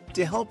plan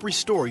to help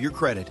restore your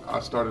credit. I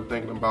started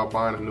thinking about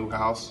buying a new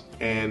house,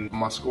 and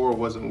my score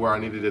wasn't where I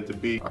needed it to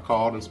be. I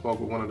called and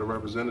spoke with one of the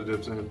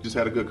representatives and just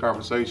had a good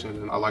conversation,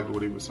 and I liked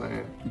what he was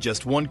saying.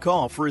 Just one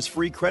call for his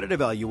free credit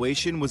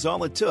evaluation was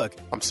all it took.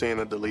 I'm seeing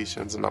the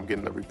deletions, and I'm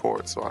getting the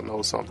report, so I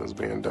know something's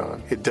being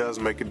done. It does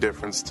make a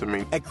difference to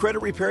me. At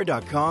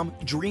CreditRepair.com,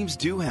 dreams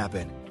do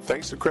happen.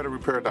 Thanks to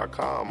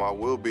CreditRepair.com, I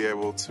will be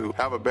able to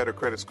have a better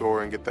credit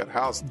score and get that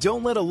house.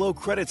 Don't let a low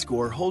credit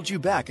score hold you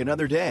back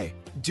another day.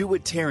 Do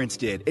what Terrence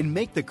did and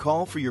make the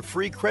call for your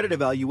free credit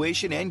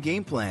evaluation and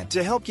game plan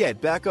to help get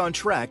back on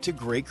track to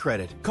great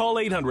credit. Call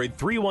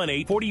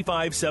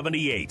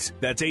 800-318-4578.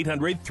 That's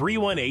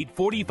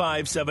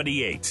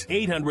 800-318-4578.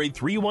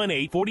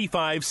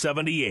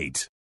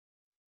 800-318-4578.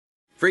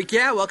 Freak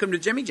yeah, welcome to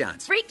Jimmy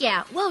John's. Freak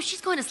yeah. Whoa,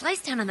 she's going to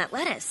Slice Town on that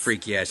lettuce.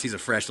 Freak yeah, she's a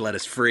fresh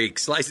lettuce freak.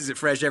 Slices it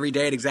fresh every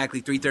day at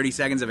exactly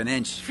 3/32 of an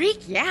inch.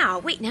 Freak yeah.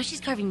 Wait, now she's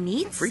carving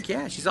meats? Freak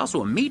yeah, she's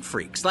also a meat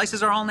freak.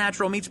 Slices are all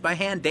natural meats by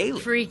hand daily.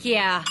 Freak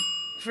yeah.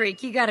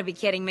 Freak, you gotta be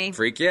kidding me.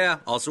 Freak yeah,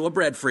 also a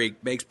bread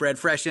freak. Bakes bread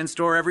fresh in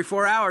store every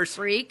 4 hours.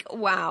 Freak,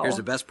 wow. Here's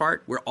the best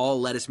part. We're all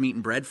lettuce, meat,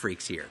 and bread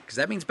freaks here. Because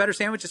that means better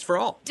sandwiches for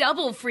all.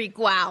 Double freak,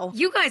 wow.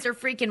 You guys are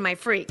freaking my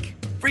freak.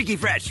 Freaky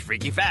fresh,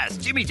 freaky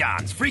fast. Jimmy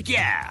John's, freak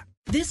yeah.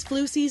 This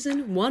flu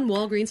season, one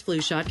Walgreens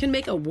flu shot can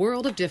make a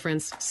world of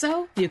difference.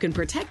 So you can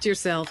protect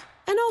yourself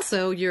and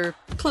also your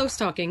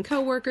close-talking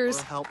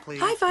coworkers,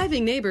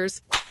 high-fiving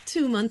neighbors,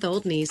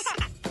 2-month-old niece.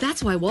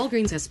 That's why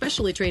Walgreens has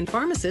specially trained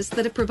pharmacists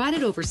that have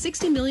provided over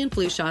 60 million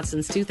flu shots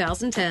since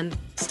 2010.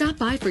 Stop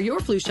by for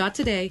your flu shot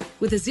today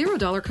with a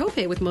 $0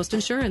 copay with most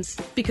insurance.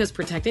 Because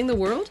protecting the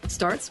world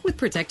starts with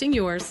protecting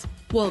yours.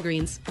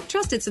 Walgreens.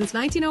 Trusted since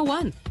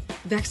 1901.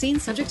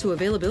 Vaccines subject to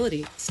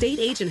availability. State,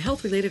 age, and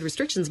health-related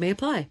restrictions may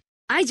apply.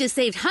 I just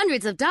saved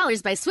hundreds of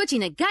dollars by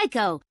switching to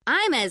Geico.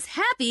 I'm as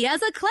happy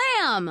as a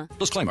clam.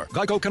 Disclaimer.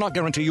 Geico cannot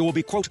guarantee you will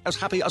be, quote, as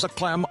happy as a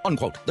clam,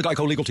 unquote. The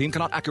Geico legal team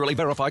cannot accurately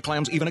verify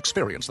clams even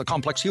experience the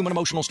complex human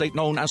emotional state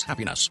known as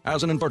happiness.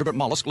 As an invertebrate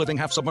mollusk living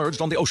half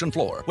submerged on the ocean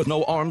floor with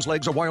no arms,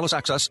 legs, or wireless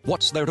access,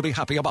 what's there to be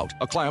happy about?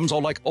 A clam's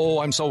all like, oh,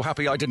 I'm so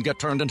happy I didn't get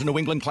turned into New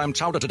England clam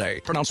chowder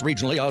today. Pronounced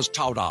regionally as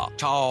chowder.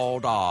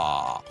 Chowder.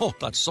 Oh,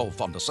 that's so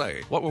fun to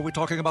say. What were we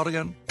talking about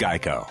again?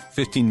 Geico.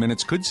 15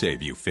 minutes could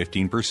save you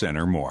 15%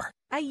 or more.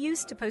 I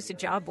used to post to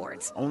job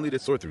boards. Only to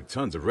sort through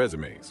tons of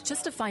resumes.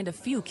 Just to find a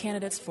few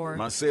candidates for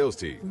my sales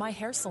team. My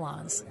hair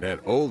salons. That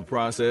old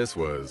process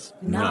was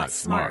not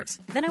smart.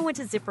 Then I went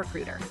to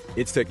ZipRecruiter.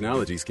 Its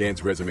technology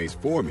scans resumes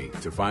for me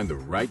to find the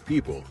right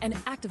people. And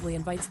actively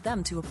invites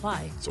them to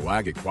apply. So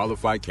I get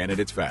qualified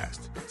candidates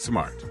fast.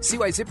 Smart. See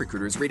why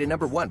ZipRecruiter is rated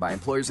 #1 by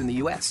employers in the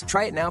U.S.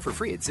 Try it now for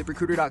free at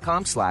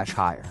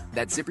ZipRecruiter.com/hire.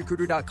 That's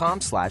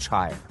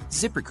ZipRecruiter.com/hire.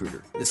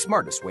 ZipRecruiter, the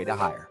smartest way to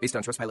hire. Based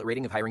on Trustpilot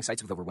rating of hiring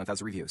sites with over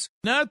 1,000 reviews.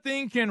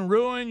 Nothing can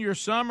ruin your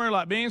summer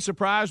like being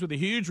surprised with a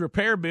huge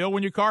repair bill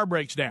when your car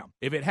breaks down.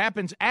 If it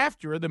happens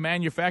after the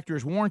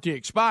manufacturer's warranty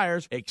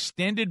expires,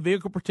 extended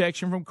vehicle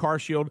protection from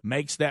CarShield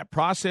makes that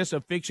process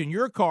of fixing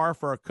your car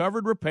for a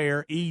covered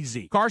repair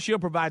easy. CarShield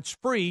provides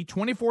free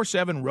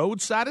 24/7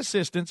 roadside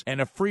assistance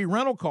and a free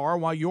rental car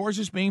while yours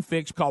is being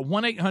fixed. Call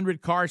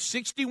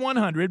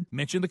 1-800-CAR-6100,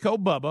 mention the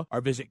code BUBBA,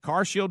 or visit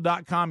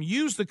carshield.com.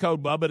 Use the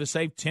code BUBBA to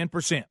save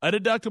 10%. A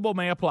deductible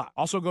may apply.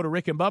 Also go to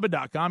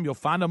rickandbubba.com. You'll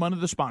find them under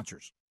the sponsors.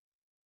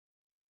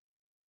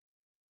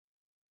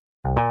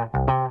 Back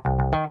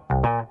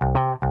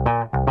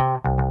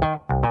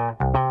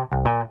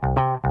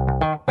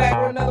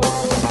with another one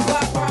of those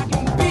block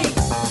rocking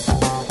beats.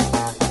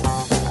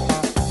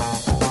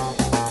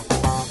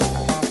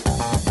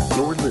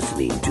 You're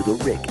listening to The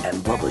Rick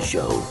and Bubba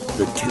Show,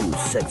 the two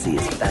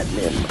sexiest fat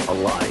men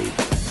alive.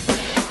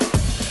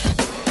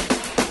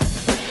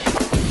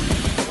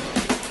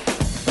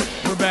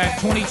 We're back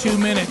 22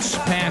 minutes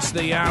past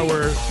the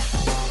hour.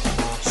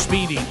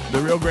 Speedy, the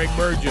real Greg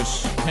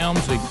Burgess,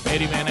 Helmsley,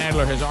 Eddie Van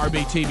Adler has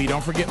RBTV.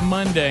 Don't forget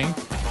Monday.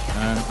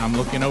 I'm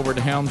looking over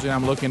to Helmsley.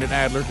 I'm looking at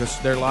Adler because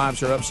their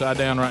lives are upside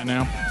down right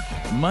now.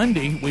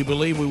 Monday, we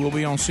believe we will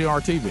be on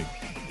CRTV.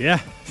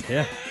 Yeah.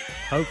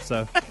 Hope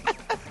so.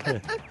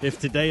 If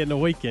today and the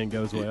weekend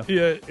goes well.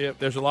 Yeah,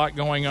 there's a lot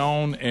going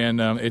on,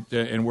 and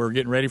and we're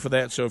getting ready for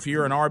that. So if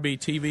you're an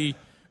RBTV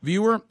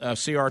viewer,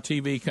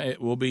 CRTV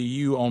will be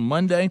you on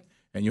Monday.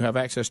 And you have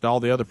access to all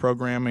the other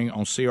programming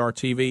on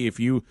CRTV. If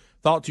you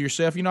thought to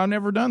yourself, I've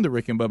never done the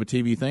Rick and Bubba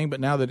TV thing,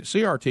 but now that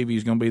CRTV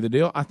is going to be the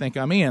deal, I think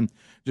I'm in.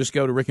 Just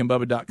go to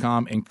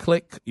rickandbubba.com and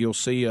click. You'll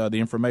see the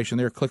information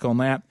there. Click on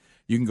that.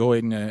 You can go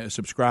ahead and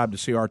subscribe to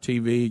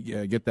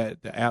CRTV, get that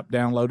app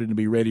downloaded and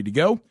be ready to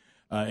go.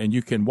 And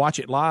you can watch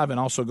it live and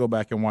also go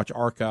back and watch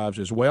archives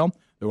as well.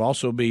 There will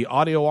also be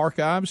audio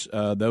archives.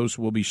 Those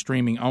will be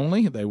streaming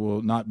only. They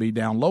will not be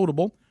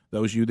downloadable.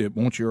 Those of you that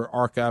want your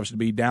archives to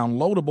be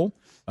downloadable,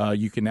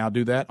 you can now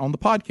do that on the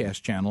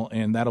podcast channel,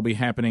 and that'll be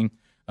happening.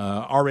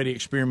 Already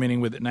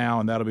experimenting with it now,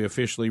 and that'll be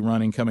officially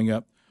running coming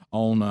up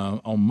on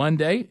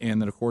Monday.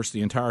 And then, of course,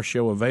 the entire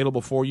show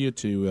available for you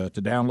to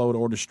download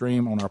or to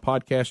stream on our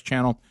podcast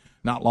channel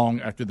not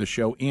long after the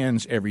show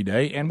ends every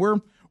day. And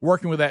we're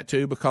working with that,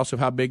 too, because of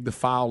how big the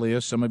file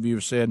is. Some of you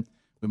have said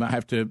we might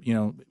have to,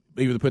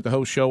 either put the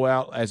whole show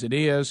out as it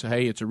is.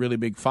 Hey, it's a really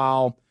big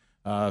file.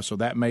 So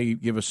that may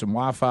give us some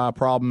Wi-Fi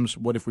problems.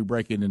 What if we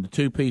break it into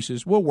two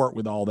pieces? We'll work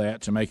with all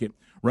that to make it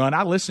run.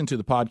 I listened to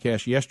the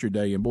podcast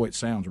yesterday, and boy, it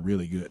sounds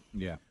really good.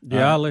 Yeah,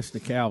 I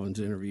listened to Calvin's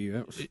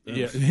interview.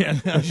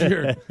 Yeah,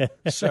 sure.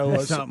 So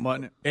something,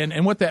 wasn't it?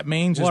 And what that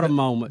means is a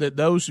moment that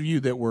those of you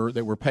that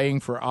were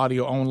paying for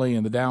audio only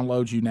and the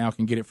downloads, you now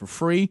can get it for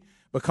free.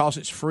 Because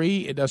it's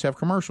free, it does have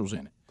commercials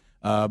in it.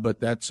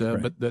 But that's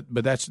right.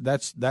 but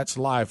that's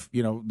life.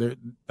 I don't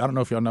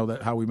know if y'all know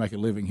that how we make a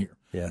living here.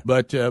 Yeah.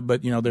 But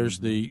there's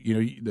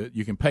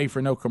you can pay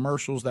for no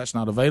commercials. That's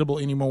not available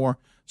anymore.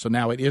 So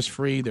now it is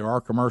free. There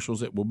are commercials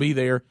that will be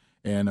there,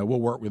 and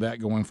we'll work with that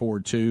going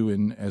forward too.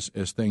 And as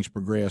things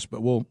progress,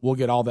 but we'll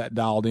get all that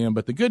dialed in.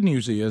 But the good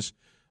news is,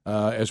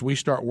 as we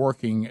start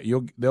working,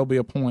 there'll be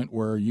a point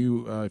where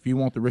if you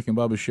want the Rick and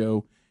Bubba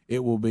Show,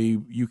 it will be,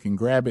 you can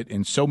grab it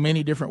in so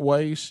many different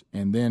ways,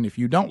 and then if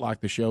you don't like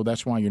the show,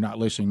 that's why you're not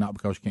listening, not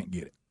because you can't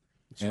get it.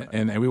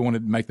 And we want to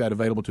make that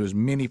available to as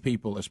many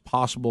people as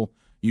possible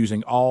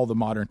using all the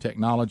modern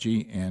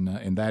technology,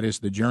 and that is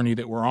the journey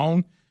that we're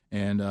on.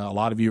 And a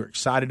lot of you are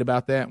excited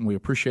about that, and we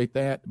appreciate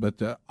that.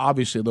 But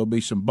obviously there'll be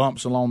some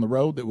bumps along the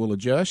road that we'll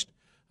adjust.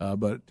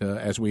 But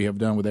as we have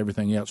done with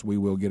everything else, we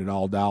will get it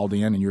all dialed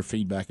in, and your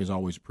feedback is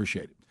always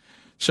appreciated.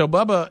 So,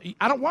 Bubba,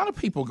 why do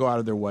people go out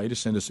of their way to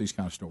send us these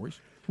kind of stories?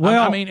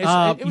 Well, I mean, it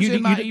was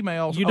in my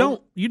emails.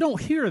 You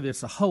don't hear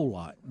this a whole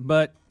lot,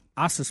 but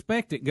I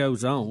suspect it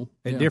goes on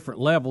at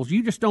different levels.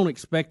 You just don't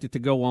expect it to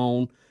go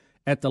on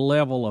at the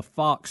level of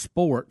Fox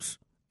Sports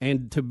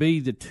and to be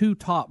the two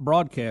top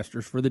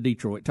broadcasters for the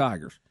Detroit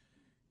Tigers.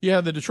 Yeah,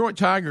 the Detroit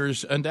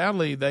Tigers,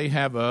 undoubtedly, they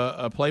have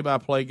a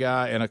play-by-play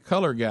guy and a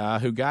color guy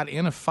who got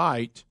in a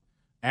fight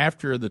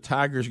after the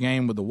Tigers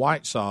game with the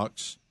White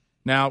Sox.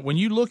 Now, when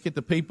you look at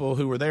the people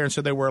who were there, and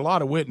so there were a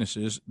lot of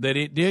witnesses, that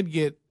it did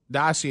get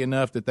dicey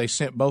enough that they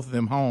sent both of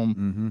them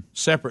home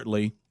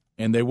separately,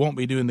 and they won't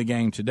be doing the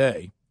game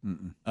today.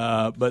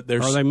 But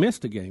they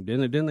missed a game,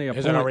 didn't they?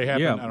 Has that already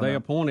happened? Yeah, they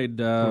appointed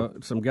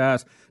some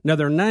guys. Now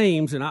their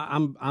names, and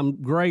I'm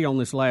gray on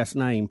this last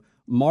name,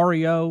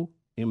 Mario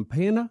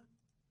Impena.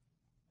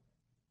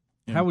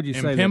 How would you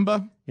say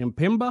that?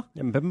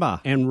 Impemba,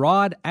 and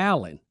Rod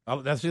Allen.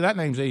 That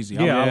name's easy.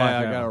 Yeah,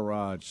 I I got a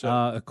Raj.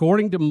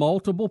 According to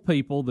multiple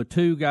people, the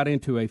two got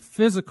into a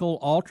physical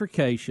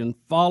altercation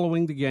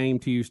following the game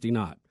Tuesday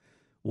night.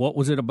 What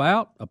was it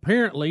about?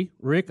 Apparently,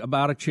 Rick,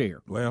 about a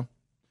chair. Well,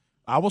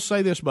 I will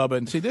say this, Bubba,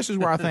 and see, this is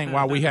where I think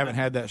why we haven't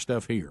had that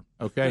stuff here,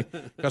 okay?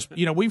 Because,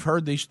 we've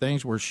heard these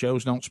things where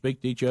shows don't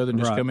speak to each other and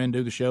just come in and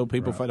do the show.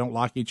 People don't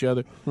like each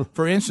other.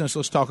 For instance,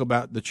 let's talk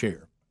about the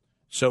chair.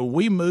 So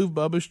we moved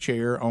Bubba's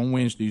chair on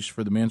Wednesdays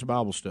for the men's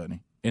Bible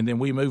study, and then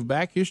we moved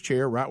back his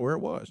chair right where it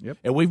was. Yep.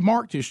 And we've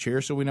marked his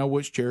chair so we know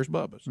which chair is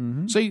Bubba's.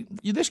 Mm-hmm. See,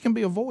 this can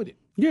be avoided.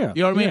 Yeah.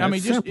 You know what I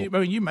mean?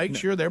 Yeah, you make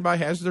sure that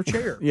everybody has their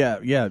chair.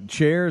 Yeah.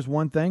 Chair is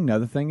one thing.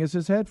 Another thing is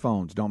his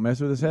headphones. Don't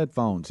mess with his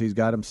headphones. He's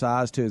got them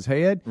sized to his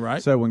head.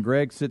 Right. So when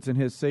Greg sits in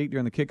his seat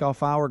during the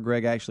kickoff hour,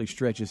 Greg actually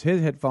stretches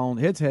his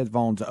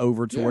headphones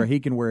over to where he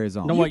can wear his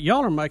own. You know what?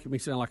 Y'all are making me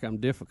sound like I'm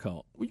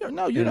difficult.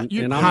 No, you're not.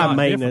 And I'm high not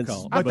maintenance.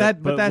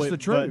 difficult. But that's the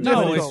truth.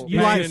 No,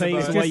 you like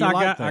things the way you like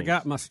I things.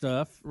 got my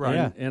stuff,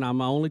 right? And I'm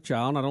my only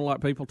child, and I don't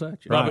like people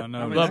touching.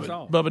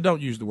 Bubba,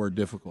 don't use the word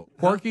difficult.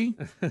 Quirky?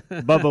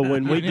 Bubba,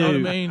 when we You know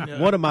do, what I mean?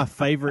 one of my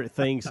favorite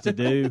things to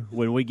do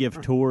when we give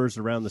tours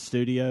around the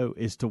studio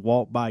is to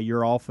walk by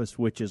your office,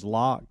 which is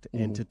locked,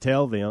 and to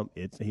tell them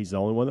he's the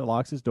only one that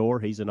locks his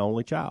door. He's an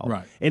only child.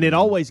 Right. And it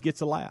always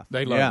gets a laugh.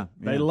 They love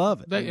it. They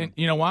love it. And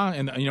you know why?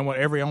 And you know what?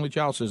 Every only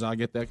child says, I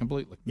get that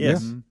completely.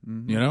 Yes.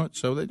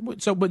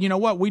 Mm-hmm. But you know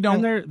what? We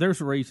don't. And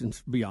there's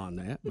reasons beyond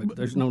that, but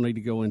there's no need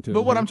to go into it.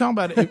 But what I'm talking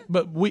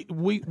about,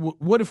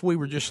 what if we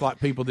were just like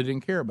people that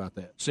didn't care about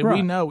that? See,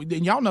 we know,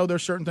 and y'all know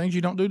there's certain things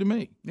you don't do to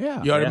me.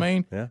 Yeah. You know what I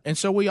mean? Yeah. And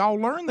so we all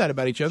learn that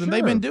about each other. And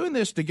they've been doing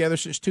this together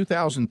since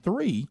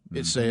 2003,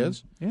 it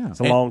says. Yeah.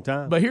 It's a long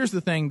time. But here's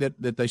the thing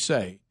that they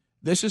say.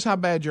 This is how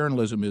bad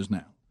journalism is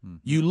now.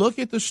 You look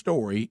at the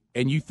story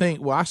and you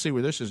think, well, I see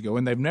where this is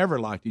going. They've never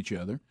liked each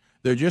other.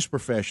 They're just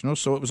professionals,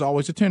 so it was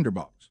always a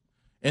tinderbox.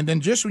 And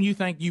then just when you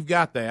think you've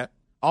got that,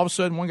 all of a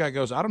sudden one guy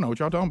goes, I don't know what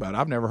y'all talking about.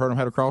 I've never heard them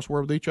have a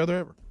crossword with each other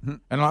ever. And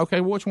I'm like,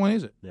 okay, well, which one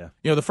is it? Yeah.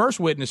 The first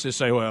witnesses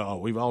say,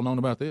 well, we've all known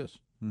about this.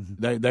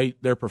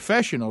 They're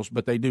professionals,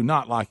 but they do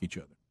not like each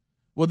other.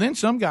 Well, then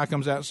some guy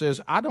comes out and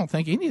says, I don't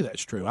think any of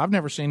that's true. I've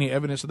never seen any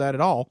evidence of that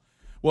at all.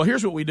 Well,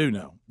 here's what we do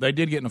know. They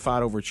did get in a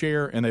fight over a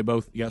chair, and they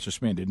both got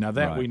suspended. Now,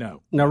 that we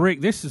know. Now,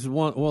 Rick, this is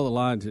one of the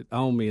lines that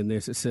owned me in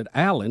this. It said,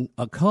 Allen,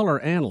 a color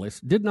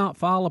analyst, did not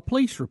file a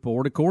police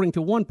report, according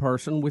to one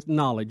person with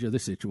knowledge of the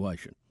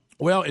situation.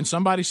 Well, and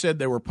somebody said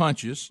there were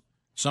punches.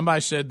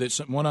 Somebody said that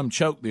one of them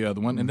choked the other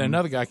one, and then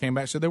another guy came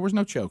back and said there was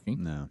no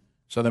choking. No.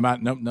 So they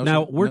might no.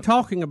 Now we're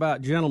talking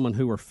about gentlemen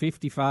who are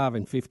 55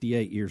 and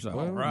 58 years old.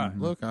 Well, right.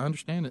 Look, I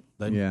understand it.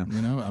 Yeah.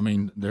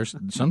 There's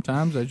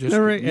sometimes they just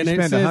you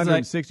spend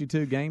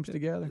 162 games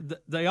together.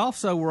 They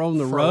also were on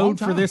the For a long road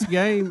for time. this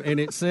game, and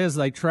it says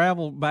they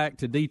traveled back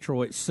to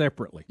Detroit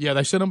separately. Yeah,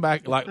 they sent them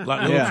back like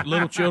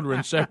little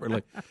children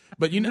separately.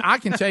 But I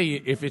can tell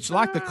you, if it's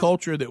like the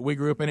culture that we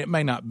grew up in, it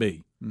may not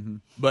be. Mm-hmm.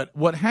 But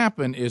what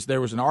happened is there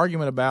was an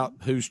argument about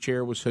whose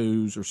chair was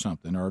whose or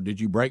something, or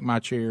did you break my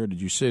chair?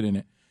 Did you sit in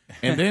it?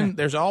 And then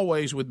there's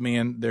always with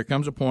men, there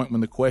comes a point when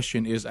the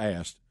question is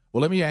asked,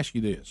 well, let me ask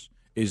you this.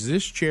 Is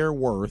this chair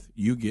worth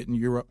you getting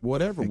your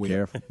whatever whip?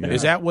 Careful. Yeah.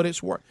 Is that what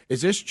it's worth?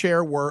 Is this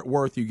chair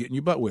worth you getting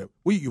your butt whipped?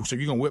 So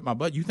you're going to whip my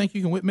butt? You think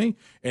you can whip me?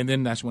 And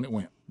then that's when it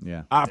went.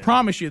 Yeah. I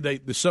promise you,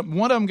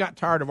 one of them got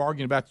tired of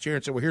arguing about the chair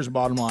and said, well, here's the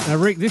bottom line. Now,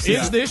 Rick, this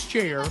is this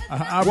chair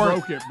I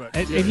broke it, but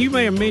and you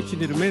may have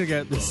mentioned it a minute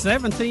ago, the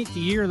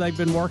 17th year they've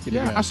been working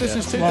together. I said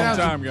since Long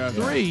time, guys.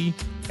 2003,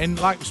 and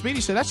like Speedy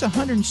said, that's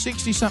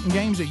 160-something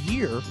games a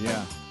year.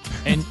 Yeah.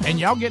 And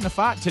y'all get in a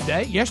fight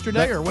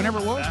yesterday, or whenever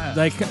it was?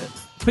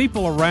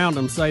 People around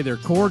them say they're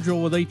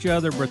cordial with each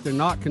other, but they're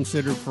not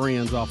considered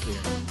friends off the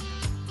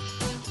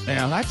air.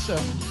 Yeah, that's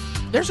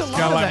there's a lot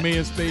kind of of like that. me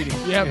and Speedy.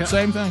 Yeah,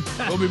 same thing.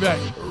 We'll be back.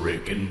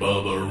 Rick and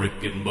Bubba,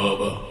 Rick and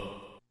Bubba.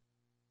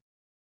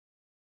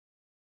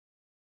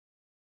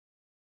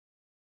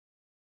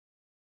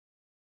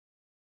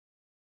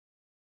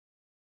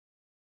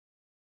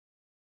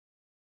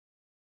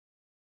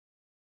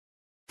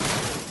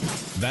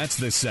 That's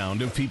the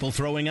sound of people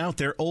throwing out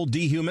their old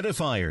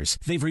dehumidifiers.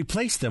 They've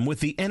replaced them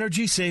with the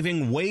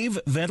energy-saving Wave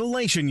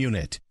Ventilation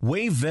Unit.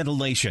 Wave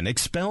Ventilation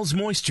expels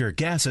moisture,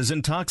 gases,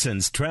 and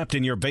toxins trapped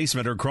in your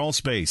basement or crawl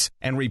space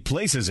and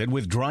replaces it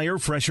with drier,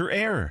 fresher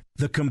air.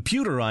 The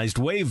computerized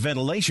Wave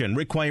Ventilation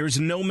requires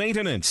no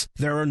maintenance.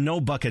 There are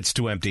no buckets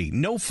to empty,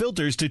 no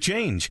filters to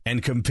change,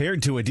 and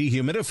compared to a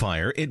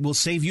dehumidifier, it will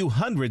save you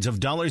hundreds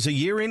of dollars a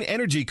year in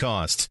energy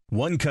costs.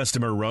 One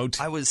customer wrote,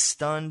 I was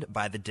stunned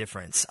by the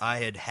difference. I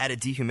had a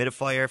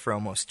dehumidifier for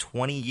almost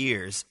 20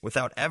 years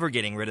without ever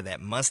getting rid of that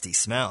musty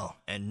smell,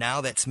 and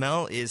now that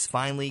smell is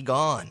finally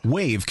gone.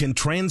 Wave can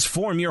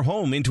transform your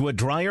home into a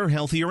drier,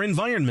 healthier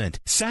environment.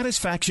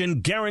 Satisfaction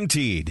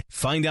guaranteed.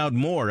 Find out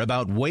more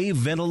about Wave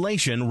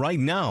Ventilation right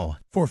now.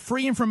 For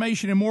free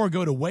information and more,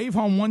 go to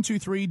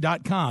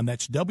wavehome123.com.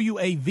 That's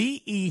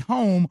WAVE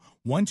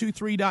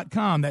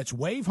home123.com. That's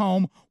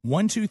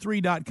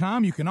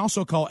wavehome123.com. You can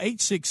also call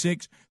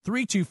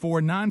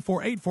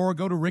 866-324-9484.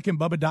 Go to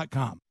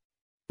rickandbubba.com.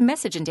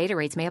 Message and data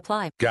rates may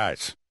apply.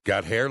 Guys,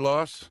 got hair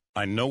loss?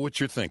 I know what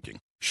you're thinking.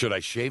 Should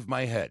I shave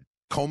my head,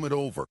 comb it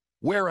over,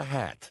 wear a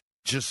hat?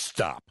 Just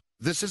stop.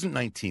 This isn't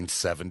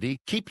 1970.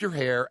 Keep your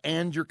hair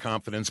and your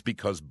confidence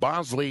because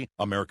Bosley,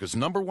 America's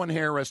 #1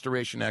 hair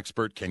restoration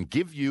expert, can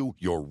give you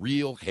your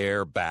real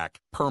hair back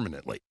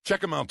permanently.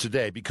 Check them out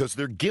today because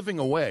they're giving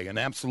away an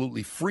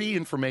absolutely free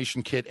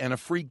information kit and a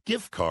free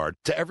gift card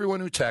to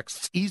everyone who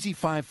texts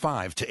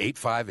EASY55 to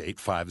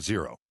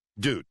 85850.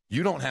 Dude,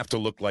 you don't have to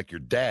look like your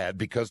dad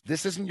because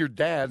this isn't your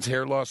dad's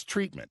hair loss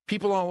treatment.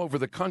 People all over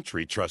the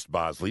country trust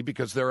Bosley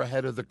because they're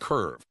ahead of the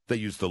curve. They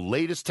use the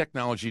latest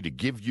technology to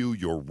give you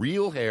your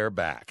real hair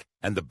back.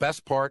 And the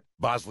best part,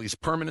 Bosley's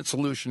permanent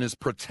solution is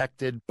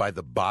protected by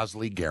the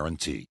Bosley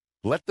Guarantee.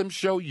 Let them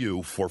show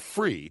you for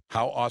free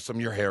how awesome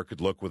your hair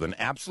could look with an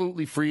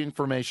absolutely free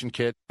information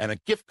kit and a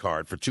gift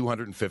card for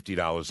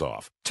 $250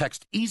 off.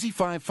 Text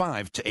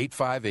EASY55 to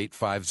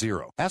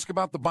 85850. Ask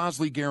about the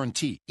Bosley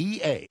Guarantee.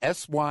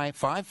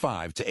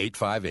 EASY55 to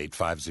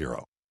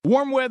 85850.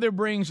 Warm weather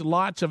brings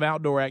lots of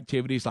outdoor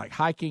activities like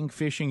hiking,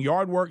 fishing,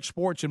 yard work,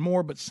 sports, and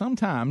more, but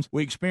sometimes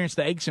we experience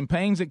the aches and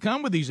pains that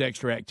come with these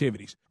extra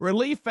activities.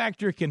 Relief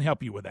Factor can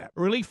help you with that.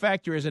 Relief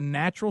Factor is a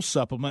natural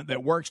supplement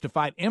that works to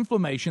fight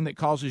inflammation that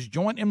causes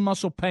joint and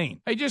muscle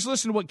pain. Hey, just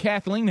listen to what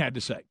Kathleen had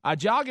to say. I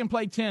jog and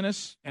play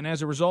tennis, and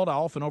as a result, I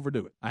often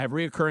overdo it. I have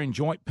reoccurring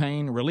joint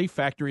pain. Relief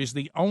Factor is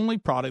the only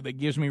product that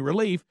gives me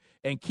relief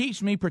and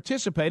keeps me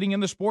participating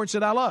in the sports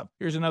that I love.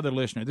 Here's another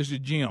listener. This is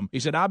Jim. He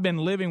said, I've been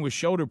living with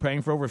shoulder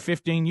pain for over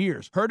 15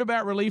 years. Heard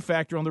about Relief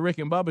Factor on the Rick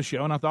and Bubba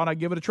show, and I thought I'd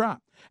give it a try.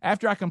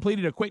 After I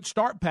completed a quick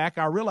start pack,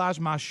 I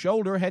realized my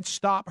shoulder had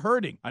stopped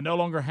hurting. I no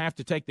longer have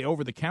to take the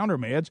over-the-counter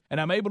meds,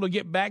 and I'm able to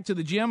get back to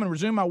the gym and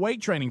resume my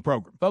weight training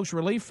program. Folks,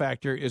 Relief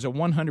Factor is a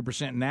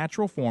 100%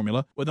 natural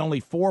formula with only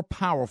 4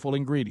 powerful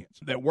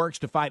ingredients that works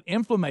to fight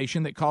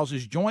inflammation that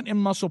causes joint and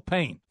muscle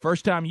pain.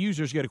 First-time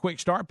users get a quick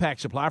start pack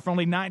supply for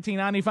only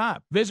 $19.95.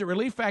 Visit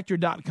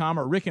ReliefFactor.com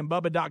or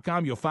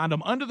RickandBubba.com. You'll find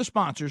them under the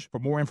sponsors for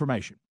more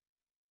information.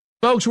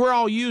 Folks, we're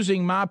all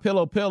using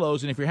MyPillow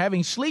pillows, and if you're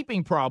having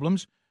sleeping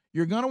problems,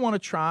 you're going to want to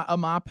try a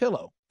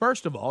MyPillow.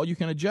 First of all, you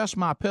can adjust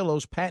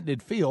MyPillow's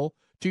patented feel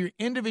to your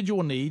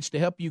individual needs to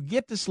help you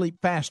get to sleep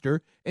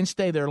faster and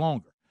stay there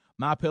longer.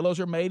 MyPillows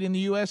are made in the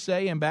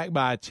USA and backed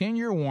by a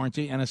 10-year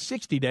warranty and a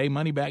 60-day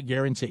money-back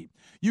guarantee.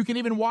 You can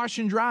even wash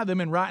and dry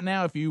them, and right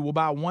now, if you will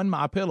buy one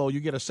MyPillow, you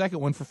get a second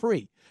one for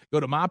free. Go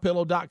to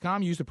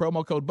MyPillow.com, use the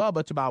promo code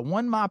BUBBA to buy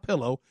one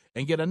MyPillow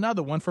and get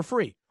another one for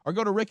free. Or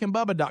go to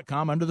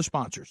RickandBubba.com under the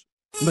sponsors.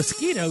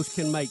 Mosquitoes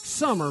can make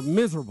summer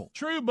miserable.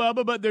 True,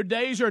 Bubba, but their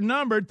days are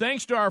numbered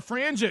thanks to our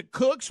friends at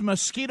Cook's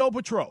Mosquito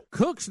Patrol.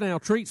 Cook's now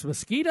treats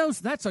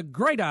mosquitoes? That's a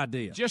great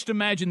idea. Just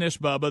imagine this,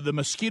 Bubba. The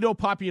mosquito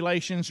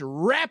populations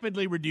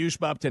rapidly reduced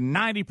by up to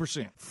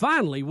 90%.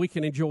 Finally, we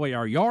can enjoy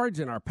our yards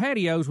and our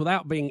patios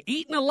without being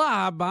eaten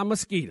alive by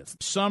mosquitoes.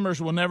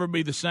 Summers will never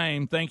be the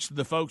same thanks to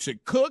the folks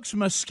at Cook's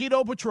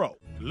Mosquito Patrol.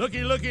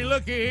 Looky, looky,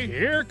 looky.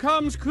 Here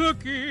comes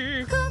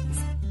Cookie. Cook's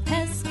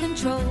Pest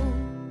Control.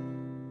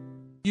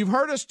 You've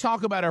heard us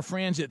talk about our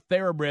friends at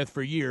TheraBreath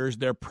for years.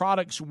 Their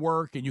products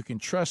work, and you can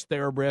trust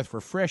TheraBreath for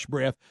fresh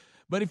breath.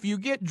 But if you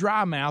get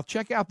dry mouth,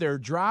 check out their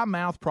dry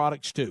mouth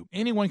products, too.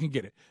 Anyone can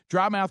get it.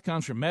 Dry mouth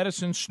comes from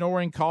medicine,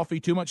 snoring, coffee,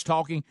 too much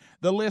talking.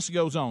 The list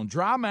goes on.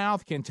 Dry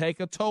mouth can take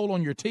a toll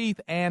on your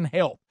teeth and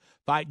health.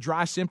 Fight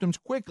dry symptoms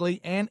quickly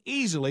and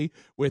easily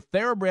with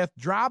TheraBreath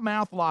dry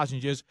mouth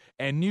lozenges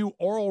and new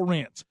oral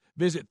rinse.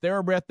 Visit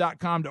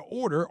TheraBreath.com to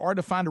order or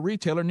to find a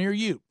retailer near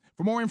you.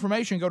 For more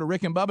information, go to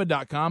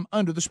RickandBubba.com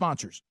under the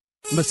sponsors.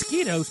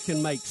 Mosquitoes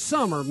can make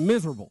summer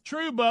miserable.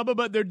 True, Bubba,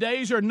 but their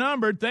days are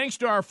numbered thanks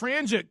to our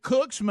friends at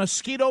Cook's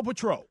Mosquito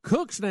Patrol.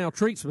 Cook's now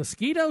treats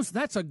mosquitoes?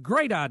 That's a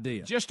great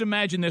idea. Just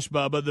imagine this,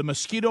 Bubba. The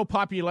mosquito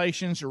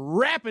populations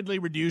rapidly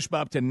reduced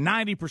by up to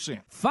 90%.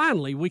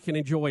 Finally, we can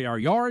enjoy our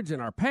yards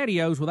and our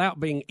patios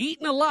without being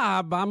eaten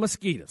alive by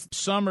mosquitoes.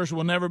 Summers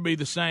will never be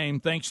the same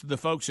thanks to the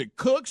folks at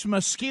Cook's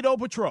Mosquito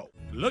Patrol.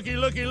 Looky,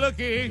 looky,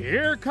 looky.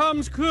 Here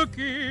comes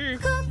Cookie.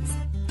 Cook's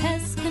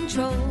Pest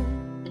Control.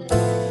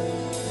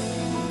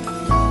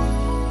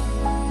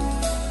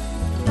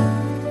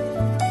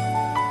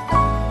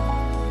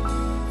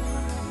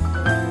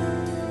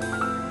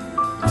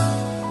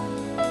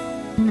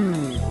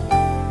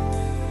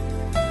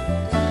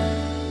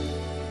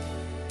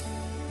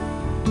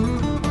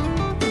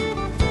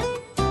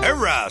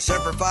 Hoorah!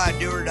 Semper Fi,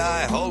 do or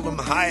die, hold 'em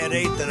high at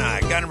 8th and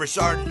I. Gunnery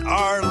Sergeant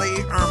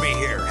Arlie Ermy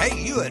here.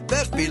 Hey, you had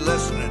best be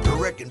listening to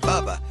Rick and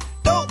Bubba.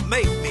 Don't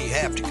make me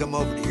have to come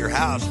over to your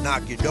house,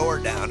 knock your door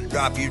down, and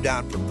drop you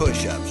down for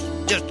push-ups.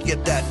 Just to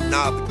get that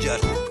knob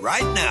adjusted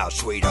right now,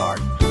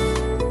 sweetheart.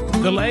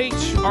 The late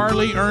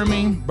Arlie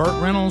Ermy, Burt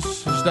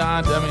Reynolds has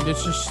died. I mean,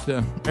 it's just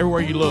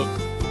everywhere you look.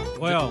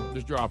 Well,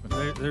 just dropping.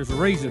 There's a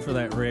reason for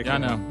that, Rick. I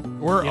know.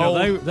 We're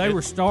old. They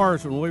were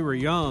stars when we were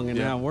young, and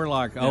now we're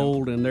like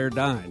old, and they're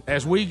dying.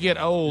 As we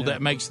get old,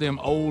 that makes them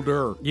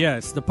older.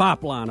 Yes, the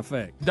pipeline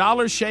effect.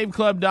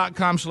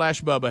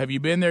 DollarsShaveClub.com/Bubba. Have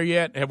you been there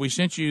yet? Have we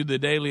sent you the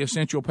Daily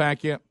Essential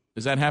Pack yet?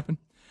 Does that happen?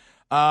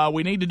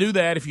 We need to do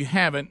that if you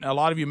haven't. A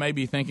lot of you may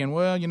be thinking,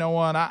 well, you know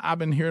what? I've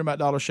been hearing about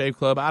Dollar Shave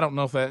Club. I don't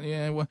know if that.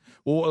 Yeah,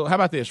 well, how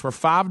about this? For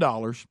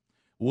 $5,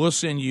 we'll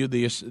send you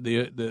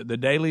the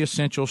Daily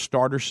Essential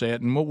Starter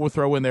Set, and what we'll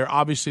throw in there.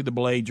 Obviously, the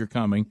blades are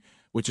coming,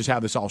 which is how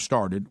this all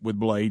started with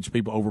blades.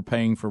 People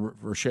overpaying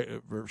for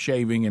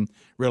shaving and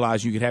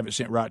realize you could have it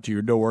sent right to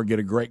your door. Get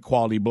a great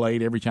quality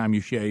blade every time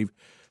you shave.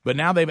 But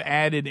now they've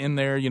added in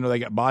there, they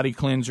got body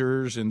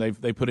cleansers, and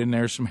they put in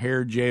there some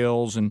hair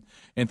gels and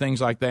things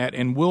like that.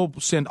 And we'll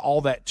send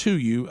all that to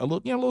you, a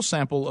little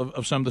sample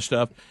of some of the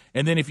stuff.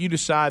 And then if you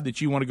decide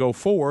that you want to go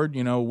forward,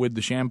 with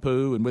the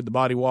shampoo and with the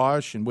body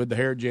wash and with the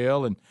hair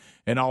gel and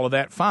all of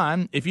that,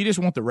 fine. If you just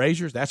want the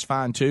razors, that's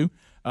fine too.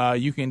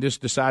 You can just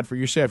decide for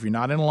yourself. You're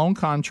not in a loan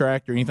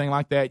contract or anything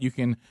like that. You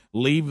can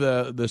leave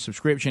the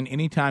subscription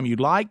anytime you'd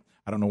like.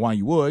 I don't know why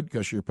you would,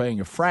 because you're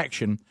paying a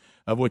fraction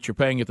of what you're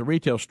paying at the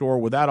retail store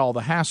without all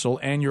the hassle,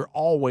 and you're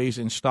always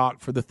in stock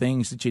for the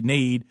things that you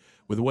need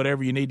with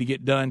whatever you need to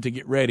get done to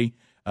get ready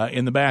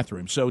in the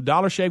bathroom. So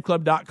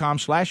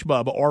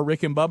dollarshaveclub.com/Bubba or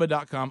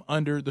rickandbubba.com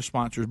under the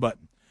sponsors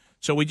button.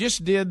 So we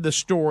just did the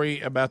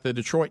story about the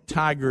Detroit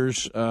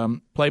Tigers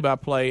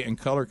play-by-play and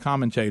color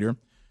commentator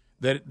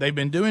that they've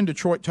been doing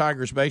Detroit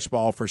Tigers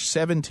baseball for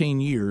 17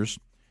 years,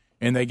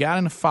 and they got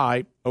in a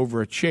fight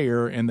over a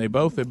chair, and they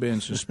both have been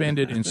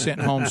suspended and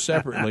sent home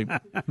separately.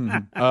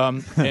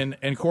 And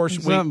of course,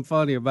 there's something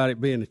funny about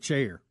it being a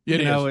chair.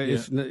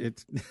 It's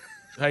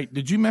Hey,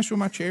 did you mess with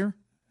my chair?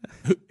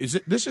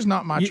 This is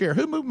not my chair.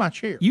 Who moved my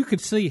chair? You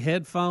could see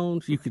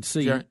headphones. You could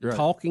see right.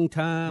 talking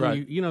time.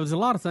 Right. There's a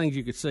lot of things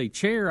you could see.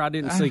 Chair, I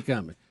didn't see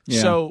coming.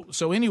 Yeah.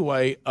 So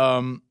anyway,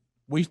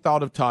 we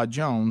thought of Todd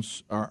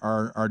Jones,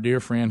 our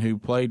dear friend who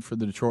played for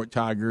the Detroit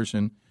Tigers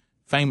and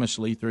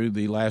famously through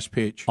the last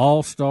pitch,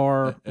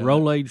 All-Star,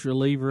 roll age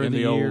reliever in of the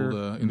year.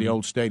 In the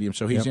old stadium.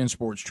 So he's in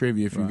sports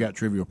trivia if you've got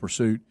Trivial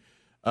Pursuit.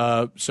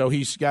 So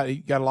he got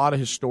a lot of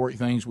historic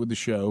things with the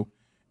show.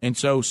 And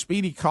so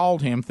Speedy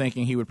called him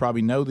thinking he would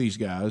probably know these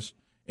guys,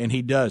 and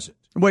he doesn't.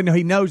 Well, no,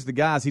 he knows the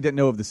guys. He didn't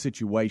know of the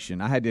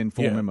situation. I had to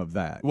inform him of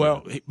that.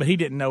 Well, but he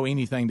didn't know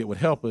anything that would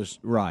help us.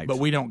 Right. But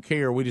we don't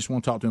care. We just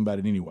want to talk to him about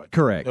it anyway.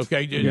 Correct.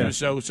 Okay. Yeah.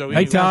 So Hey,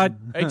 anyway. Todd.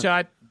 Hey,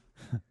 Todd.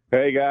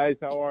 Hey, guys.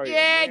 How are you?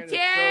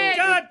 Yeah,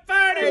 Todd,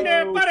 fired in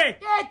there, buddy.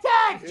 Yeah,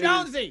 Todd.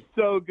 Jonesy.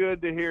 So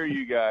good to hear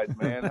you guys,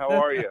 man. How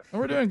are you?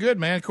 We're doing good,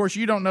 man. Of course,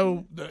 you don't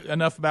know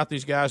enough about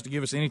these guys to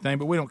give us anything,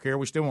 but we don't care.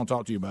 We still want to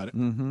talk to you about it.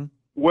 Mm-hmm.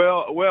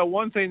 Well,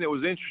 one thing that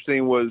was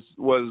interesting was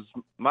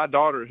my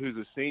daughter, who's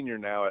a senior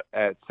now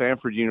at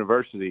Samford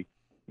University,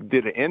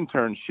 did an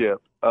internship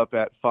up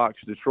at Fox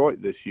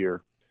Detroit this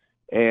year,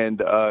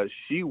 and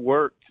she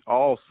worked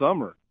all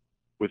summer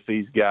with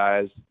these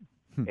guys,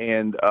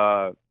 and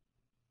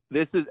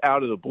this is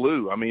out of the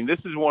blue. I mean, this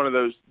is one of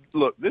those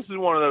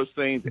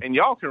things, and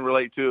y'all can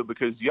relate to it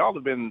because y'all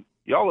have been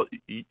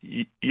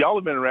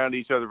around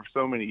each other for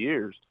so many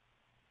years.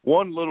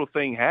 One little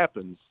thing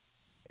happens,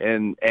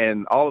 and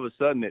all of a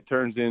sudden it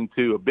turns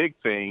into a big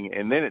thing,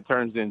 and then it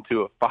turns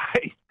into a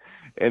fight,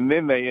 and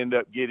then they end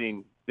up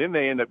getting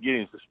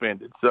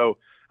suspended. So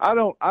I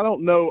don't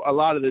know a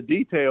lot of the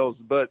details,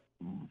 but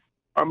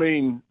I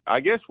mean, I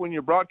guess when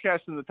you're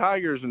broadcasting the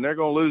Tigers and they're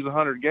going to lose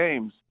 100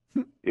 games,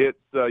 it's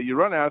you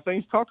run out of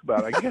things to talk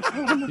about, I guess.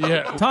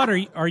 Yeah, Todd,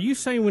 are you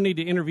saying we need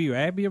to interview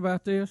Abby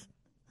about this?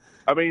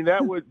 I mean,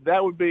 that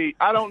would be.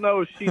 I don't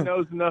know if she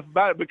knows enough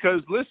about it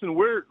because listen,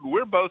 we're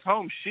both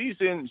home. She's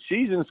in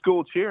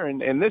school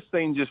cheering, and this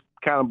thing just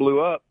kind of blew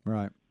up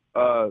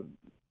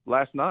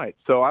last night.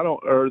 So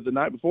or the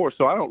night before.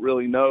 So I don't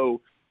really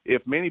know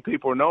if many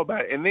people know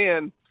about it. And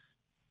then,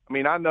 I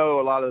mean, I know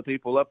a lot of the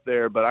people up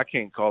there, but I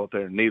can't call up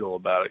there and needle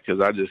about it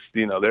because I just,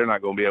 they're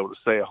not going to be able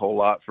to say a whole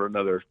lot for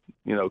another,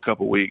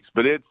 couple weeks.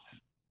 But it's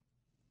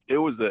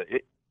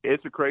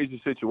a crazy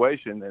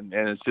situation, and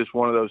it's just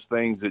one of those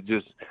things that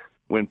just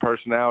when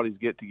personalities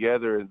get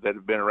together that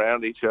have been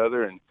around each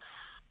other and,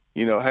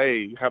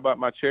 hey, how about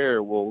my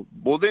chair? Well,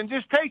 then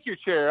just take your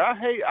chair.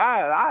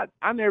 I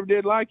never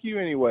did like you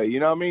anyway.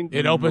 You know what I mean?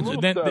 It opens.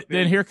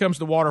 Then here comes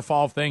the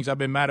waterfall of things I've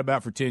been mad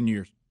about for 10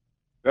 years.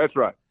 That's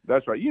right.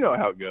 You know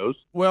how it goes.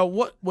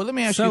 Well, let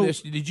me ask you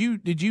this: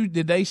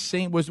 Did they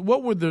sing? Was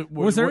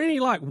there any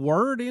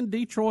word in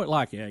Detroit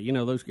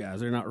those guys?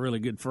 They're not really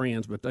good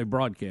friends, but they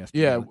broadcast.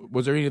 Yeah,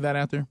 was there any of that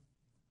out there?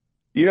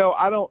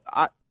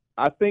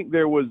 I think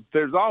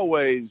there's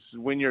always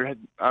when you're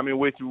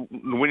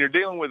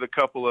dealing with a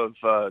couple of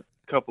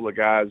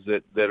guys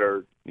that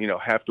are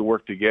have to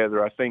work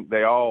together. I think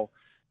they all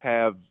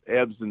have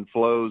ebbs and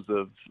flows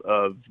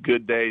of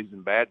good days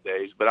and bad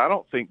days, but I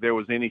don't think there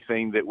was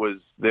anything that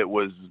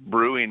was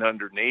brewing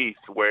underneath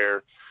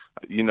where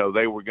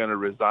they were going to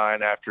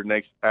resign after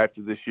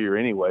this year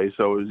anyway.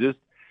 So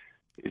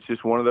it's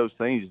just one of those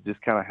things. It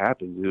just kind of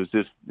happens.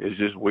 It's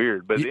just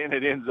weird, but then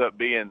it ends up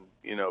being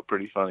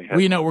pretty funny.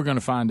 Well, we're going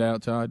to find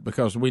out, Todd,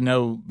 because we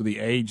know the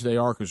age they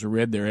are because we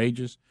read their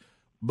ages.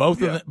 Both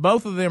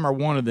of them or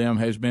one of them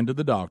has been to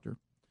the doctor.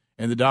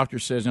 And the doctor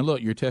says, "And look,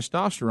 your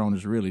testosterone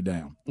is really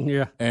down.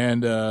 Yeah.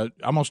 And I'm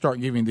going to start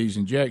giving these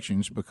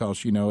injections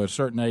because, at a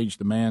certain age,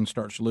 the man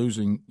starts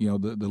losing,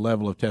 the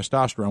level of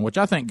testosterone, which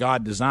I think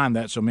God designed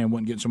that so men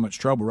wouldn't get in so much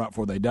trouble right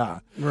before they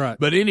die. Right.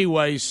 But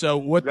anyway, so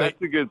That's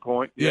a good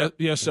point.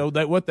 Yeah. So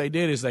what they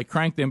did is they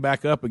cranked them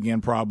back up again,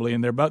 probably,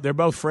 and they're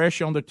both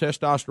fresh on their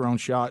testosterone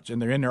shots,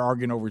 and they're in there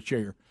arguing over a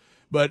chair.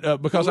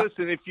 But because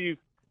listen, if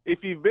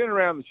you've been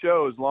around the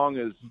show as long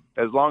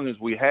as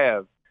we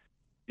have,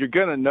 you're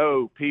going to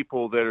know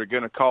people that are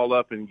going to call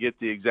up and get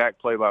the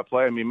exact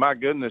play-by-play. I mean, my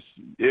goodness,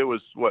 it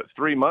was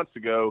 3 months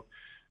ago.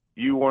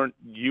 You weren't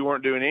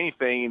doing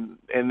anything,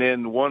 and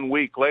then 1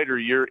 week later,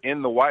 you're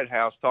in the White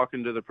House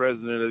talking to the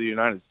President of the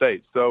United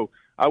States. So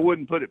I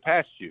wouldn't put it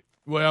past you.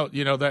 Well,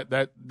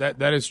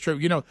 that is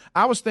true.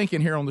 I was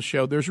thinking here on the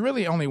show, there's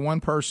really only one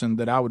person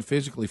that I would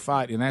physically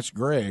fight, and that's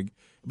Greg.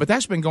 But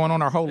that's been going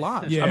on our whole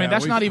lives. Yeah, I mean,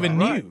 that's not even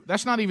right. new.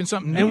 That's not even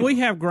something new. And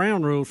we have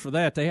ground rules for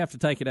that. They have to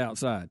take it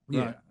outside.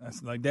 Yeah,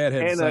 that's like Dad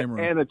had the same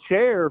rule. And a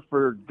chair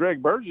for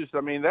Greg Burgess.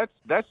 I mean,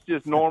 that's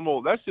just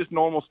normal. That's just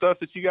normal stuff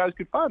that you guys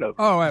could fight over.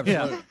 Oh,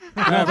 absolutely.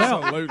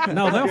 Absolutely.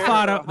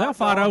 They'll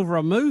fight over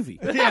a movie.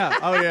 Yeah.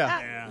 Oh,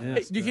 yeah.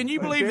 Hey, can you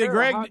believe a that chair,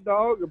 Greg? a hot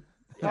dog,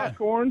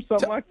 popcorn,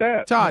 something like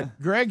that. Todd,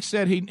 Greg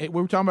said we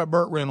were talking about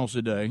Burt Reynolds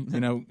today,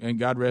 and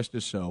God rest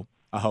his soul,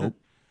 I hope.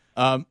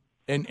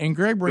 And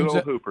Greg brings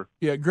up Hooper.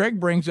 Yeah, Greg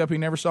brings up he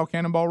never saw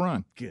Cannonball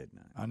Run. Good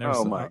night. I never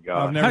Oh saw, my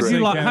God! I've never How'd seen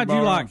you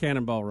Cannonball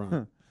like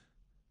Run.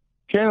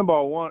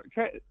 Cannonball Run?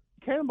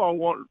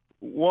 Cannonball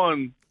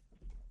One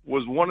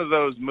was one of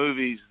those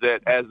movies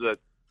that, as a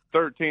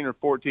 13 or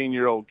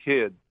 14-year-old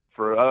kid,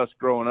 for us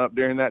growing up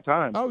during that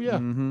time. Oh yeah.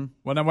 Mm-hmm.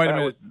 Well, now wait a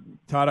minute,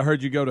 Todd. I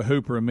heard you go to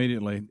Hooper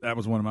immediately. That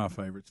was one of my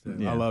favorites too.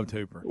 Yeah. I loved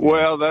Hooper.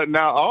 Well,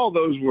 now all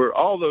those were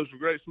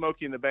great,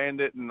 Smokey and the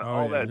Bandit and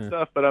all yeah. that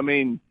stuff. But I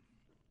mean,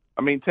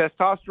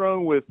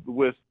 testosterone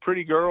with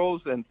pretty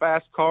girls and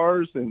fast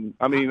cars, and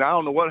I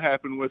don't know what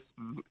happened with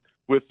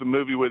the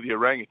movie with the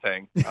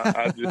orangutan.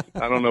 I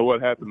don't know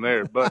what happened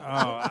there. But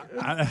I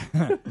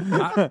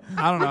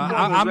don't know.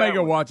 I may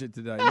go watch it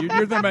today.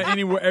 You're thinking about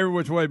every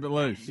which way but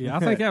loose. Yeah, I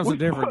think that was a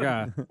different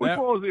guy. Which one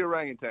was the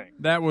orangutan?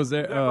 That was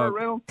Burt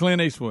Reynolds?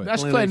 Clint Eastwood.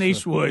 That's Clint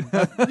Eastwood.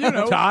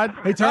 Todd.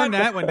 He turned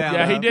that one down.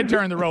 Yeah, he did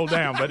turn the roll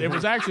down, but it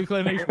was actually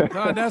Clint Eastwood.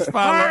 Todd, that's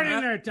Hard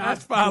in there, Todd.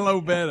 That's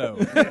Philo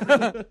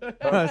Beto.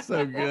 That's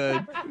so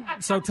good.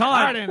 So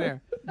Todd, Right in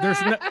there.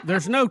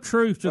 there's no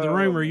truth to the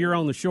rumor you're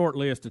on the short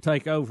list to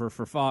take over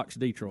for Fox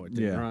Detroit.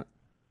 Yeah. Right?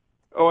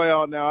 Oh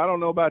well, now I don't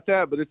know about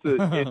that, but it's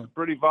a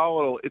pretty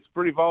volatile. It's a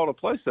pretty volatile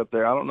place up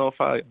there. I don't know if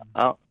I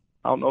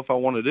don't know if I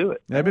want to do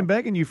it. They've been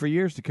begging you for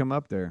years to come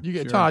up there. You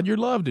get Todd. You're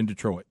loved in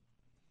Detroit.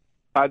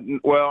 I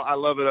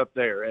love it up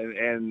there,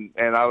 and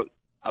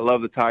I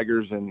love the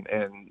Tigers, and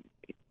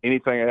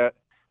anything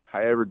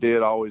I ever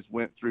did always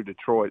went through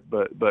Detroit.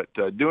 But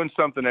doing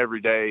something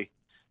every day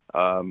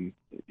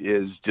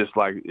is just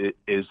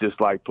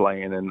like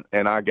playing,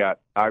 and I've got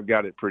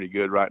it pretty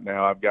good right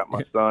now. I've got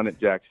my son at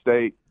Jack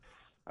State.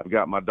 I've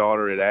got my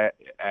daughter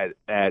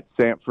at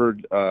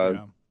Sanford.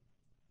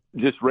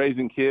 Just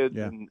raising kids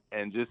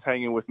and just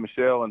hanging with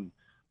Michelle, and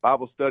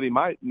Bible study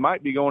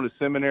might be going to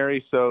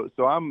seminary. So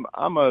I'm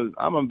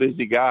a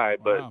busy guy,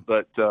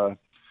 but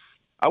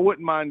I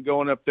wouldn't mind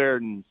going up there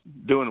and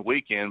doing a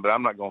weekend, but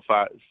I'm not going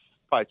to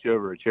fight you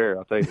over a chair.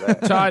 I'll tell you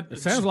that. Todd, It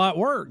sounds like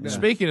work.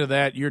 Speaking of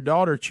that, your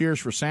daughter cheers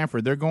for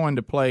Sanford. They're going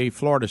to play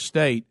Florida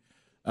State.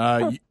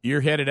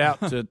 You're headed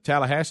out to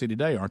Tallahassee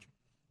today, aren't you?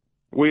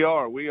 We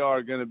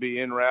are going to be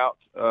en route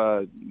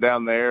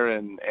down there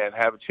and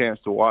have a chance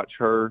to watch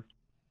her.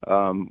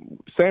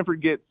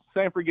 Sanford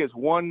gets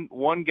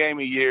one game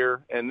a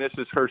year, and this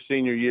is her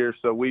senior year.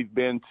 So we've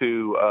been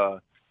to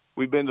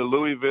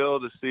Louisville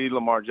to see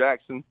Lamar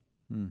Jackson.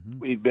 Mm-hmm.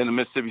 We've been to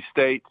Mississippi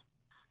State,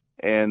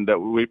 and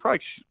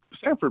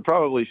Sanford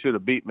probably should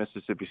have beat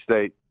Mississippi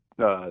State.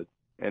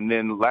 And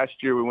then last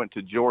year we went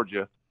to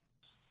Georgia,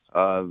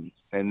 and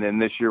then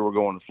this year we're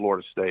going to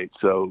Florida State.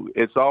 So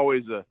it's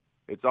always a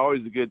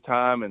good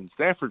time. And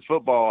Sanford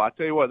football, I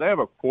tell you what, they have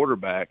a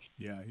quarterback,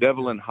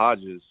 Devlin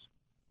Hodges,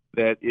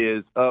 that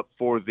is up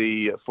for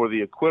the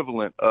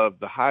equivalent of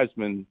the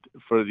Heisman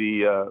for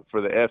the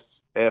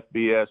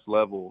FBS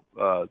level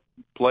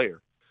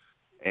player,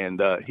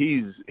 and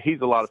he's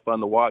a lot of fun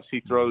to watch.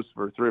 He throws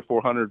for 300 or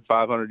 400,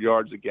 500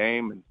 yards a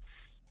game,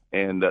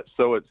 and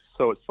so it's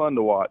fun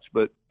to watch.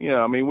 But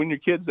when your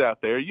kid's out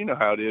there, you know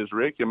how it is,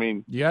 Rick. I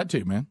mean, you got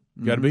to, man.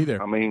 You got to be there.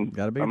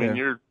 Got to be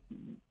there.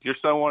 Your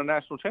son won a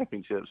national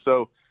championship,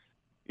 so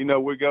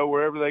we go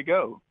wherever they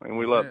go, and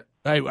we love it.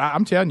 Hey,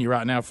 I'm telling you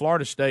right now,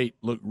 Florida State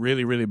looked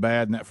really, really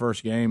bad in that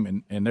first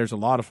game, and there's a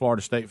lot of Florida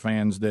State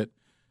fans that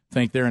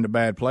think they're in a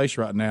bad place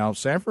right now.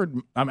 Sanford,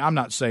 I'm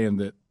not saying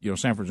that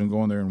Sanford's going to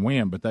go in there and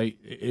win, but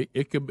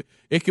it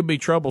could be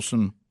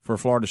troublesome for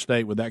Florida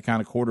State with that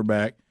kind of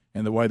quarterback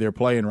and the way they're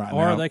playing right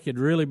now. Or they could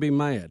really be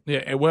mad.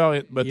 Yeah, well,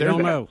 but you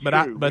don't know. But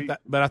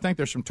I think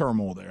there's some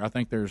turmoil there. I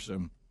think there's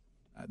some.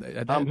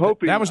 I'm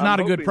hoping that was not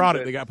a good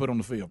product that got put on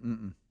the field.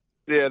 Mm-mm.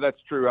 Yeah, that's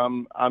true.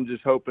 I'm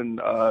just hoping.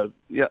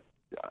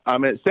 I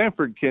mean,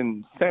 Sanford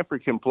can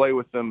play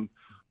with them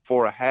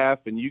for a half,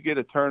 and you get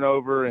a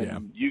turnover,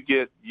 and you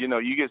get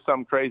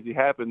something crazy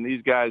happen.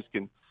 These guys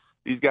can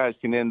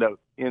end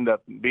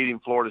up beating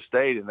Florida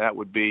State, and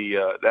that'd be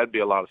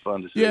a lot of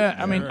fun to see. Yeah,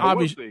 I mean,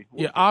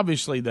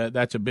 obviously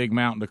that's a big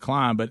mountain to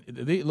climb. But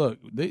these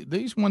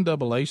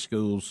 1AA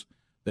schools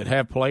that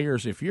have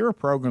players, if you're a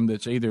program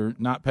that's either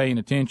not paying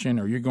attention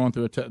or you're going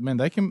through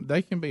they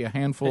can be a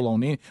handful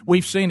on any.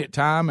 We've seen it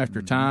time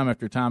after time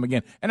after time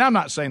again. And I'm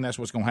not saying that's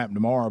what's going to happen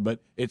tomorrow,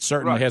 but it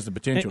certainly has the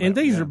potential. And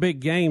these are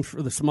big games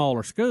for the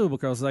smaller school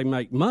because they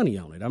make money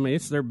on it. I mean,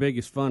 it's their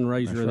biggest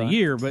fundraiser of the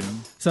year. But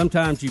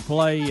sometimes you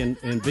play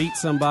and beat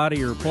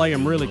somebody or play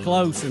them really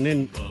close, and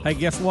then hey,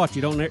 guess what?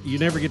 You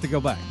never get to go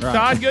back. Right.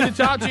 Todd, good to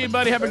talk to you,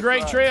 buddy. Have a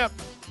great trip.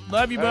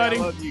 Love you, buddy. I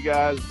love you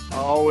guys.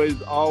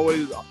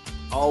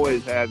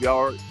 Always have.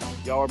 Y'all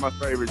are my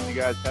favorites. You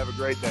guys have a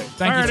great day.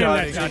 Thank you,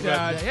 Todd.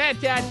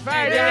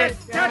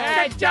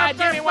 Todd,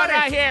 give me one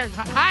right here.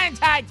 High and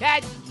tight,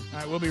 Todd. All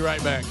right, we'll be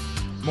right back.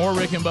 More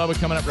Rick and Bubba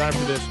coming up right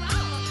after this.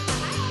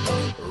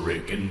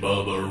 Rick and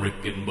Bubba,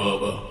 Rick and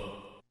Bubba.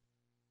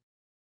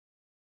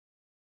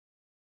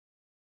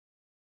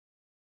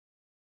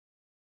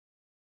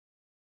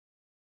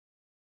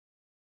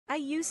 I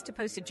used to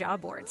post to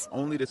job boards.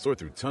 Only to sort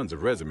through tons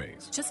of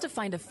resumes. Just to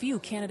find a few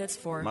candidates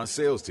for my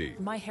sales team.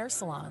 My hair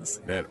salons.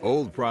 That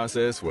old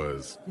process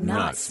was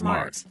not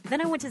smart.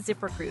 Then I went to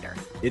ZipRecruiter.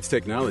 Its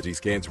technology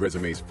scans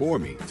resumes for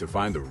me to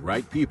find the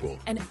right people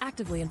and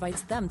actively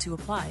invites them to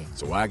apply.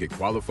 So I get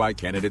qualified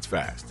candidates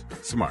fast.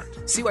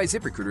 Smart. See why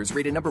ZipRecruiter is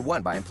rated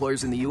 #1 by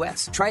employers in the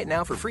U.S. Try it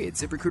now for free at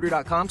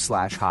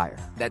ZipRecruiter.com/hire.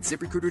 That's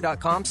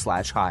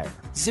ZipRecruiter.com/hire.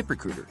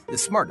 ZipRecruiter, the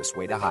smartest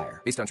way to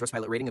hire. Based on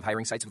Trustpilot rating of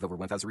hiring sites with over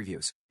 1,000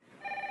 reviews.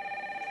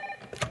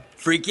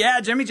 Freak yeah,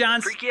 Jimmy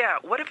John's. Freak yeah,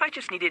 what if I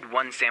just needed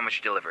one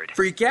sandwich delivered?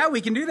 Freak yeah,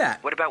 we can do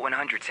that. What about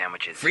 100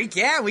 sandwiches? Freak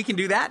yeah, we can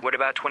do that. What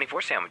about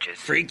 24 sandwiches?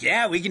 Freak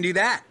yeah, we can do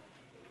that.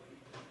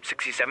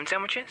 67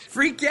 sandwiches?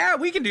 Freak yeah,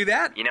 we can do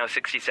that.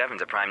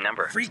 67's a prime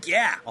number. Freak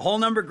yeah, a whole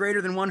number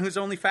greater than one whose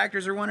only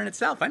factors are one in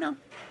itself, I know.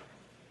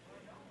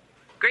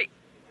 Great.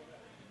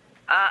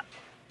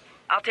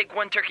 I'll take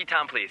one turkey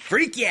tom, please.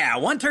 Freak yeah,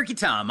 one turkey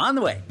tom, on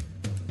the way.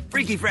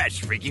 Freaky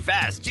fresh, freaky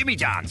fast, Jimmy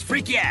John's,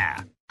 freak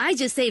yeah. I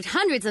just saved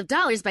hundreds of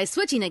dollars by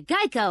switching to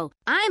Geico.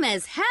 I'm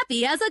as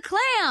happy as a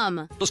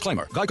clam.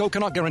 Disclaimer. Geico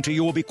cannot guarantee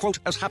you will be, quote,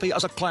 as happy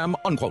as a clam,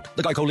 unquote.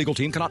 The Geico legal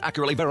team cannot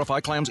accurately verify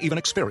clams even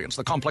experience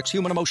the complex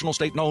human emotional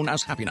state known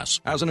as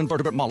happiness. As an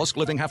invertebrate mollusk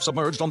living half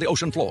submerged on the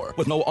ocean floor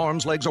with no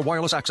arms, legs, or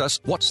wireless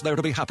access, what's there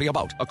to be happy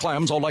about? A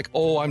clam's all like,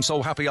 oh, I'm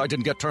so happy I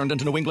didn't get turned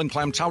into New England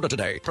clam chowder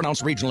today.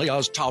 Pronounced regionally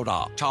as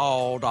chowder.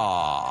 Chowder.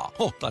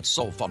 Oh, that's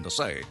so fun to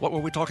say. What were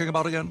we talking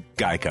about again?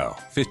 Geico.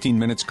 15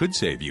 minutes could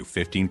save you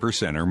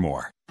 15% or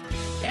more.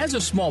 As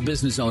a small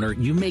business owner,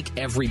 you make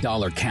every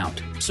dollar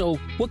count. So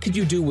what could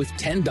you do with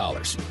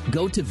 $10?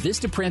 Go to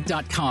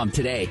Vistaprint.com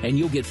today and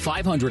you'll get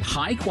 500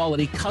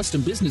 high-quality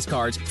custom business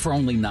cards for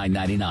only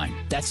 $9.99.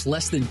 That's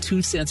less than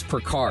 2 cents per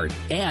card.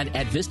 And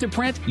at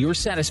Vistaprint, your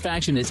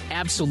satisfaction is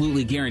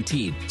absolutely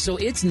guaranteed. So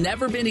it's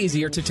never been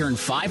easier to turn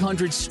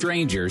 500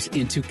 strangers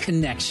into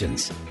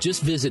connections.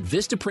 Just visit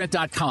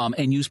Vistaprint.com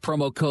and use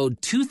promo code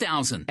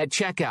 2000 at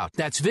checkout.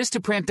 That's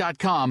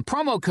Vistaprint.com,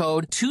 promo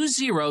code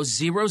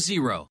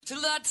 2000.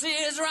 Till the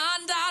tears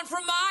run down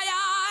from my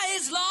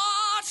eyes,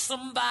 Lord,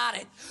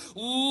 somebody,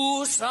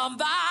 ooh,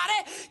 somebody,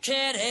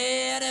 can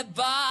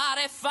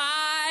anybody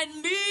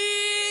find me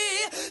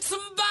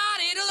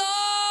somebody to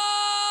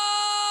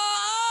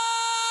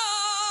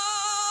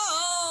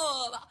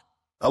love?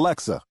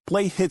 Alexa,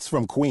 play hits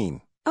from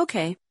Queen.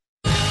 Okay.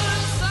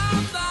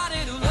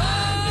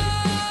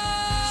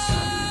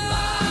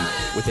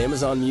 With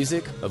Amazon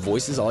Music, a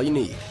voice is all you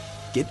need.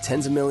 Get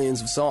tens of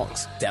millions of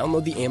songs.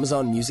 Download the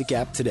Amazon Music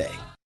app today.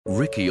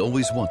 Ricky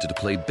always wanted to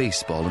play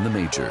baseball in the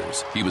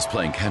majors. He was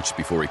playing catch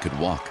before he could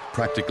walk,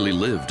 practically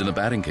lived in the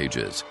batting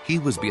cages. He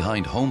was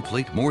behind home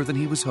plate more than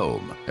he was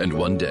home. And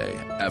one day,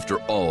 after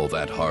all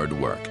that hard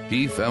work,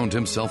 he found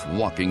himself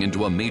walking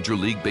into a Major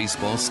League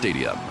Baseball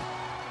stadium.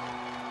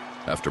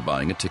 After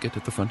buying a ticket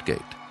at the front gate,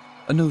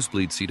 a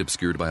nosebleed seat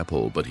obscured by a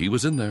pole, but he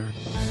was in there.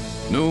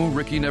 No,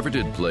 Ricky never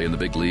did play in the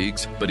big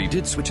leagues, but he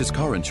did switch his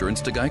car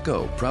insurance to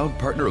Geico, proud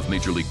partner of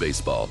Major League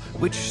Baseball,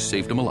 which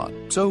saved him a lot.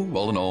 So,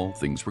 all in all,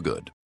 things were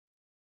good.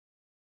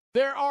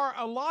 There are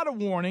a lot of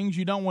warnings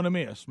you don't want to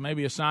miss.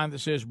 Maybe a sign that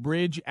says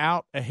bridge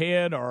out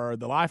ahead or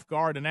the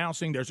lifeguard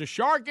announcing there's a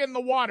shark in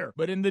the water.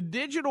 But in the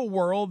digital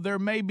world, there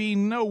may be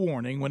no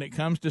warning when it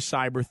comes to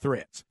cyber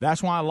threats.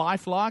 That's why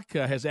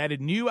LifeLock has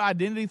added new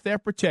identity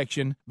theft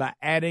protection by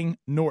adding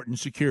Norton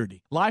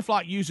Security.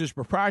 LifeLock uses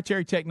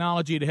proprietary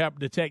technology to help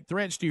detect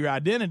threats to your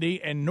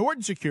identity, and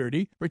Norton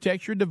Security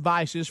protects your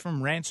devices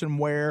from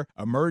ransomware,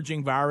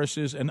 emerging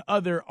viruses, and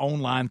other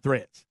online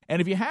threats. And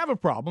if you have a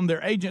problem,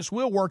 their agents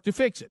will work to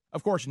fix it.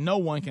 Of course, no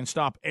one can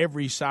stop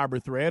every cyber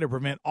threat or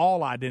prevent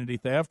all identity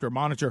theft or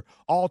monitor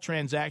all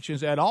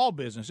transactions at all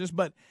businesses,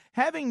 but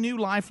having new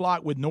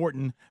LifeLock with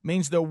Norton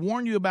means they'll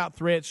warn you about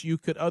threats you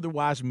could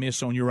otherwise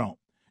miss on your own.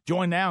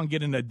 Join now and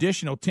get an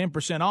additional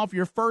 10% off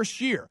your first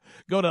year.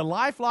 Go to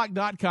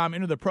LifeLock.com,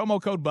 enter the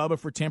promo code BUBBA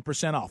for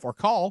 10% off, or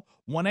call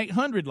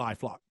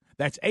 1-800-LifeLock.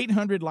 That's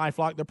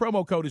 800-LifeLock. The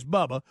promo code is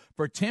BUBBA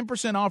for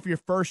 10% off your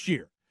first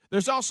year.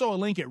 There's also a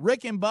link at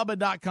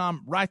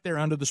rickandbubba.com right there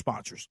under the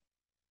sponsors.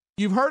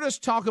 You've heard us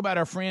talk about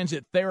our friends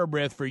at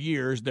TheraBreath for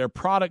years. Their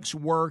products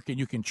work, and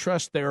you can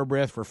trust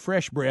TheraBreath for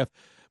fresh breath.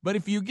 But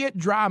if you get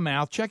dry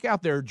mouth, check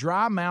out their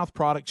dry mouth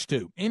products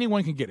too.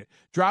 Anyone can get it.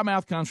 Dry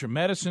mouth comes from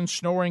medicine,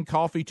 snoring,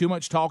 coffee, too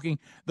much talking.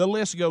 The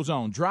list goes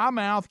on. Dry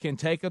mouth can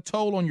take a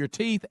toll on your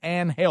teeth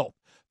and health.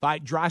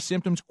 Fight dry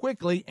symptoms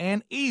quickly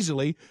and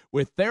easily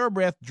with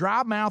TheraBreath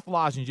dry mouth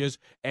lozenges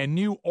and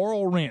new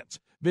oral rinse.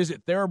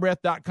 Visit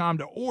TheraBreath.com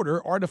to order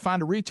or to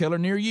find a retailer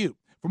near you.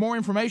 For more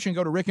information,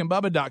 go to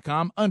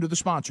rickandbubba.com under the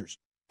sponsors.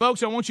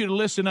 Folks, I want you to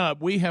listen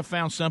up. We have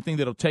found something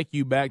that'll take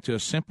you back to a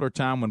simpler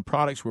time when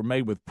products were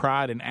made with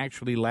pride and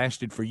actually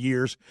lasted for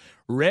years.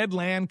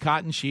 Redland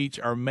cotton sheets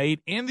are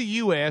made in the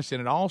U.S., and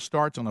it all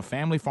starts on a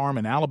family farm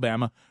in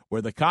Alabama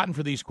where the cotton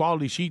for these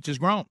quality sheets is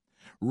grown.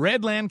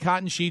 Redland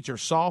cotton sheets are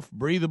soft,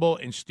 breathable,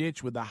 and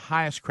stitched with the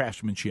highest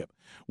craftsmanship.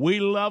 We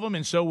love them,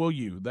 and so will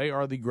you. They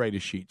are the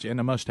greatest sheets and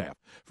a must-have.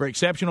 For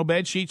exceptional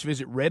bed sheets,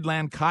 visit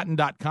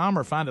redlandcotton.com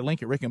or find a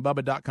link at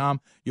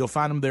rickandbubba.com. You'll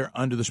find them there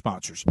under the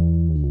sponsors.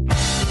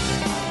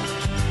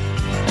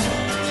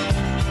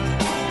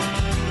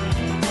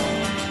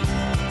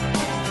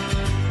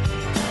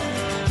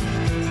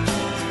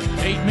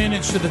 8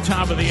 minutes to the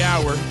top of the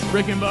hour.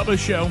 Rick and Bubba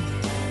Show,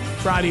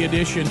 Friday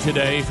edition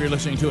today. If you're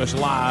listening to us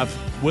live,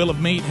 Wheel of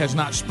Meat has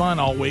not spun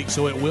all week,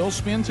 so it will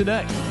spin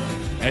today.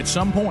 At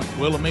some point,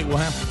 Wheel of Meat will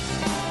happen.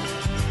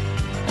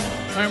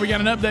 All right, we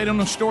got an update on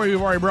the story we've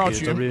already brought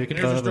you.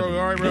 Here's the story we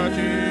already brought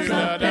you.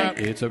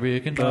 It's a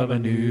Rick and Bubba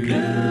news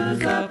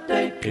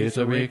update. It's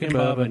a Rick and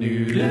Bubba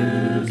news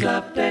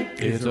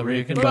update. It's a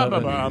Rick and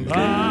Bubba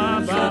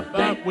news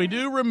update. We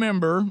do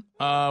remember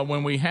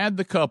when we had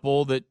the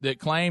couple that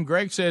claimed,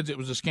 Greg says it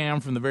was a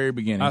scam from the very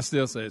beginning. I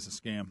still say it's a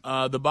scam.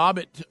 The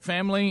Bobbitt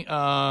family,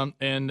 I'm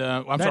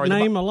that sorry.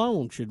 name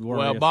alone should work.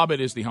 Well,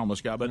 Bobbitt is the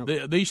homeless guy,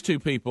 but these two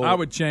people. I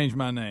would change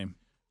my name.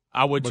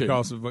 I would too.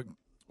 Because of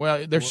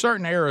well, there's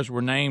certain eras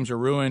where names are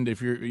ruined.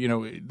 If you're,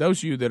 those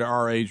of you that are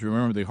our age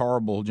remember the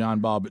horrible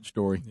John Bobbitt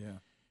story. Yeah.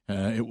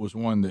 It was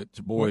one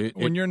that, boy.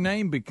 When your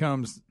name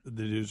becomes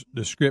the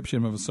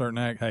description of a certain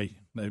act, hey,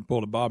 they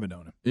pulled a Bobbitt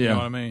on him. Yeah. You know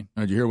what I mean?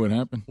 Did you hear what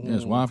happened? Mm.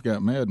 His wife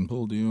got mad and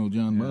pulled the old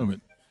John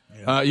Bobbitt.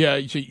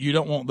 You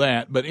don't want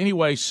that. But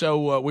anyway,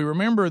 so we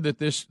remember that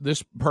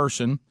this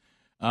person,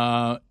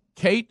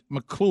 Kate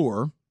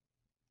McClure,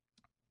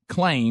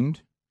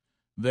 claimed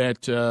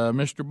that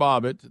Mr.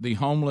 Bobbitt, the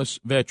homeless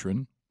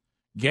veteran,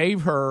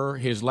 gave her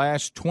his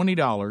last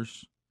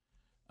 $20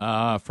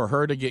 for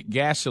her to get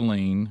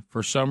gasoline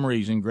for some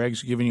reason.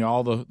 Greg's giving you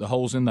all the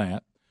holes in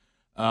that.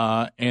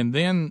 And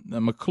then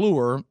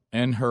McClure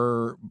and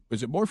her,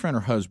 is it boyfriend or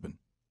husband?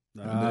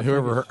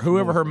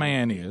 Whoever her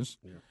man is.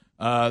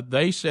 Yeah.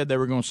 They said they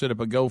were going to set up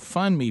a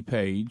GoFundMe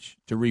page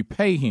to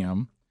repay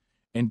him.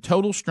 And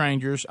total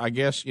strangers, I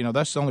guess,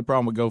 that's the only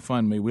problem with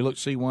GoFundMe. We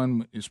see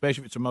one,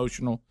 especially if it's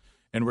emotional,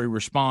 and we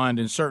respond,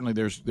 and certainly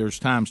there's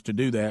times to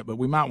do that, but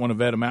we might want to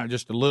vet them out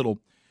just a little.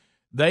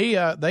 They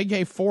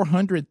gave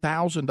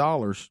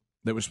 $400,000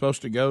 that was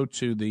supposed to go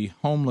to the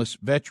homeless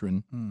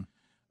veteran.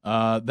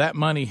 That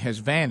money has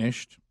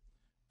vanished,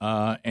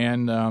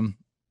 and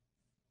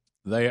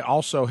they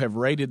also have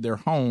raided their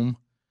home,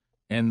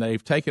 and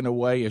they've taken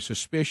away a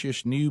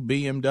suspicious new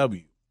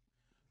BMW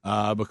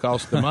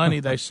because the money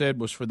they said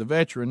was for the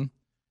veteran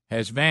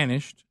has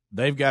vanished.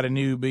 They've got a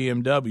new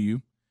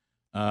BMW.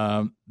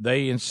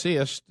 They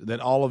insist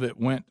that all of it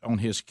went on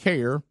his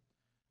care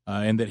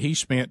and that he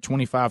spent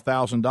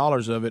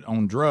 $25,000 of it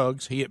on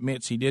drugs. He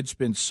admits he did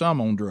spend some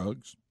on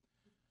drugs.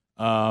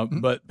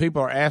 But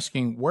people are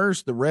asking,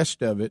 where's the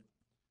rest of it?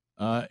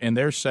 And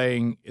they're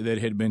saying that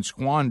it had been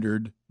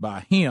squandered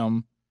by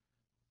him.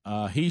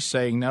 He's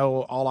saying,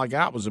 no, all I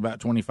got was about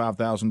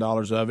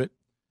 $25,000 of it.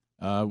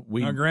 Now,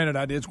 granted,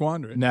 I did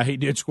squander it. Now, he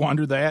did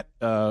squander that.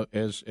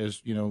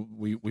 As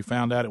we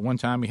found out at one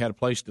time he had a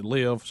place to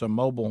live, some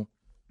mobile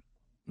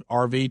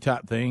RV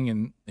type thing,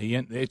 and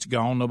it's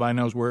gone. Nobody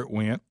knows where it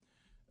went.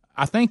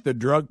 I think the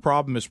drug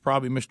problem is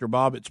probably Mr.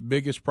 Bobbitt's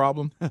biggest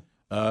problem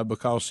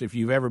because if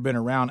you've ever been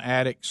around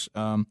addicts,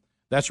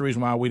 that's the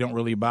reason why we don't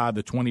really buy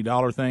the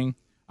 $20 thing.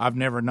 I've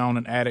never known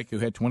an addict who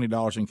had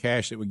 $20 in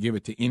cash that would give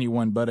it to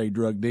anyone but a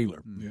drug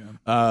dealer.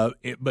 Yeah.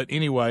 But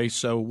anyway,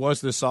 so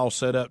was this all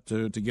set up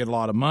to get a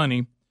lot of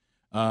money?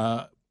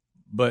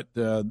 But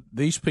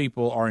these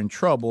people are in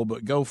trouble,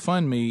 but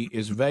GoFundMe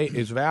is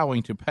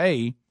vowing to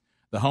pay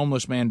the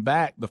homeless man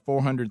back the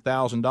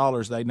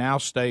 $400,000 they now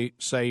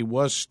say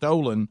was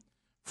stolen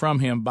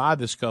from him by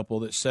this couple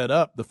that set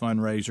up the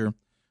fundraiser.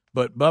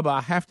 But, Bubba, I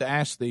have to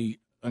ask the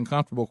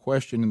uncomfortable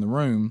question in the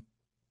room.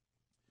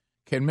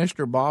 Can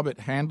Mr. Bobbitt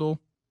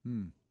handle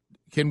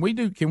Can we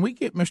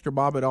get Mr.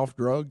 Bobbitt off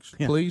drugs,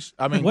 please?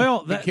 I mean,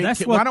 well,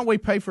 that's what, why don't we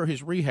pay for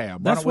his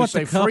rehab? Why don't we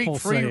say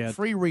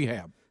free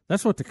rehab?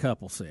 That's what the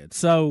couple said.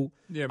 So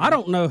Yeah, I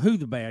don't know who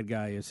the bad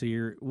guy is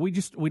here. We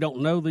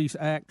don't know these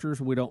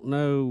actors. We don't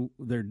know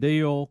their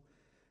deal.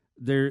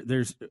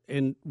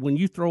 And when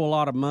you throw a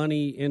lot of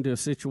money into a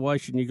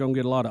situation, you're going to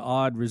get a lot of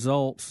odd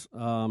results.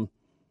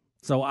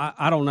 So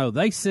I don't know.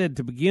 They said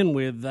to begin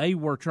with they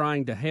were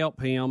trying to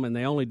help him, and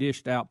they only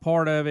dished out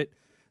part of it.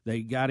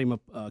 They got him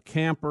a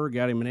camper,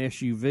 got him an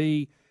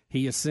SUV.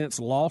 He has since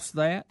lost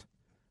that,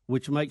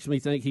 which makes me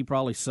think he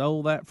probably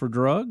sold that for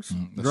drugs,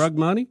 drug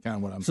money. Kind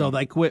of what I'm so saying.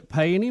 they quit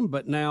paying him,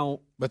 but now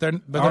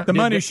the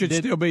money should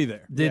still be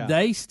there. Did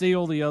they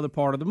steal the other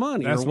part of the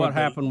money, That's or what what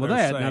happened with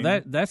they're that?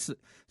 Now that's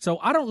so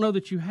I don't know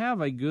that you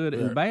have a good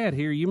and bad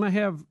here. You may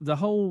have the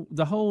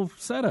whole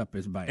setup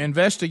is bad.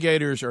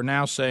 Investigators are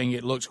now saying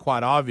it looks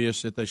quite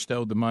obvious that they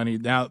stole the money.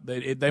 Now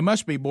they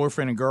must be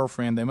boyfriend and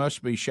girlfriend. They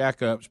must be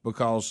shack-ups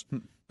because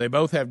they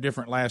both have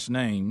different last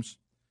names.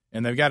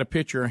 And they've got a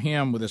picture of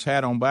him with his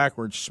hat on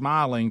backwards,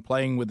 smiling,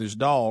 playing with his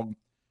dog,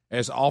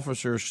 as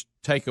officers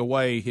take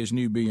away his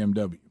new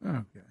BMW.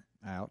 Okay.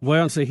 Ouch.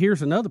 Well, and see,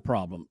 here's another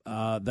problem.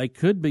 They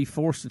could be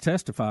forced to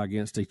testify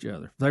against each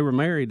other. If they were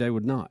married, they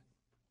would not.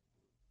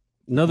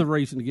 Another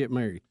reason to get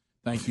married.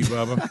 Thank you,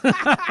 Bubba.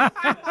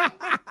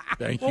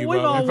 Thank you,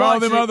 Bubba. If all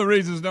them other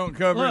reasons don't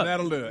cover it,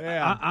 that'll do it.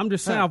 I'm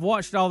just saying, I've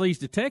watched all these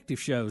detective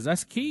shows.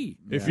 That's key.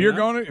 If you're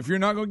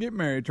not going to get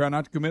married, try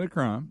not to commit a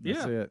crime.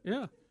 That's it.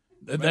 Yeah.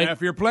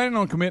 If you're planning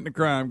on committing a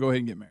crime, go ahead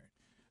and get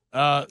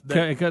married.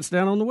 It cuts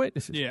down on the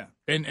witnesses. Yeah,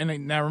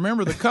 and now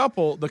remember the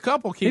couple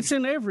keeps. It's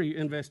in every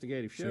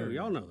investigative show.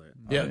 Y'all know that.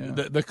 Yeah,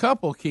 the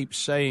couple keeps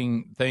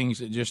saying things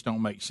that just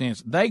don't make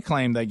sense. They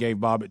claim they gave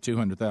Bobbitt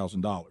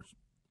 $200,000,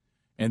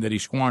 and that he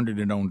squandered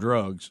it on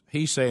drugs.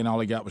 He's saying all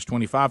he got was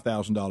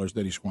 $25,000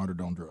 that he squandered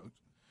on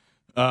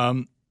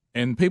drugs.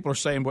 And people are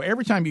saying, well,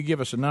 every time you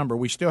give us a number,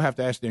 we still have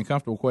to ask the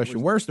uncomfortable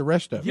question: where's the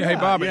rest of it? Yeah, hey,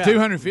 Bobby,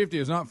 250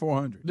 is not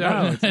 400.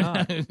 No, it's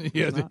not.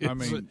 Yeah, It's not. I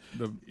mean,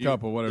 the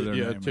couple, whatever their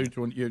name is.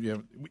 220. Yeah.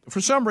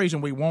 For some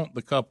reason, we want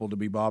the couple to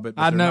be Bobbitt. But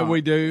I they're know not.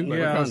 we do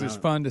Yeah, because I it's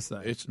know. fun to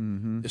say. It's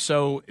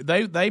so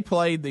they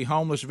played the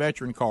homeless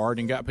veteran card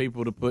and got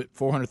people to put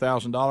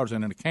 $400,000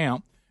 in an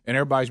account, and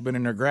everybody's been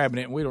in there grabbing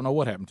it, and we don't know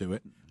what happened to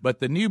it. But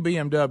the new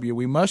BMW,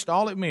 we must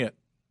all admit,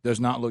 does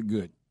not look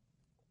good.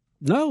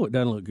 No, it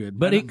doesn't look good,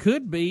 but it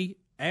could be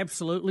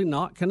absolutely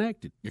not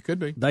connected. It could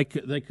be. They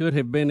could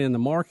have been in the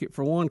market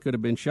for one, could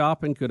have been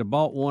shopping, could have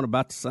bought one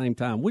about the same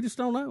time. We just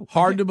don't know.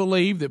 Hard to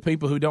believe that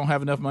people who don't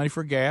have enough money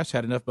for gas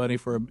had enough money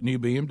for a new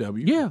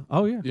BMW. Yeah.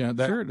 Oh, yeah. Yeah,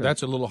 Sure it does.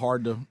 that's a little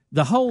hard to.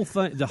 The whole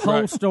thing, the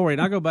whole story,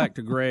 and I go back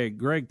to Greg.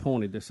 Greg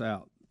pointed this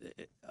out.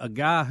 A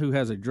guy who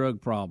has a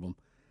drug problem,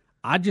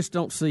 I just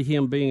don't see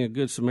him being a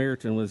good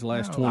Samaritan with his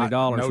last $20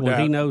 no when doubt.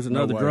 he knows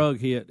another No way. drug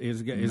hit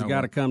is No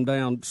got to way. come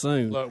down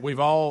soon. Look, we've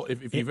all.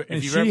 If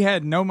And you've she ever,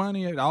 had no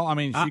money at all. I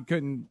mean, she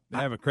couldn't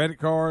have a credit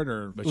card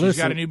or. but she's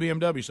Listen, got a new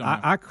BMW somehow.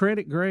 I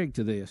credit Greg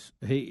to this.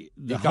 The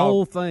called-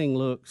 whole thing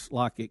looks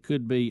like it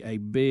could be a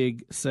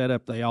big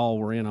setup they all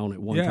were in on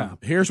at one Yeah. time.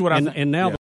 Here's what I and, think. and now Yeah.